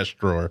that cash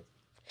drawer.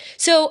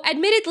 So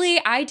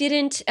admittedly, I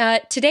didn't,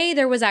 today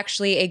there was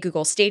actually a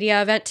Google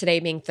Stadia event, today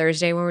being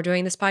Thursday when we're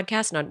doing this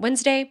podcast, not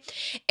Wednesday.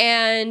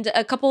 And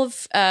a couple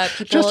of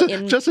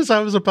people just as I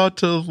was about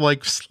to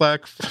like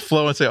Slack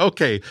flow and say,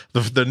 okay,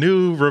 the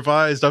new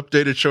revised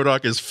updated show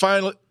doc is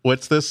finally,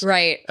 what's this?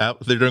 Right.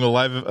 They're doing a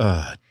live,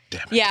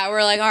 damn it. Yeah,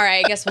 we're like, all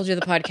right, I guess we'll do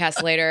the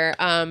podcast later,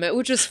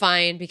 which was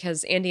fine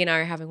because Andy and I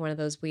are having one of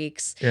those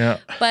weeks. Yeah.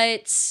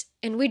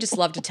 And we just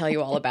love to tell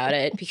you all about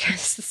it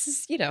because this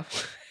is,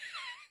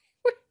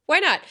 why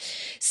not?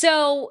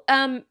 So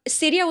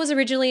Stadia was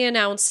originally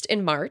announced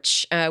in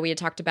March. We had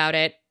talked about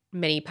it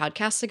many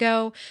podcasts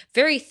ago.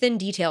 Very thin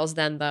details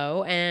then,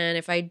 though. And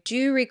if I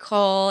do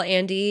recall,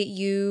 Andy,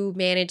 you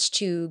managed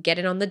to get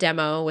it on the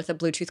demo with a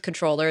Bluetooth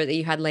controller that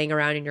you had laying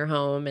around in your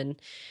home and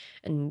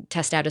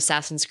test out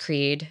Assassin's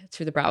Creed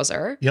through the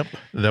browser. Yep,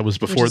 that was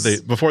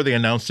before they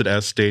announced it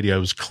as Stadia. It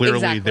was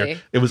clearly there.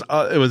 It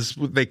was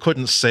they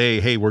couldn't say,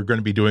 "Hey, we're going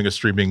to be doing a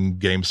streaming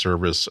game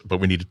service, but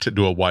we need to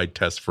do a wide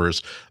test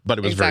first." But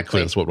it was very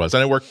clear that's what it was,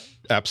 and it worked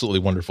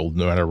absolutely wonderful,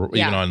 no matter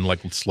even on like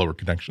slower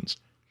connections.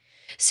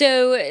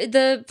 So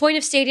the point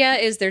of Stadia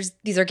is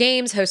these are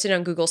games hosted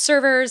on Google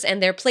servers,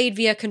 and they're played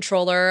via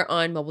controller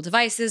on mobile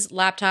devices,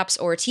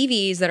 laptops, or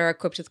TVs that are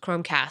equipped with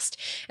Chromecast.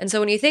 And so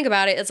when you think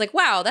about it, it's like,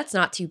 wow, that's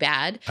not too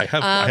bad. I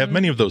have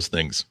many of those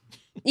things.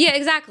 Yeah,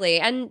 exactly.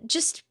 And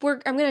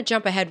I'm going to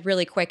jump ahead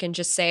really quick and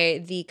just say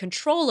the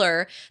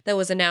controller that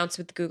was announced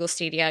with Google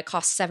Stadia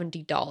cost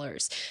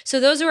 $70.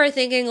 So those who are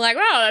thinking like,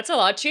 wow, that's a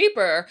lot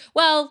cheaper.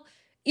 Well,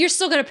 you're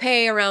still going to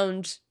pay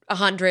around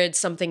 $100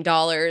 something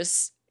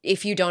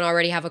if you don't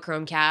already have a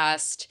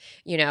Chromecast,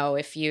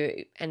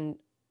 and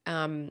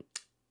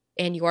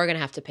you are going to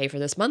have to pay for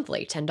this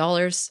monthly,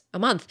 $10 a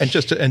month. And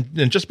just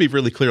to be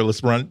really clear,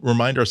 let's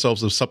remind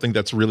ourselves of something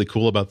that's really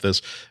cool about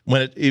this.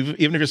 Even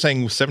if you're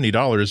saying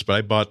 $70, but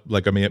I bought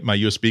my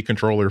USB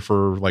controller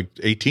for like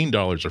 $18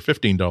 or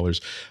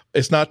 $15.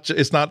 It's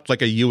not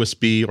like a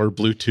USB or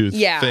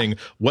Bluetooth thing.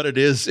 What it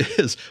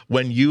is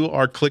when you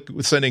are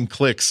sending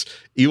clicks,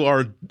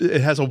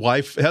 it has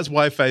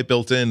Wi-Fi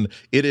built in.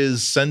 It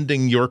is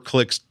sending your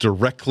clicks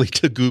directly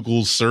to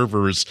Google's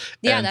servers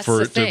and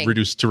to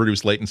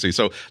reduce latency.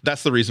 So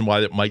that's the reason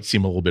why it might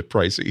seem a little bit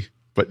pricey.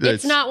 But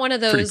it's not one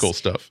of those pretty cool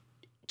stuff.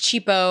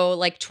 Cheapo,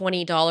 like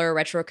 $20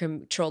 retro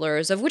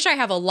controllers, of which I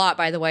have a lot,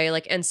 by the way,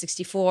 like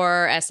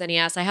N64,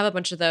 SNES. I have a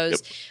bunch of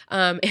those.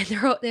 And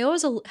they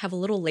always have a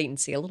little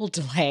latency, a little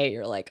delay.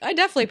 You're like, I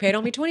definitely paid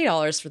only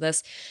 $20 for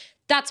this.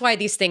 That's why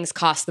these things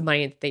cost the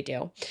money that they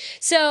do.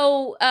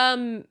 So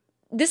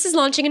this is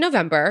launching in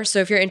November.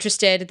 So if you're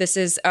interested, this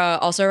is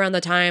also around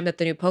the time that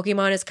the new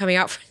Pokemon is coming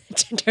out for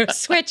Nintendo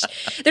Switch.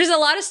 There's a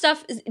lot of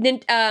stuff.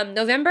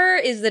 November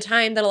is the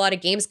time that a lot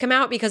of games come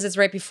out because it's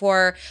right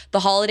before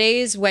the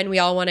holidays when we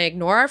all want to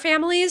ignore our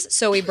families.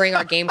 So we bring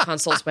our game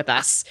consoles with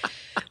us,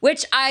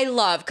 which I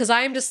love because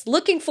I'm just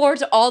looking forward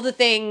to all the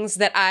things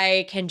that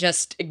I can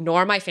just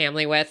ignore my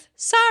family with.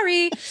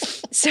 Sorry.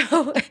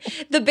 So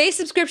the base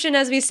subscription,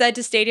 as we said,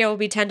 to Stadia will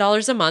be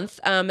 $10 a month,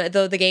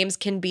 though the games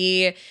can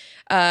be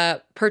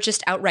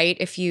purchased outright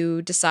if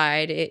you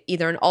decide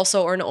either an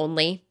also or an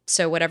only.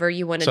 So whatever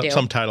you want to do.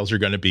 Some titles are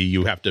going to be,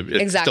 you have to,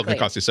 it's still going to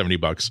cost you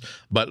 $70,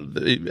 but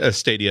as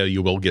Stadia,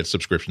 you will get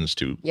subscriptions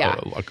to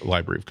a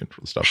library of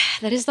control stuff.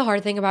 That is the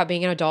hard thing about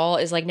being an adult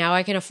is like now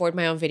I can afford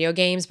my own video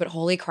games, but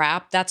holy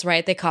crap, that's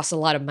right. They cost a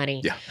lot of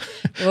money. Yeah.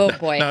 Oh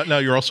boy. Now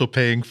you're also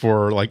paying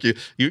for like,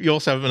 you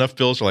also have enough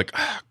bills. You're like,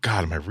 oh,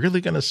 God, am I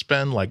really going to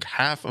spend like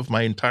half of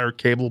my entire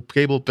cable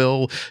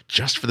bill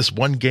just for this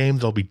one game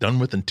that I'll be done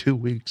with in 2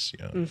 weeks?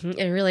 Yeah. Mm-hmm.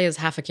 It really is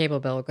half a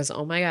cable bill because,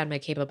 oh my God, my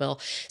cable bill.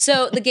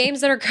 So the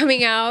games that are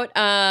coming out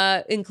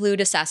include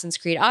Assassin's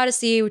Creed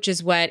Odyssey, which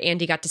is what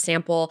Andy got to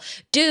sample,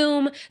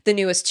 Doom, the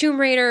newest Tomb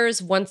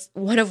Raiders, one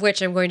of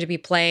which I'm going to be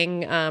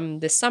playing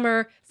this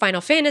summer,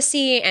 Final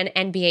Fantasy, and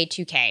NBA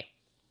 2K.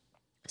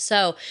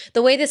 So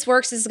the way this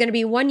works is going to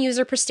be one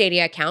user per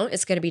Stadia account.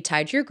 It's going to be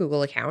tied to your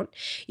Google account.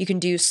 You can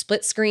do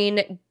split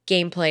screen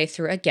gameplay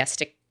through a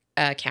guest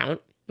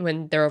account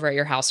when they're over at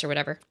your house or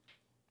whatever.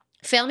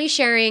 Family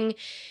sharing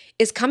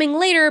is coming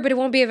later, but it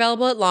won't be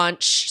available at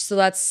launch. So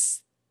that's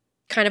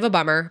kind of a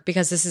bummer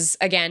because this is,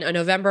 again, a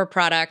November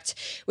product,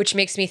 which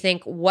makes me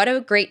think, what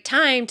a great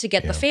time to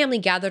get the family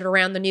gathered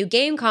around the new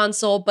game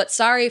console. But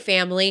sorry,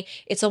 family,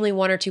 it's only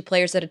 1 or 2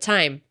 players at a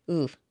time.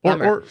 Ooh.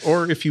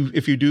 Or if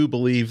you do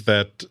believe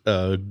that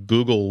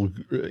Google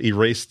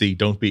erased the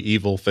 "don't be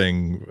evil"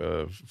 thing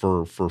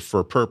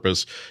for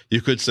purpose,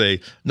 you could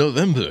say,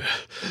 November,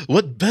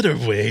 what better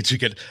way to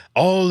get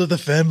all of the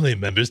family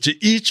members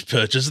to each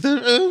purchase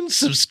their own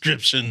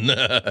subscription?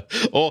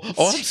 or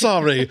I'm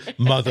sorry,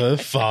 mother,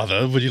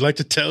 father, would you like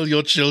to tell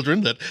your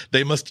children that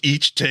they must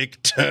each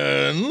take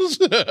turns?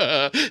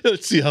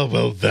 Let's see how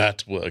well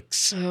that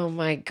works. Oh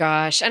my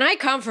gosh. And I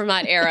come from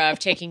that era of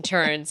taking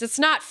turns. It's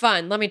not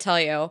fun, let me tell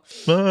you.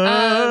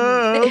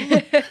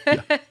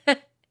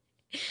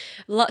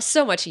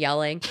 So much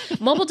yelling.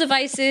 Mobile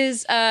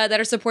devices that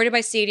are supported by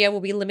Stadia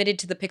will be limited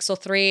to the Pixel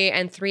 3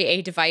 and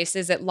 3a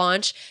devices at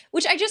launch,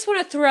 which I just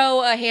want to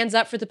throw a hands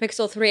up for the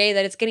Pixel 3a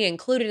that it's getting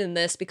included in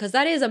this because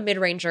that is a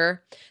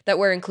mid-ranger that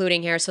we're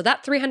including here. So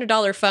that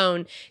 $300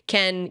 phone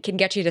can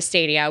get you to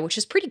Stadia, which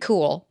is pretty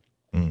cool.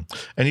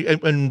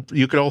 And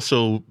you could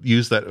also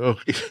use that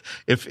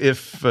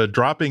if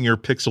dropping your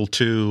Pixel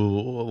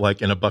 2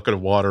 like in a bucket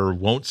of water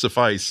won't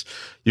suffice,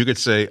 you could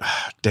say,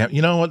 damn,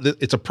 you know what?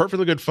 It's a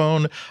perfectly good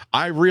phone.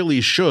 I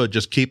really should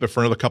just keep it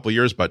for another couple of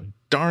years, but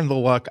darn the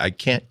luck, I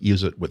can't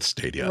use it with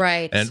Stadia.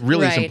 Right. And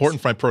really it's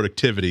important for my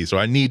productivity, so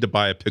I need to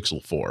buy a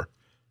Pixel 4.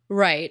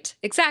 Right,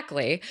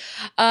 exactly.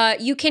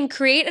 You can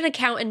create an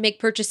account and make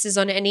purchases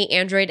on any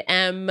Android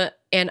M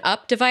and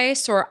up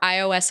device or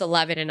iOS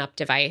 11 and up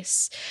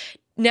device.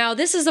 Now,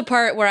 this is the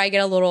part where I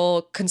get a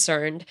little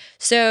concerned.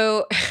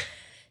 So,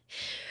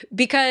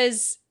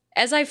 because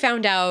as I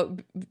found out,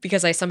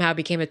 because I somehow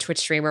became a Twitch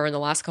streamer in the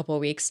last couple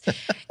of weeks,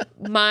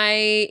 my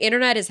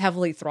internet is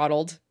heavily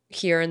throttled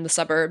here in the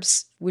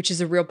suburbs, which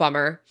is a real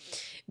bummer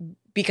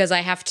because I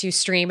have to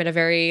stream at a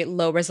very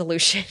low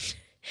resolution.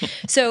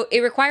 So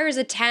it requires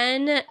a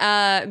 10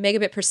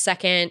 megabit per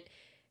second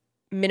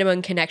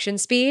minimum connection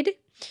speed,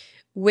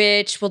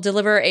 which will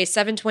deliver a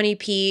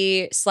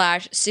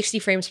 720p/60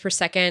 frames per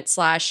second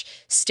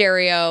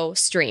 /stereo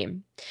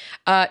stream.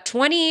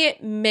 20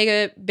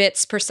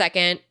 megabits per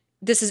second,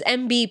 this is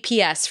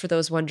Mbps for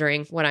those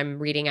wondering what I'm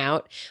reading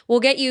out, will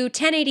get you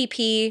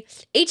 1080p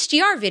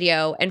HDR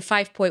video and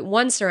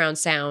 5.1 surround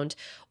sound,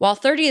 while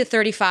 30 to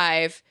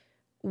 35,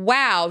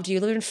 wow, do you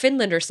live in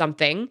Finland or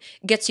something,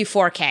 gets you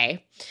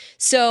 4K.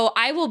 So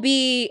I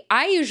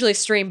usually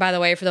stream, by the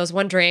way, for those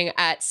wondering,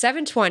 at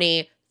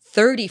 720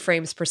 30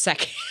 frames per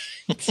second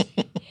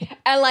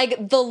at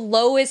like the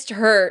lowest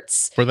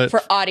hertz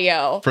for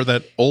audio. For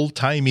that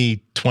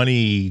old-timey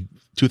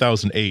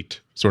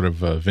 2008 sort of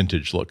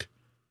vintage look.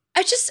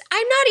 I'm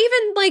not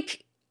even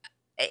like,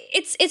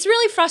 it's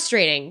really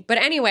frustrating. But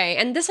anyway,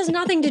 and this has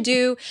nothing to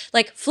do,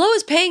 like Flo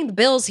is paying the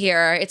bills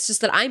here. It's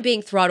just that I'm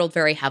being throttled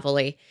very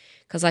heavily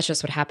because that's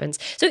just what happens.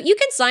 So you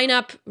can sign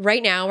up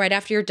right now, right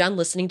after you're done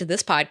listening to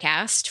this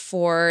podcast,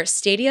 for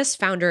Stadia's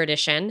Founder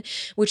Edition,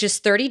 which is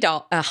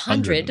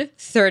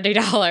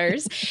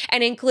 $130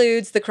 and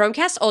includes the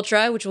Chromecast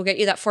Ultra, which will get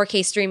you that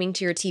 4K streaming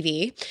to your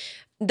TV.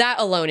 That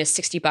alone is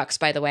 $60,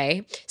 by the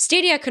way.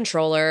 Stadia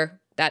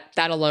controller, that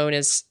alone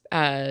is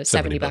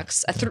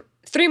 $70. A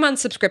 3-month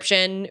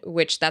subscription,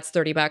 which that's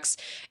 $30,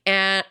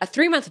 and a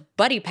 3-month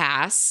buddy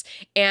pass,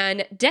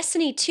 and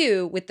Destiny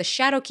 2 with the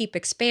Shadowkeep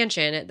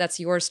expansion that's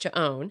yours to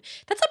own.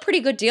 That's a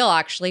pretty good deal,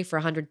 actually, for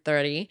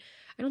 $130.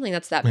 I don't think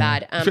that's that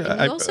bad.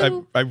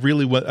 I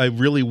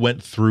really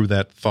went through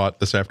that thought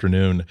this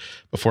afternoon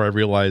before I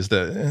realized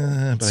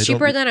that it's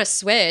cheaper than a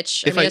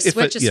Switch. A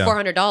Switch is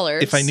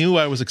 $400. If I knew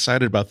I was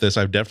excited about this,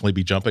 I'd definitely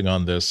be jumping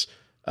on this.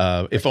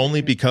 If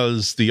only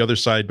because the other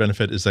side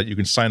benefit is that you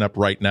can sign up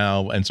right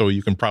now, and so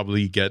you can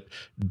probably get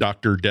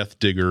Dr. Death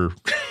Digger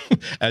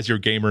as your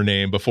gamer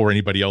name before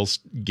anybody else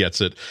gets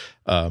it.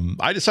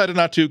 I decided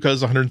not to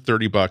because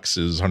 $130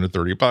 is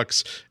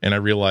 $130, and I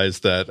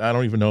realized that I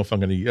don't even know if I'm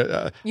going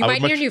to. You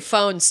might need a new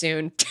phone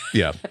soon.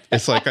 Yeah,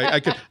 it's like I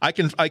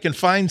can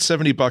find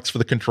 $70 for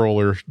the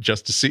controller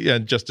just to see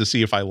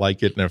if I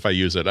like it and if I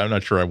use it. I'm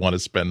not sure I want to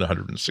spend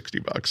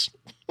 $160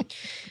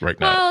 right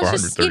now or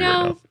 $130 right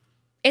now.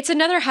 It's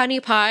another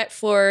honeypot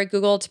for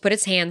Google to put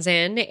its hands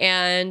in,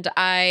 and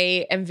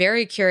I am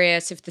very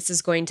curious if this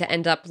is going to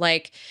end up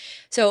like.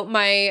 So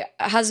my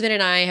husband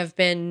and I have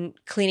been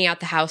cleaning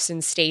out the house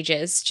in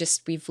stages.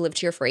 We've lived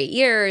here for 8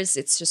 years.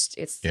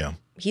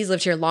 He's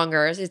lived here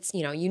longer. It's,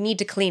 you need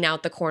to clean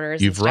out the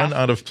corners. You've run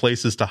out of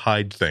places to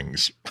hide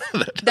things.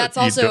 That's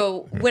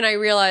also when I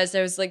realized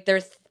there's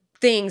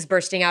things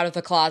bursting out of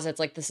the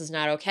closets. Like, this is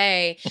not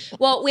okay.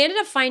 Well, we ended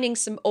up finding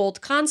some old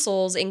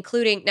consoles,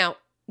 including now.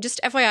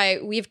 Just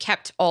FYI, we've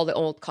kept all the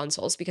old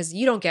consoles because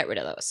you don't get rid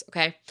of those,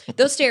 okay?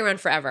 Those stay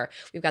around forever.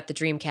 We've got the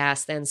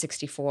Dreamcast, the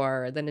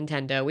N64, the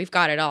Nintendo. We've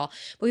got it all.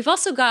 But we've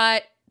also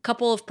got a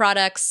couple of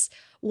products,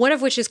 one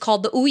of which is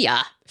called the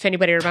Ouya, if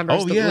anybody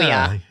remembers the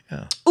Ouya.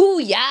 Yeah.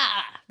 Ouya!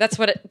 That's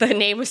what the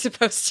name was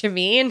supposed to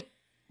mean.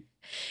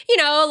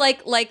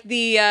 Like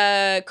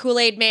the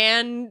Kool-Aid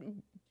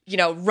man,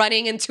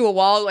 running into a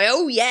wall, like,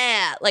 oh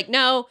yeah! Like,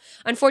 no,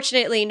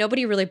 unfortunately,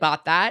 nobody really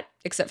bought that,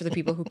 except for the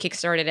people who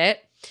kickstarted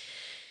it.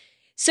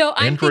 So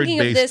I'm thinking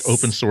of this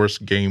open source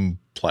game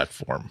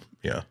platform.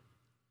 Yeah.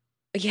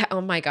 Yeah.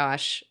 Oh my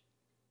gosh.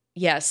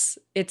 Yes.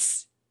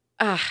 It's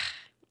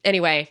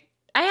anyway,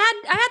 I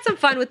had some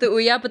fun with the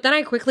Ouya, but then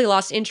I quickly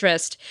lost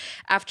interest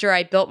after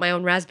I built my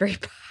own Raspberry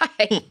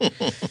Pi.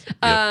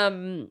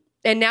 Yep.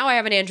 And now I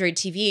have an Android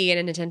TV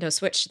and a Nintendo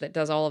Switch that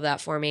does all of that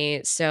for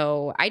me.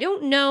 So I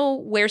don't know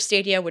where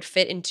Stadia would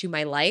fit into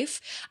my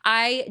life.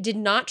 I did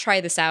not try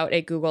this out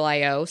at Google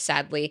I/O,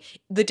 sadly.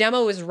 The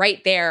demo was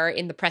right there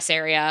in the press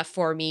area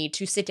for me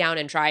to sit down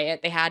and try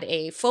it. They had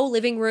a faux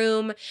living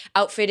room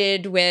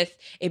outfitted with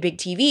a big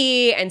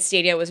TV, and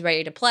Stadia was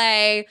ready to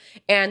play.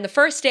 And the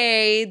first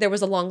day, there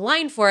was a long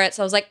line for it.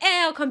 So I was like,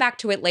 I'll come back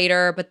to it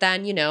later. But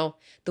then,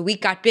 the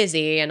week got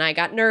busy and I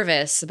got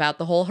nervous about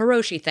the whole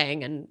Hiroshi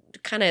thing and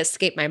kind of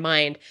escaped my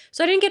mind.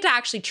 So I didn't get to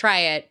actually try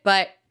it,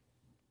 but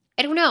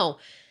I don't know.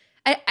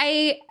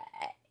 I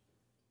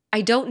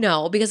don't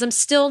know because I'm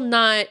still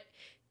not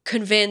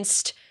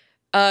convinced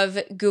of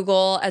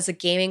Google as a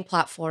gaming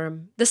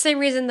platform. The same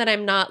reason that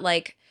I'm not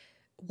like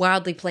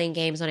wildly playing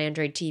games on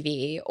Android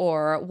TV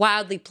or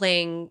wildly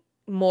playing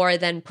more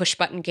than push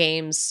button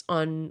games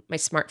on my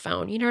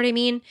smartphone. You know what I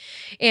mean?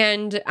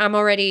 And I'm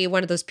already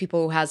one of those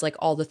people who has like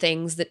all the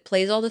things that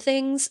plays all the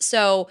things.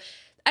 So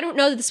I don't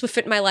know that this would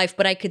fit in my life,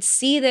 but I could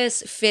see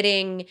this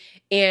fitting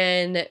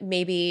in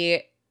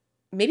maybe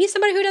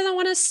somebody who doesn't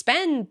want to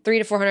spend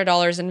 $300 to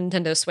 $400 on a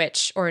Nintendo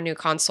Switch or a new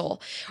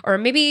console, or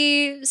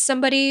maybe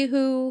somebody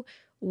who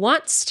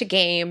wants to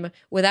game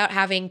without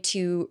having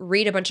to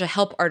read a bunch of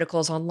help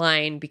articles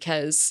online,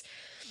 because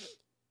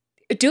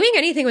doing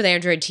anything with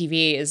Android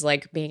TV is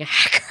like being a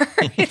hacker.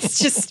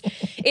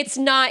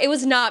 It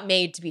was not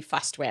made to be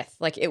fussed with.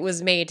 Like, it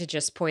was made to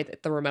just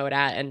point the remote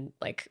at and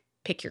like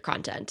pick your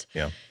content.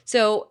 Yeah.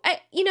 So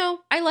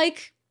I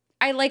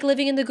like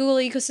living in the Google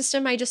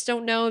ecosystem. I just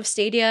don't know if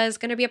Stadia is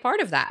going to be a part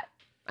of that.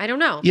 I don't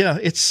know. Yeah,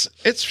 it's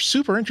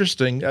super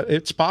interesting.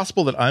 It's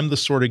possible that I'm the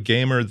sort of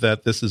gamer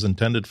that this is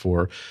intended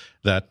for.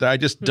 That I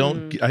just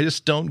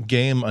don't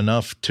game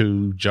enough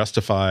to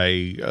justify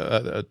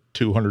a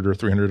 $200 or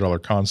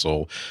 $300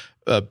 console.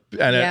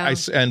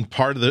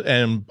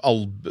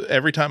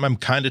 Every time I'm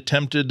kind of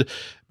tempted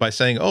by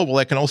saying, oh, well,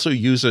 I can also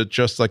use it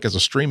just like as a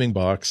streaming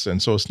box.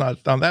 And so it's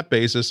not on that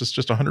basis, it's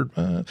just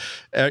 $100.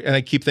 And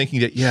I keep thinking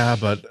that,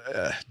 but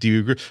do you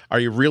agree? Are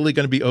you really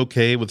going to be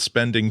okay with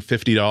spending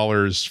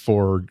 $50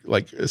 for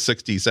like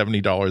 $60,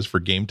 $70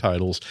 for game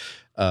titles?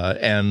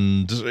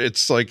 And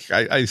it's like,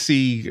 I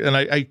see, and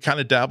I kind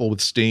of dabble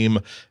with Steam,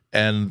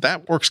 and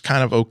that works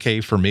kind of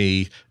okay for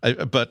me.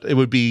 But it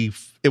would be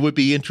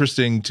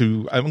interesting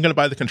I'm going to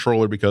buy the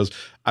controller because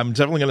I'm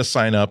definitely going to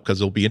sign up,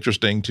 because it'll be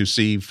interesting to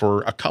see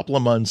for a couple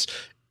of months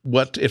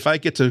what if I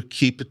get to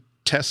keep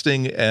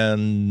testing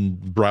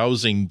and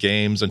browsing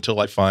games until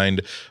I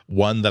find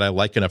one that I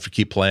like enough to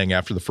keep playing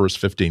after the first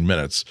 15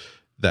 minutes.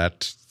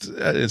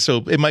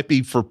 So it might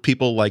be for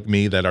people like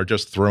me that are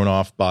just thrown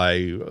off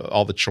by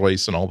all the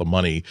choice and all the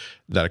money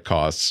that it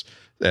costs.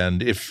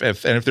 And if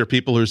there are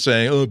people who are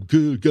saying, "Oh,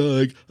 good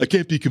guy, I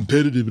can't be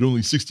competitive at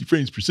only 60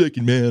 frames per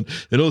second, man,"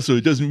 and also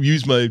it doesn't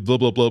use my blah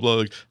blah blah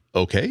blah.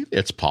 Okay,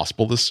 it's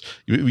possible.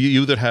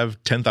 You that have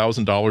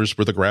 $10,000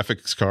 worth of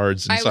graphics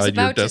cards inside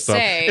your desktop,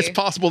 it's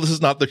possible this is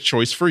not the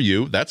choice for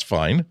you. That's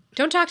fine.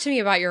 Don't talk to me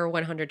about your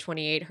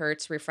 128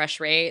 hertz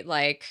refresh rate,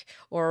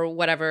 or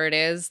whatever it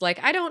is.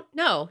 I don't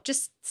know.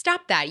 Just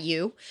stop that,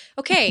 you.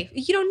 Okay,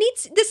 you don't need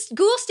this.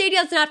 Google Stadia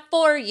is not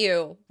for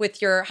you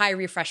with your high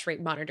refresh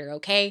rate monitor.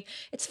 Okay,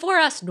 it's for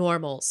us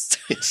normals.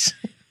 Yes.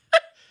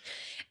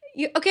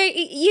 You got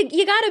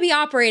to be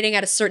operating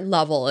at a certain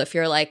level if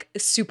you're a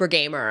super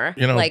gamer.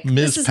 Ms.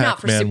 This is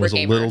not for Pac-Man super was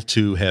gamer. a little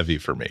too heavy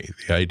for me.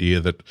 The idea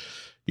that,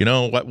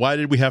 why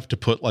did we have to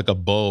put a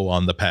bow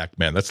on the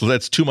Pac-Man?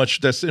 That's too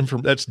much.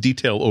 That's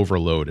detail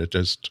overload. It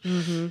just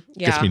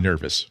gets me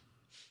nervous.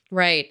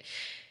 Right.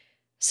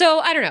 So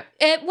I don't know.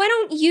 Why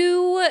don't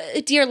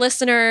you, dear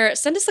listener,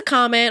 send us a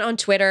comment on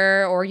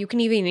Twitter, or you can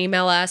even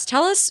email us.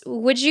 Tell us,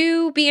 would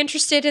you be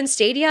interested in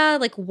Stadia?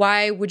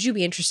 Why would you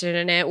be interested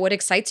in it? What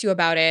excites you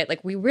about it?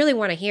 We really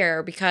want to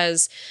hear,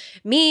 because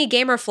me,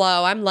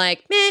 Gamerflow, I'm meh,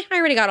 I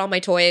already got all my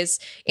toys.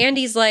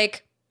 Andy's meh,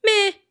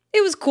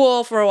 it was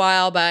cool for a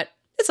while, but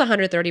it's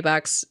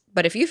 $130.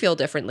 But if you feel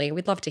differently,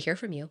 we'd love to hear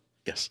from you.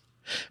 Yes.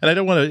 And I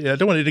don't want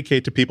to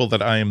indicate to people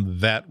that I am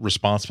that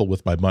responsible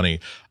with my money.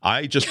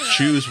 I just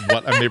choose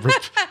what I may.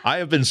 I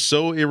have been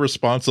so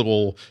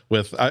irresponsible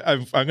with.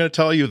 I'm going to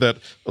tell you that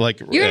you're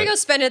going to go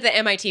spend it at the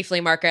MIT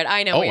flea market.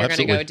 I know what you're going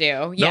to go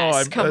do.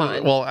 Yes, come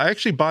on. Well, I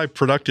actually buy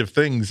productive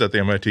things at the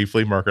MIT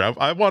flea market.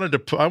 I wanted to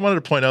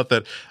point out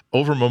that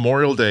over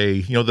Memorial Day,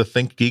 the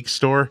Think Geek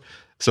store.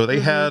 So they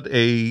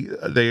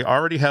they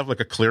already have a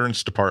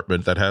clearance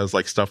department that has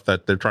stuff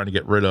that they're trying to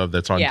get rid of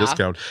that's on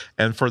discount.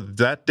 And for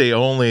that day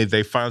only,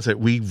 they found that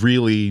we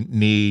really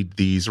need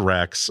these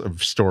racks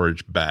of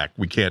storage back.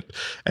 We can't.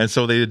 And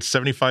so they did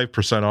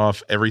 75%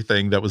 off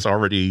everything that was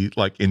already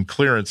in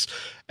clearance.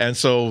 And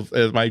so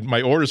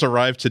my orders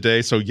arrived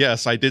today. So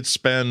yes, I did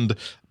spend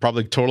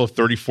probably a total of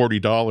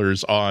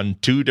 $30-$40 on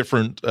 2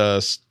 different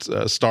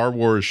Star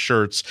Wars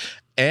shirts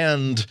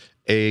and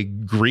a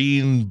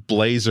green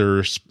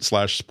blazer /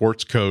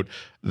 sports coat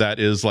that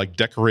is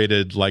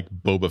decorated like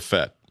Boba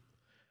Fett,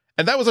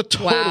 and that was a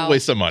total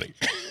waste of money.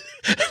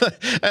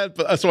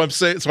 So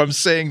I'm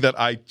saying that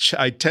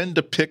I tend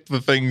to pick the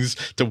things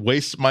to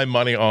waste my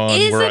money on.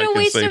 Is it a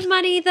waste of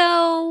money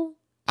though?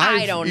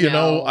 I don't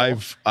know.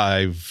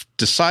 I've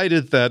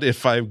decided that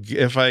if I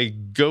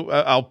go,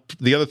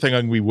 the other thing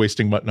I'm going to be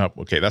wasting, but not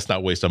okay. That's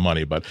not waste of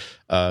money, but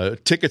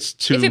tickets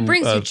to. If it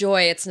brings you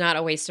joy, it's not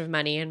a waste of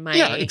money in my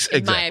exactly.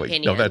 In my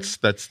opinion. No,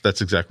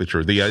 that's exactly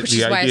true. Which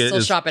is why I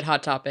still shop at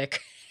Hot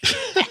Topic.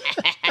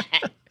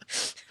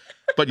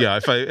 But yeah,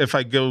 if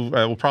I go,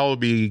 I will probably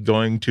be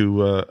going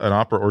to an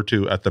opera or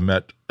two at the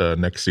Met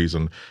next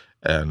season,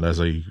 and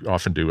as I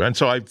often do. And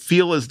so I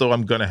feel as though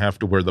I'm going to have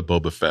to wear the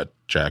Boba Fett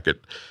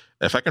jacket.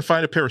 If I can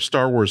find a pair of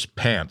Star Wars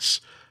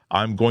pants,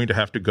 I'm going to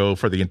have to go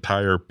for the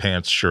entire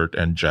pants, shirt,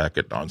 and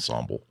jacket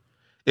ensemble.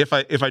 If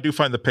I do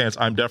find the pants,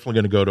 I'm definitely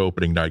going to go to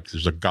opening night, because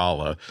there's a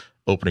gala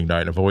opening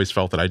night. And I've always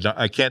felt that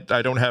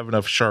I don't have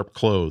enough sharp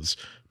clothes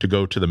to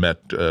go to the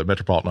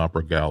Metropolitan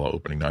Opera Gala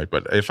opening night.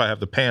 But if I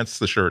have the pants,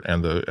 the shirt,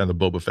 and the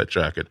Boba Fett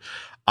jacket,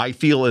 I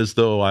feel as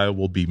though I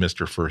will be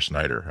Mr. First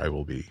Nighter. I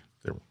will be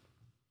there.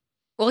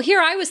 Well,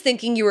 here I was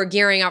thinking you were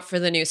gearing up for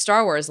the new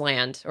Star Wars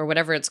land, or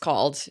whatever it's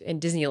called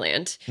in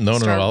Disneyland. No.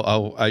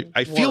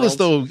 I feel as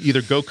though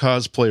either go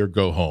cosplay or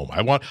go home.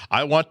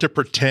 I want to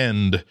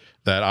pretend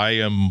that I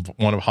am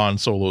one of Han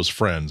Solo's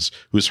friends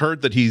who's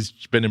heard that he's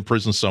been in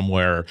prison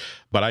somewhere,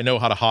 but I know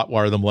how to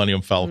hotwire the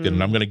Millennium Falcon,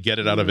 and I'm going to get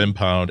it out of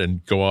impound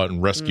and go out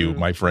and rescue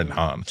my friend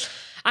Han.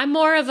 I'm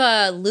more of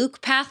a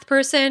Luke path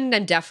person.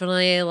 I'm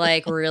definitely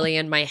really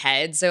in my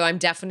head. So I'm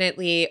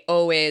definitely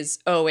always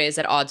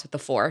at odds with the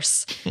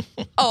Force.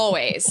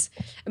 Always.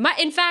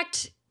 In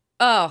fact,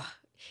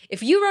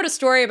 if you wrote a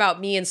story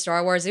about me in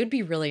Star Wars, it would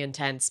be really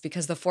intense,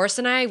 because the Force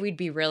and I, we'd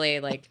be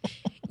really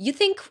you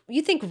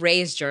think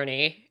Rey's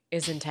journey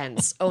is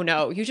intense. Oh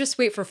no, you just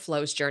wait for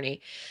Flo's journey.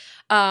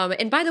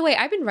 And by the way,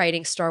 I've been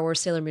writing Star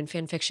Wars Sailor Moon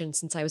fan fiction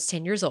since I was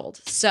 10 years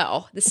old.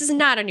 So this is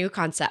not a new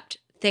concept.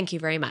 Thank you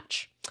very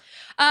much.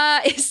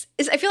 I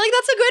feel like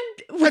that's a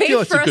good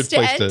way for us to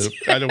end.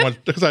 I don't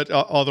want, because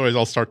otherwise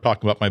I'll start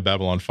talking about my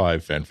Babylon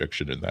 5 fan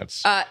fiction, and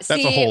that's a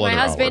whole other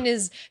my husband hour.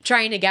 is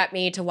trying to get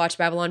me to watch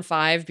Babylon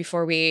 5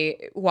 before we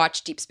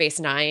watch Deep Space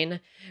Nine,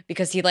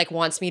 because he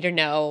wants me to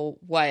know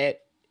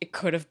what it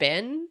could have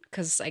been,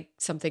 because like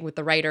something with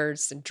the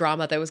writers and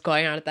drama that was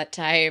going on at that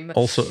time.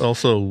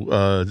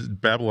 Also,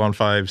 Babylon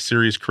 5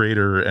 series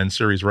creator and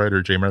series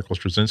writer J. Michael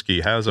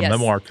Straczynski has a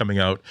memoir coming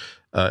out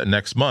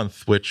next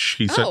month, which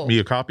he sent me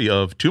a copy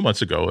of 2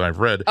 months ago, and I've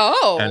read.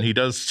 And he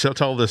does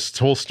tell this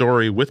whole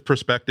story with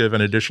perspective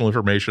and additional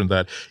information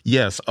that,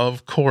 yes,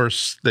 of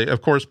course,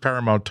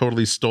 Paramount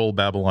totally stole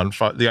Babylon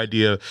 5, the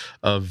idea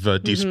of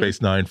Deep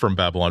Space Nine from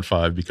Babylon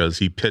 5, because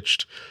he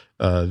pitched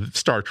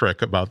Star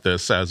Trek about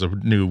this as a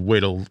new way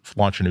to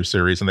launch a new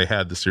series, and they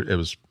had this. It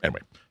was,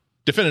 anyway,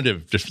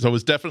 definitive. So it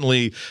was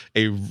definitely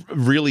a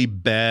really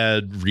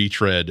bad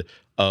retread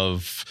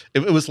of,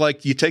 it was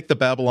like you take the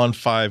Babylon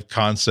 5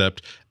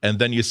 concept and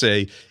then you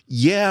say,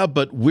 yeah,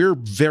 but we're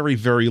very,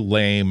 very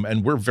lame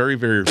and we're very,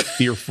 very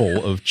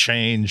fearful of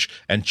change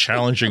and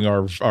challenging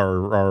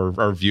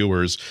our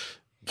viewers.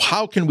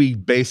 How can we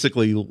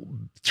basically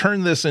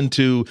turn this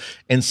into,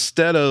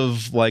 instead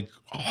of like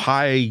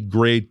high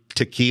grade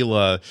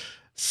tequila,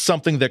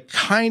 something that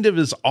kind of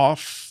is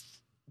off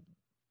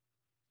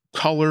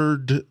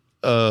colored,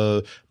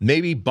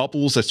 maybe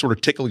bubbles that sort of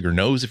tickle your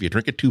nose if you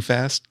drink it too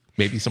fast?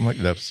 Maybe something like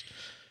that.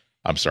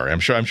 I'm sorry. I'm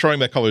showing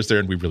my colors there,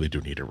 and we really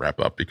do need to wrap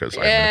up because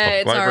I'm in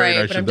a public library,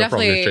 and they'll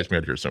probably chase me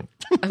out here soon.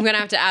 I'm going to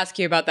have to ask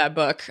you about that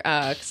book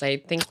because I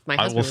think my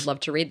husband would love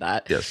to read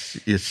that. Yes,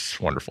 it's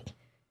wonderful.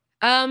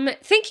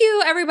 Thank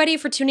you, everybody,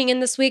 for tuning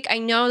in this week. I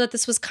know that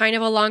this was kind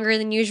of a longer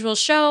than usual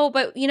show,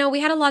 but, you know, we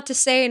had a lot to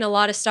say and a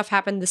lot of stuff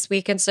happened this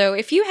week. And so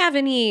if you have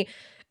any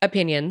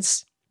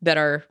opinions that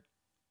are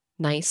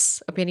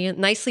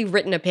nicely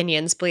written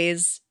opinions,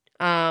 please,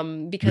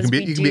 because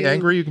you can be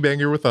angry. You can be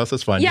angry with us.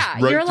 That's fine. Yeah,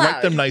 you're allowed.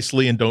 Write them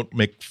nicely and don't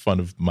make fun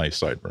of my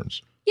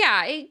sideburns.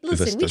 Yeah,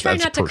 listen, we try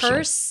not to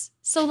curse.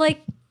 So,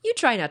 like, you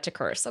try not to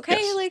curse, okay?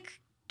 Yes. Like,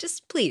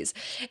 just please.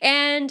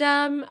 And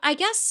I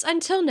guess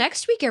until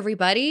next week,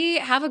 everybody,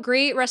 have a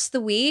great rest of the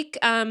week.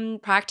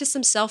 Practice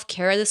some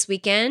self-care this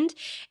weekend.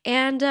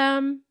 And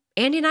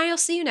Andy and I will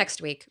see you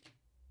next week.